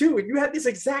ago too, and you had this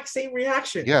exact same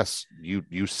reaction. Yes,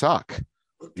 you suck.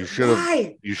 You should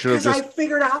have. You should have just. I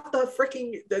figured out the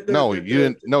freaking.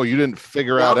 You didn't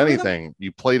figure out anything.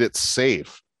 You played it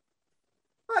safe.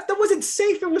 That wasn't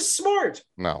safe. It was smart.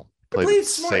 No, played it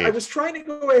smart. Safe. I was trying to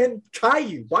go ahead and try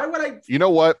you. Why would I? You know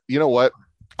what?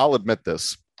 I'll admit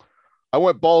this. I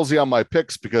went ballsy on my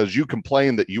picks because you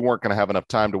complained that you weren't going to have enough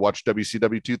time to watch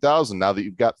WCW 2000 now that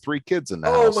you've got 3 kids in the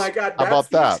house. Oh my God. How about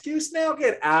that? Excuse now?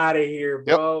 Get out of here,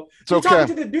 bro. Yep, it's okay.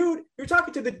 You're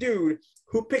talking to the dude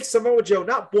who picked Samoa Joe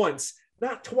not once,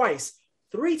 not twice,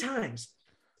 3 times.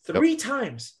 3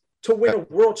 times to win a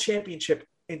world championship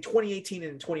in 2018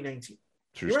 and 2019.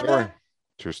 True story.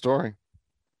 True story.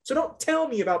 So don't tell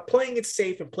me about playing it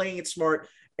safe and playing it smart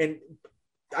and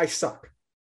I suck.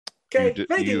 Okay,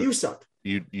 you suck.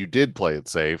 You did play it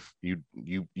safe. You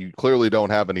clearly don't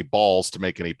have any balls to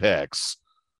make any picks,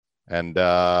 and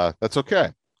that's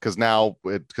okay because now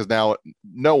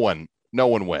no one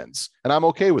wins, and I'm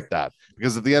okay with that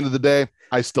because at the end of the day,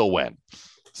 I still win.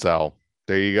 So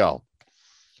there you go.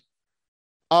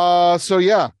 So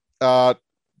yeah,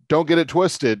 don't get it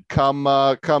twisted. Come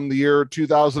the year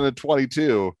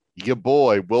 2022, your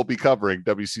boy will be covering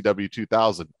WCW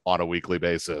 2000 on a weekly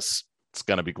basis. It's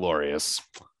going to be glorious.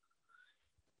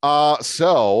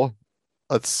 So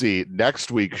let's see.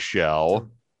 Next week's show.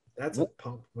 That's a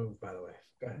punk move, by the way.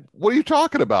 Go ahead. What are you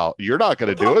talking about? You're not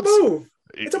going to do it. Move.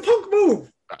 It's a punk move.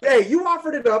 Hey, you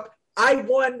offered it up. I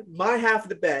won my half of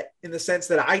the bet in the sense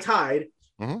that I tied.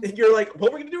 And you're like,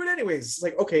 well, we're going to do it anyways. It's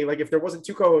like, okay, like if there wasn't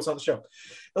 2 co-hosts on the show.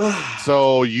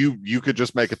 So you could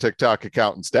just make a TikTok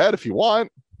account instead if you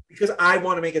want. Because I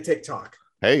want to make a TikTok.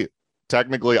 Hey.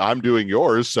 Technically, I'm doing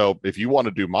yours, so if you want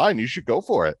to do mine, you should go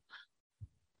for it.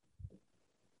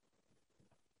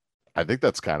 I think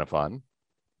that's kind of fun.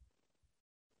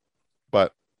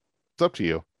 But it's up to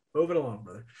you. Move it along,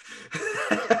 brother.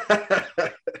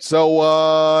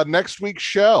 So next week's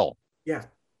show. Yeah.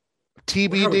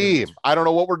 TBD. I don't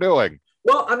know what we're doing.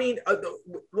 Well, I mean,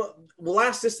 we'll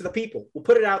ask this to the people. We'll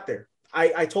put it out there.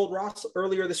 I told Ross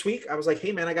earlier this week, I was like,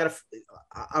 hey, man,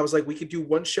 I was like, we could do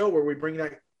one show where we bring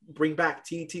back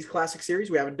TNT's Classic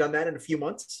Series. We haven't done that in a few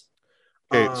months.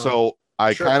 Okay, so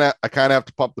I kind of have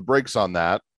to pump the brakes on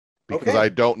that because I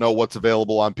don't know what's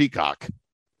available on Peacock.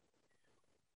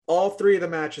 All 3 of the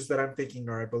matches that I'm thinking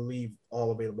are, I believe,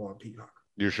 all available on Peacock.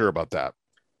 You're sure about that?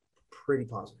 Pretty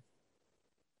positive.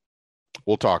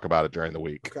 We'll talk about it during the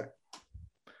week. Okay.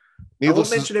 I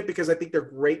won't mention it because I think they're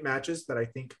great matches that I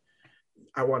think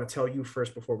I want to tell you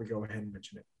first before we go ahead and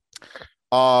mention it.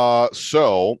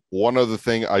 So one other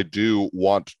thing I do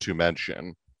want to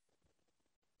mention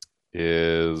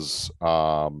is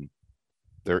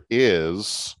there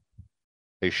is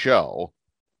a show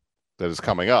that is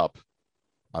coming up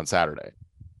on Saturday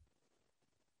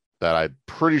that I'm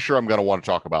pretty sure I'm going to want to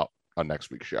talk about on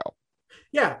next week's show.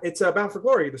 Yeah, it's Bound for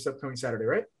Glory this upcoming Saturday,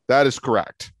 right? That is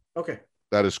correct. Okay.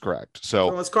 That is correct. So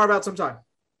let's carve out some time.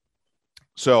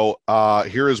 So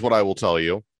here is what I will tell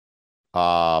you.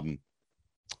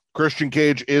 Christian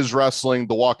Cage is wrestling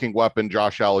the Walking Weapon,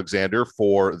 Josh Alexander,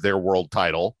 for their world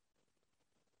title.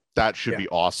 That should be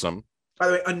awesome. By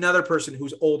the way, another person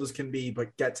who's old as can be,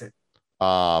 but gets it.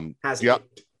 Deanna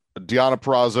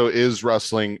Purrazzo is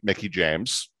wrestling Mickie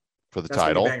James for the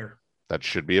title. That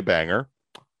should be a banger.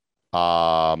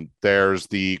 There's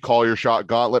the Call Your Shot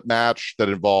Gauntlet match that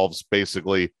involves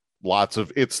basically lots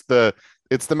of it's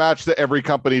the match that every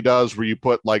company does where you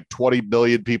put like 20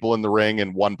 million people in the ring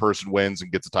and one person wins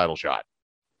and gets a title shot.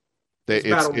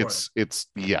 It's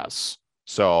yes.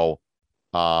 So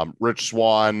Rich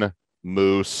Swann,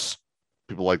 Moose,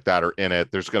 people like that are in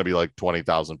it. There's going to be like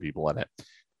 20,000 people in it.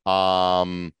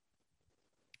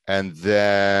 And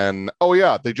then, oh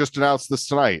yeah, they just announced this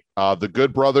tonight. The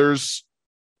Good Brothers,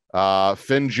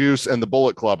 Finn Juice, and the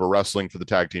Bullet Club are wrestling for the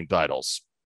tag team titles.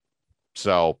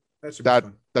 So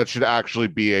that should actually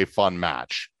be a fun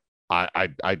match.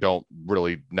 I don't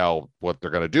really know what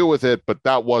they're going to do with it, but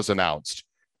that was announced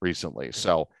recently.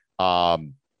 So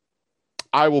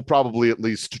I will probably at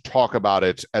least talk about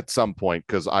it at some point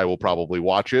because I will probably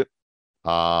watch it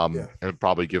and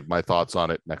probably give my thoughts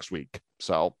on it next week.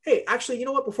 So, hey, actually, you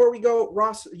know what? Before we go,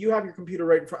 Ross, you have your computer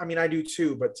right in front. I mean, I do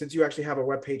too, but since you actually have a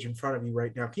web page in front of you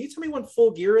right now, can you tell me when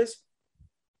Full Gear is?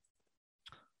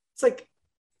 It's like,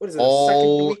 what is it? All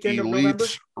second weekend of Elite November?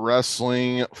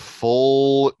 Wrestling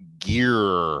Full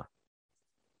Gear. I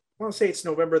want to say it's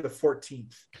November the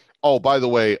 14th. Oh, by the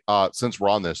way, since we're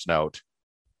on this note,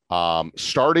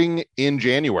 starting in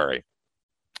January,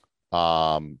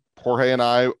 Jorge and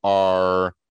I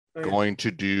are going to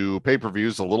do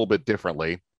pay-per-views a little bit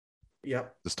differently.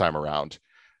 Yep. This time around.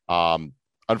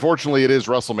 Unfortunately, it is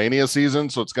WrestleMania season,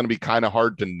 so it's going to be kind of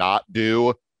hard to not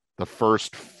do the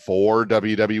first 4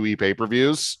 WWE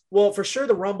pay-per-views. Well, for sure,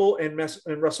 the Rumble and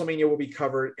WrestleMania will be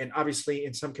covered, and obviously,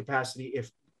 in some capacity,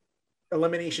 if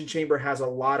Elimination Chamber has a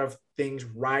lot of things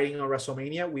riding on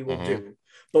WrestleMania, we will do.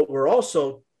 But we're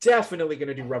also definitely going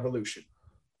to do Revolution.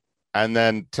 And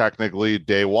then technically,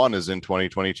 day one is in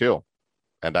 2022.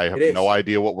 And I have no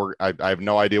idea I have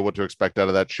no idea what to expect out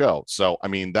of that show. So, I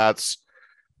mean,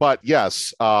 but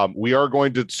yes, we are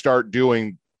going to start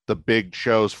doing the big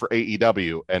shows for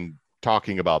AEW and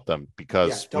talking about them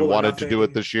because we wanted to do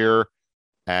it this year.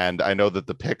 And I know that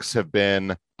the picks have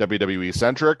been WWE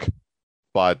centric,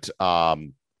 but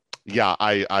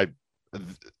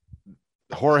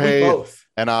Jorge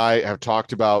and I have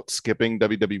talked about skipping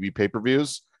WWE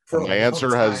pay-per-views. And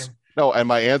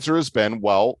my answer has been,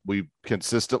 well, we've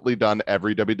consistently done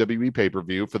every WWE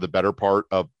pay-per-view for the better part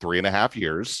of 3.5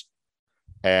 years.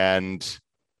 And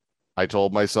I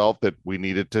told myself that we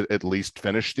needed to at least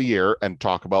finish the year and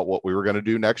talk about what we were going to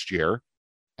do next year.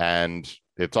 And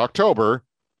it's October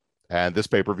and this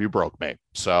pay-per-view broke me.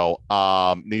 So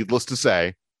needless to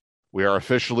say, we are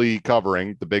officially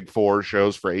covering the big 4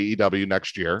 shows for AEW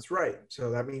next year. That's right.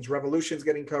 So that means Revolution's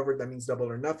getting covered. That means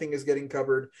Double or Nothing is getting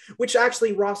covered, which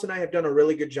actually Ross and I have done a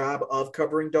really good job of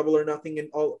covering Double or Nothing and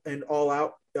All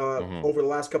Out over the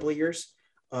last couple of years.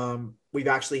 We've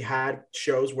actually had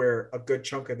shows where a good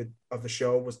chunk of the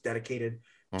show was dedicated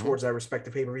towards that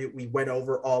respective pay-per-view. We went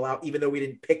over All Out, even though we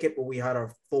didn't pick it, but we had a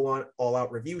full-on All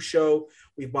Out review show.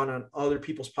 We've gone on other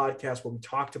people's podcasts where we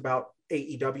talked about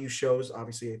AEW shows.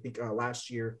 Obviously, I think last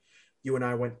year you and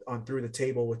I went on Through the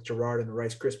Table with Gerard and the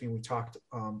Rice Krispie, and we talked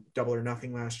Double or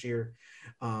Nothing last year.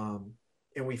 And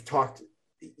we've talked,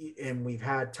 and we've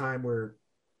had time where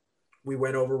we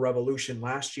went over Revolution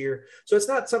last year. So it's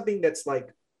not something that's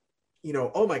like, you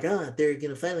know, oh my God, they're going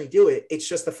to finally do it. It's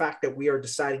just the fact that we are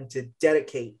deciding to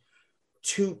dedicate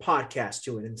 2 podcasts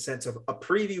to it in the sense of a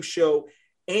preview show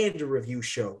and a review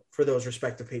show for those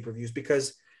respective pay-per-views,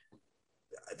 because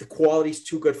the quality is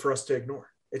too good for us to ignore.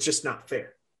 It's just not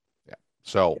fair. Yeah.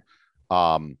 So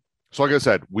like I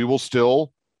said, we will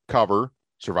still cover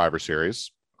Survivor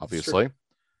Series, obviously.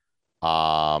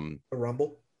 The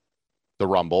Rumble.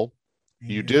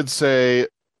 You did say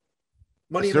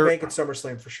Money in the Bank and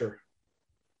SummerSlam for sure.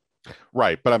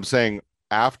 Right. But I'm saying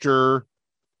after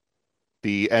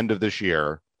the end of this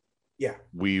year,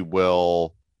 we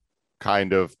will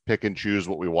kind of pick and choose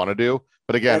what we want to do.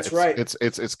 But again,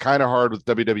 it's kind of hard with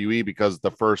WWE because the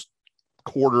first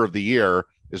quarter of the year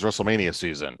is WrestleMania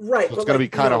season. Right. So it's going to be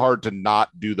kind of hard to not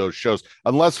do those shows.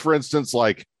 Unless, for instance,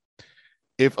 like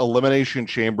if Elimination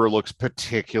Chamber looks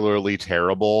particularly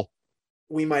terrible,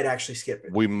 we might actually skip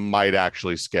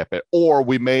it. Or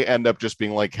we may end up just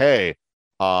being like, hey,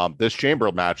 this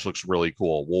Chamber match looks really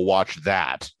cool. We'll watch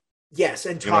that. Yes,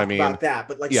 and talk about that,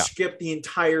 but skip the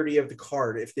entirety of the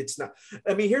card if it's not.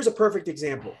 I mean, here's a perfect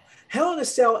example. Hell in a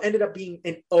Cell ended up being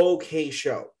an okay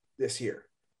show this year.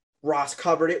 Ross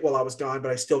covered it while I was gone,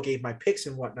 but I still gave my picks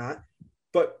and whatnot.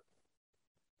 But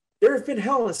there have been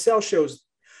Hell in a Cell shows.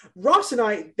 Ross and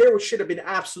I, there should have been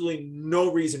absolutely no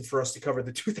reason for us to cover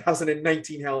the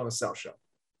 2019 Hell in a Cell show.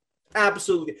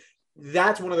 Absolutely.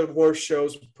 That's one of the worst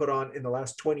shows put on in the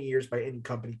last 20 years by any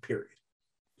company, period.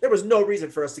 There was no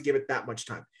reason for us to give it that much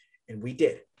time. And we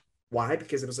did. Why?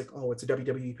 Because it was like, oh, it's a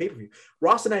WWE pay-per-view.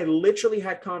 Ross and I literally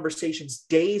had conversations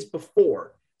days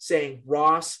before saying,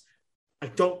 Ross, I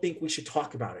don't think we should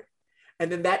talk about it.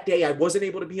 And then that day I wasn't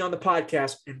able to be on the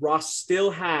podcast, and Ross still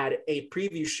had a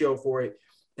preview show for it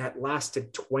that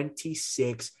lasted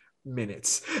 26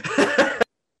 minutes.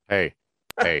 Hey,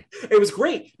 Hey, It was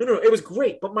great. No, it was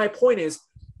great. But my point is,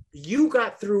 you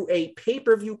got through a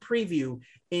pay-per-view preview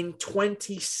in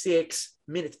 26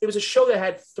 minutes. It was a show that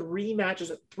had three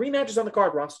matches on the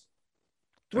card, Ross.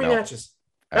 Three matches.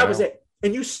 That was it.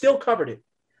 And you still covered it.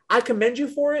 I commend you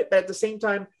for it, but at the same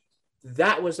time,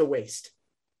 that was a waste.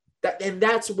 And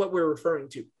that's what we're referring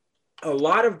to. A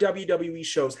lot of WWE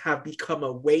shows have become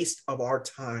a waste of our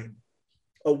time,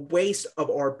 a waste of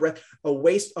our breath, a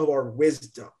waste of our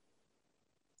wisdom.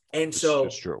 And so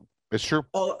it's true. It's true.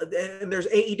 And there's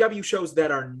AEW shows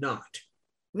that are not.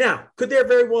 Now, could there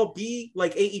very well be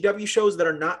like AEW shows that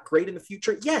are not great in the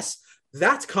future? Yes,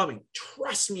 that's coming.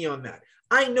 Trust me on that.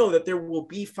 I know that there will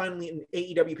be finally an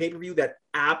AEW pay-per-view that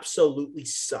absolutely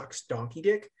sucks donkey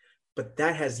dick, but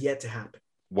that has yet to happen.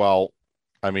 Well,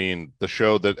 I mean, the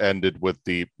show that ended with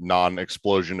the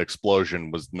non-explosion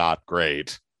explosion was not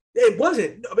great. It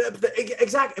wasn't.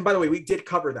 Exactly. And by the way, we did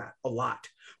cover that a lot.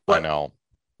 But, I know.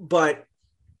 But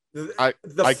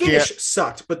the finish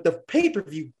sucked, but the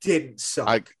pay-per-view didn't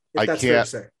suck.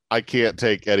 I can't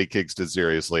take Eddie Kingston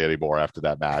seriously anymore after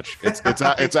that match.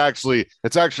 It's actually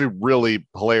really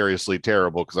hilariously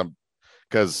terrible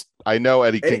because I know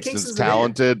Eddie Kingston's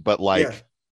talented, but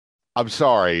I'm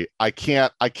sorry, I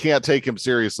can't take him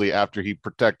seriously after he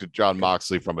protected Jon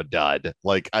Moxley from a dud.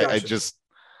 Like I just.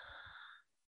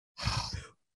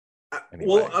 Anyway.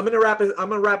 Well, I'm gonna wrap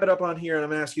it up on here, and I'm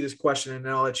gonna ask you this question, and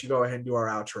then I'll let you go ahead and do our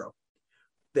outro.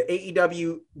 The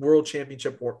AEW World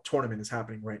Championship Tournament is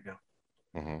happening right now.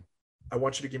 Mm-hmm. I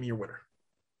want you to give me your winner.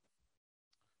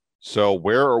 So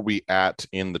where are we at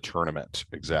in the tournament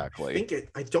exactly?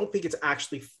 I don't think it's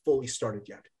actually fully started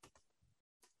yet.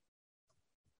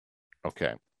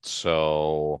 Okay,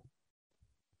 so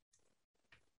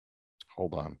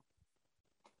hold on.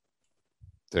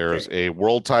 There's a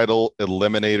world title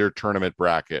eliminator tournament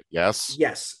bracket. Yes.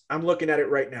 Yes, I'm looking at it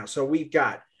right now. So we've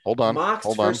got Mox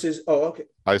versus. Oh, okay.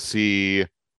 I see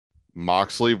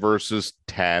Moxley versus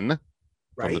 10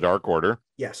 from the Dark Order.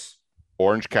 Yes.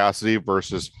 Orange Cassidy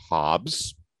versus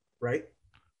Hobbs. Right.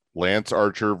 Lance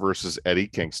Archer versus Eddie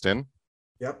Kingston.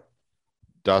 Yep.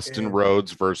 Dustin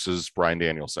Rhodes versus Bryan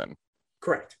Danielson.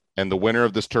 Correct. And the winner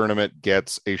of this tournament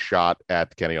gets a shot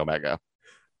at Kenny Omega.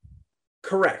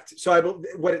 Correct. So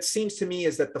what it seems to me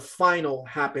is that the final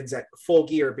happens at Full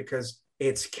Gear because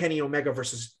it's Kenny Omega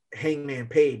versus Hangman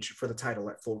Page for the title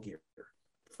at Full Gear.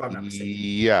 If I'm not mistaken.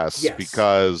 Yes.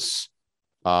 Because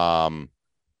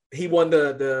he won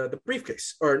the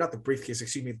briefcase, or not the briefcase,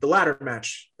 excuse me, the ladder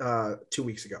match 2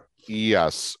 weeks ago.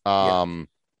 Yes. I'm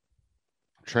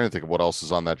trying to think of what else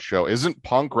is on that show. Isn't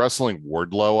Punk wrestling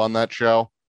Wardlow on that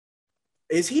show?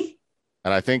 Is he?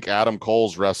 And I think Adam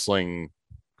Cole's wrestling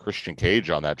Christian Cage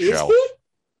on that show. Is he?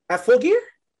 At Full Gear?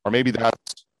 Or maybe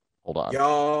that's... Hold on.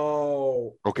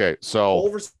 Yo. Okay, so... Cole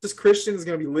versus Christian is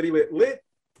going to be lit.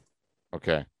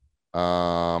 Okay.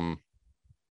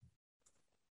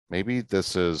 Maybe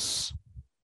this is...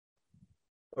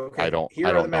 Okay. I don't Here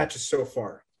are the know. matches so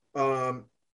far.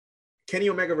 Kenny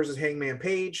Omega versus Hangman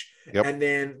Page. Yep. And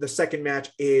then the second match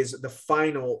is the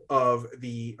final of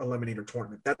the Eliminator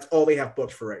Tournament. That's all they have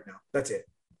booked for right now. That's it.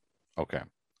 Okay.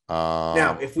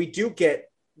 Now, if we do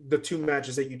get the two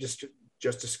matches that you just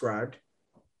described,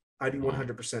 I'd be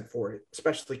 100% for it,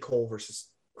 especially Cole versus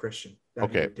Christian.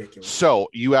 That'd be ridiculous. So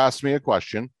you asked me a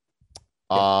question.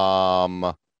 Yeah.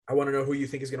 I want to know who you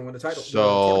think is going to win the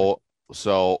title.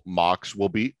 So Mox will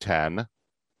beat 10.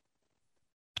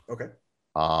 Okay.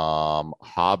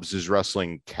 Hobbs is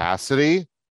wrestling Cassidy.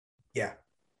 Yeah.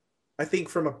 I think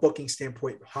from a booking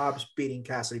standpoint, Hobbs beating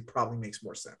Cassidy probably makes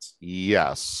more sense.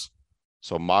 Yes.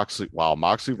 So Moxley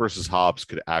versus Hobbs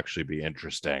could actually be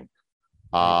interesting.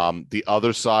 The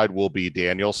other side will be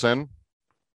Danielson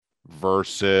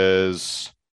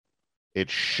versus... It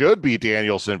should be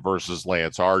Danielson versus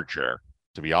Lance Archer,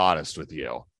 to be honest with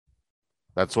you.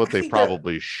 That's what they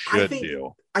probably should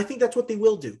do. I think that's what they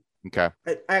will do. Okay.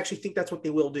 I actually think that's what they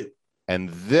will do. And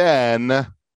then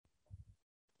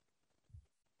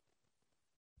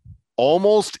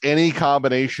almost any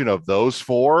combination of those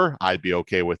four, I'd be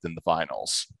okay with in the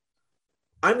finals.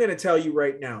 I'm going to tell you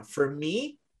right now, for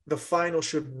me, the final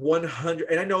should 100.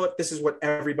 And I know this is what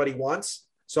everybody wants.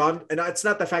 So it's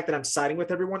not the fact that I'm siding with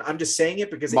everyone. I'm just saying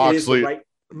it because it is the right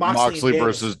Moxley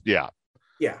versus, yeah.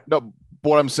 No,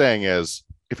 what I'm saying is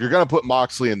if you're going to put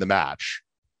Moxley in the match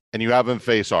and you have him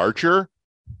face Archer,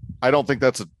 I don't think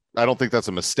that's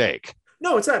a mistake.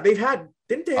 No, it's not.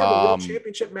 Didn't they have a world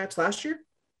championship match last year?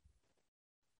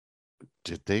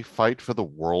 Did they fight for the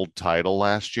world title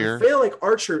last year? I feel like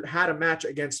Archer had a match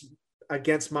against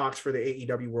Mox for the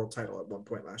AEW world title at one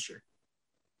point last year.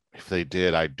 If they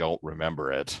did, I don't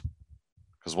remember it.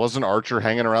 Because wasn't Archer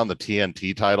hanging around the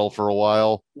TNT title for a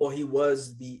while? Well, he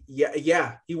was he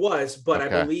was, but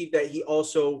Okay. I believe that he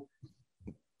also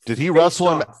did he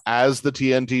wrestle him as the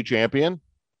TNT champion?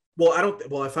 Well, I don't.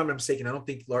 Well, if I'm not mistaken, I don't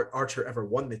think Archer ever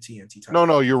won the TNT title.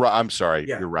 No, you're right. I'm sorry.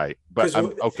 Yeah. You're right. But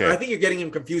okay. I think you're getting him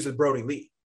confused with Brody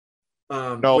Lee.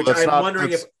 No, which I'm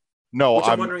wondering if. No,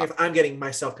 I'm wondering if I'm getting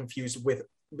myself confused with,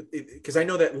 because I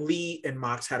know that Lee and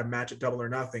Mox had a match at Double or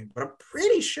Nothing, but I'm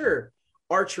pretty sure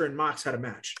Archer and Mox had a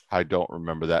match. I don't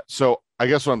remember that. So I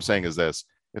guess what I'm saying is this: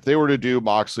 if they were to do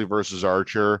Moxley versus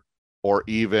Archer, or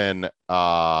even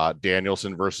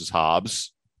Danielson versus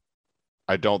Hobbs,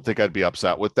 I don't think I'd be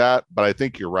upset with that. But I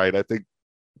think you're right. I think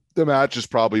the match is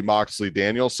probably Moxley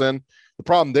Danielson. The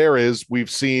problem there is we've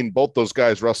seen both those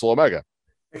guys wrestle Omega.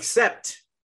 Except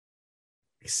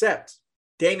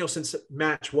Danielson's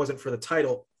match wasn't for the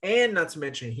title, and not to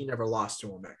mention he never lost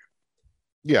to Omega.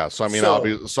 Yeah, so I mean,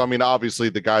 obviously,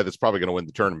 the guy that's probably going to win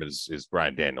the tournament is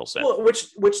Bryan Danielson. Well,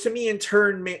 which to me in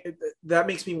turn that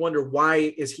makes me wonder, why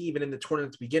is he even in the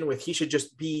tournament to begin with? He should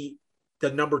just be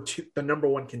the number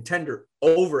one contender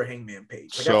over Hangman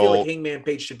Page. I feel like Hangman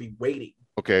Page should be waiting.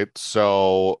 Okay,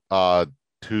 so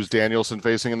who's Danielson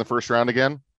facing in the first round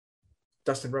again?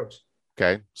 Dustin Rhodes.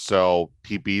 Okay, so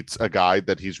he beats a guy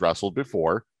that he's wrestled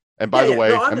before. And by the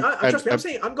way,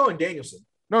 I'm going Danielson.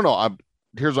 No,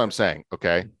 here's what I'm saying.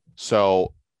 Okay,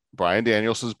 so Bryan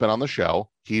Danielson's been on the show.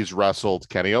 He's wrestled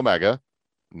Kenny Omega,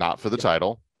 not for the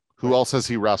title. Who else has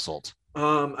he wrestled?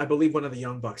 I believe one of the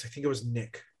Young Bucks. I think it was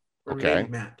Nick. Or maybe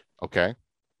Matt. Okay,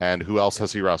 and who else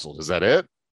has he wrestled? Is that it?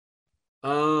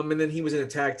 And then he was in a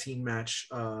tag team match,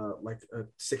 like a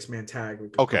 6-man tag.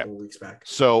 A couple weeks back.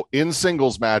 So in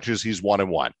singles matches, he's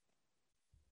 1-1.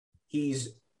 He's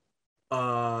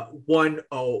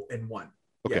 1-0-1.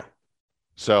 Okay. Yeah.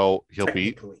 So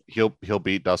he'll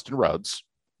beat Dustin Rhodes.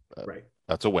 Right.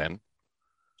 That's a win.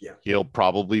 Yeah. He'll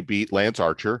probably beat Lance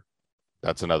Archer.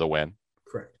 That's another win.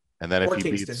 Correct. And then or if he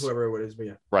Kingston, beats whoever it is, but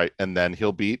yeah. Right. And then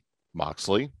he'll beat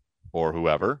Moxley or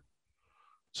whoever.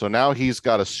 So now he's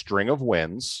got a string of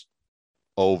wins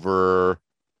over,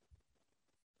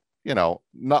 not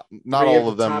all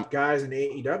of them. Top guys in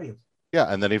AEW.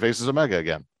 Yeah. And then he faces Omega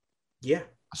again. Yeah.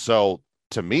 So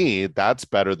to me, that's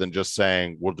better than just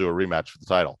saying we'll do a rematch for the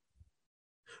title.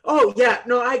 Oh, yeah.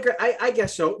 No, I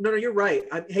guess so. No, you're right.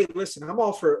 Hey, listen, I'm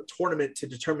all for a tournament to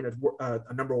determine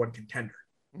a number one contender.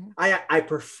 Mm-hmm. I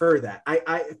prefer that.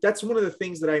 That's one of the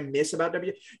things that I miss about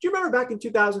WWE. Do you remember back in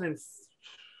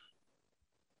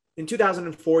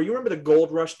 2004, you remember the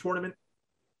Gold Rush tournament?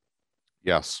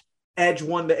 Yes. Edge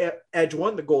won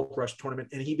the Gold Rush tournament,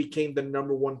 and he became the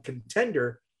number one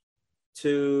contender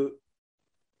to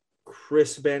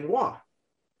Chris Benoit.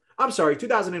 I'm sorry,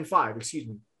 2005. Excuse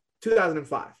me,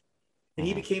 2005, and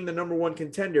he became the number one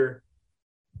contender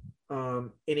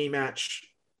in a match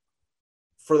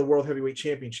for the World Heavyweight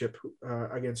Championship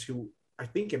against who I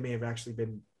think it may have actually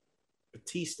been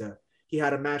Batista. He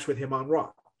had a match with him on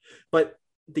Raw, but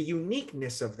the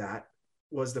uniqueness of that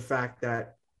was the fact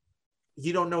that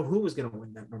you don't know who was going to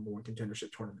win that number one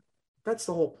contendership tournament. That's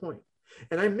the whole point.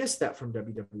 And I miss that from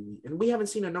WWE. And we haven't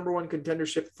seen a number one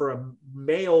contendership for a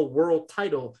male world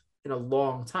title in a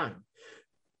long time.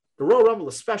 The Royal Rumble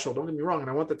is special, don't get me wrong, and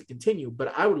I want that to continue,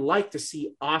 but I would like to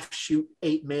see offshoot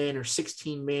 8-man or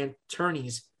 16-man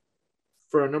tourneys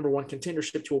for a number one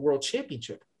contendership to a world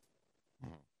championship.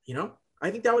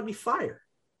 I think that would be fire.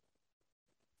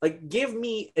 Like, give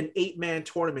me an 8-man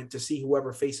tournament to see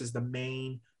whoever faces the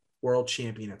main world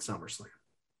champion at SummerSlam.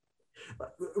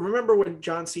 Remember when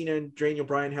John Cena and Daniel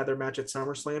Bryan had their match at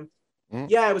SummerSlam?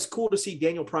 Yeah, it was cool to see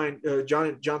John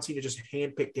Cena just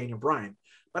handpick Daniel Bryan,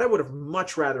 but I would have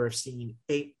much rather have seen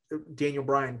Daniel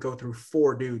Bryan go through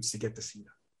 4 dudes to get to Cena.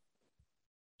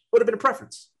 Would have been a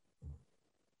preference.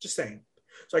 Just saying.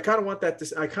 So I kind of want that.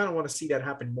 I kind of want to see that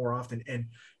happen more often, and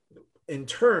in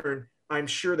turn, I'm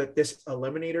sure that this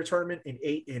Eliminator tournament in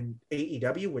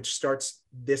AEW, which starts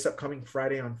this upcoming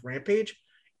Friday on Rampage,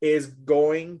 is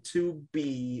going to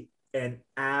be an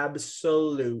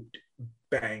absolute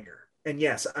banger. And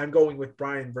yes, I'm going with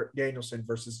Bryan Danielson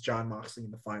versus Jon Moxley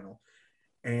in the final.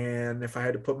 And if I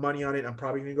had to put money on it, I'm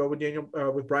probably going to go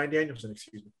with Bryan Danielson.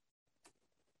 Excuse me.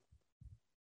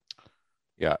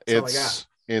 Yeah, it's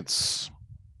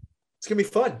gonna be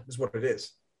fun, is what it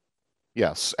is.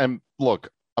 Yes, and look,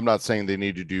 I'm not saying they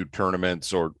need to do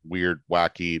tournaments or weird,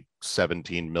 wacky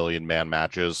 17 million man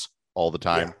matches all the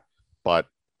time, but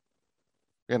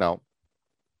it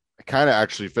kind of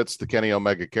actually fits the Kenny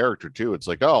Omega character too. It's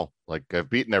like, I've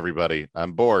beaten everybody.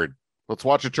 I'm bored. Let's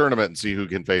watch a tournament and see who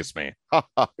can face me.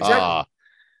 Exactly.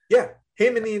 Yeah,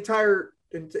 him and the entire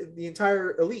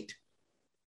elite.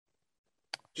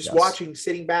 Just watching,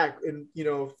 sitting back and,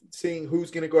 seeing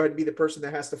who's going to go ahead and be the person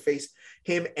that has to face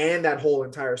him and that whole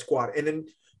entire squad. And then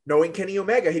knowing Kenny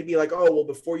Omega, he'd be like, oh, well,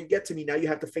 before you get to me, now you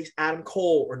have to face Adam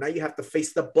Cole, or now you have to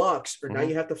face the Bucks, or now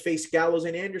you have to face Gallows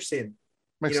and Anderson.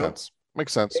 Makes sense.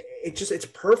 It's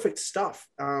perfect stuff.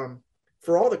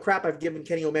 For all the crap I've given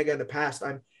Kenny Omega in the past,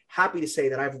 I'm happy to say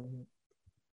that I've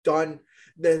done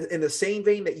in the same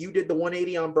vein that you did the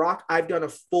 180 on Brock. I've done a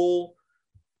full,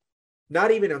 not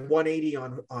even a 180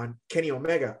 on Kenny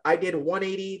Omega. I did a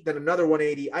 180, then another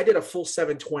 180. I did a full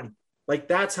 720. Like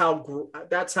that's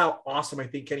how awesome I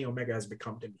think Kenny Omega has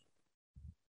become to me.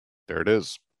 There it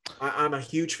is. I'm a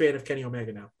huge fan of Kenny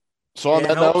Omega now. So on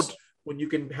that note, when you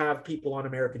can have people on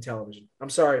American television, I'm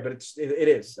sorry, but it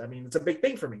is. I mean, it's a big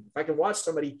thing for me. If I can watch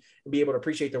somebody and be able to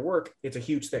appreciate their work, it's a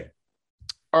huge thing.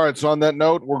 All right. So on that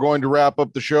note, we're going to wrap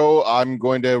up the show. I'm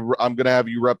going to have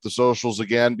you rep the socials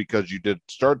again because you did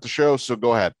start the show. So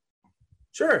go ahead.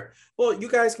 Sure. Well, you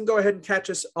guys can go ahead and catch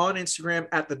us on Instagram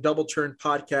at the Double Turn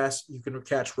Podcast. You can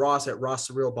catch Ross at Ross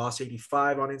the Real Boss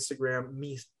 85 on Instagram.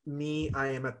 Me, I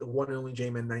am at the one and only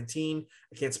J-Man 19.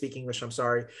 I can't speak English. I'm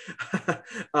sorry.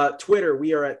 Twitter,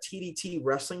 we are at TDT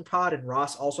Wrestling Pod, and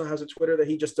Ross also has a Twitter that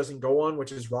he just doesn't go on,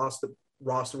 which is Boss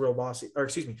Ross TDT,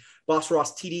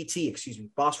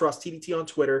 Boss Ross TDT on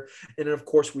Twitter. And then of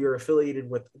course we are affiliated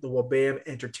with the Wabam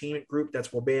Entertainment Group. That's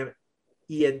Wabam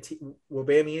ENT,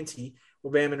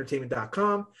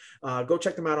 WabamEntertainment.com. Go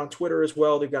check them out on Twitter as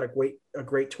well. They've got a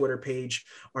great Twitter page.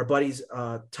 Our buddies,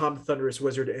 Tom the Thunderous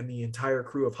Wizard and the entire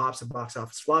crew of Hops and Box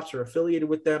Office Flops are affiliated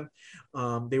with them.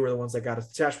 They were the ones that got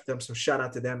us attached with them. So shout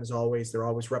out to them as always. They're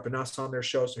always repping us on their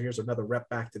show. So here's another rep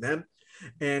back to them.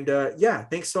 And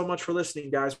thanks so much for listening,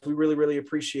 guys. We really, really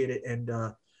appreciate it. And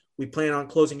we plan on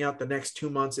closing out the next 2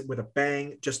 months with a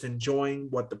bang, just enjoying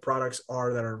what the products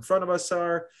are that are in front of us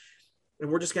are. And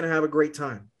we're just going to have a great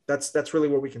time. That's really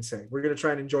what we can say. We're going to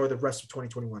try and enjoy the rest of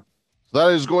 2021.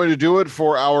 That is going to do it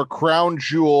for our Crown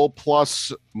Jewel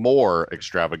plus more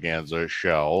extravaganza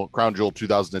show, Crown Jewel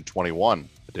 2021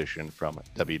 edition from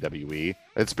WWE.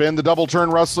 It's been the Double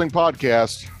Turn Wrestling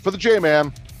Podcast. For the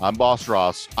J-Man, I'm Boss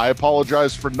Ross. I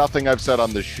apologize for nothing I've said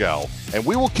on this show, and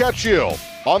we will catch you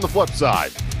on the flip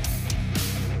side.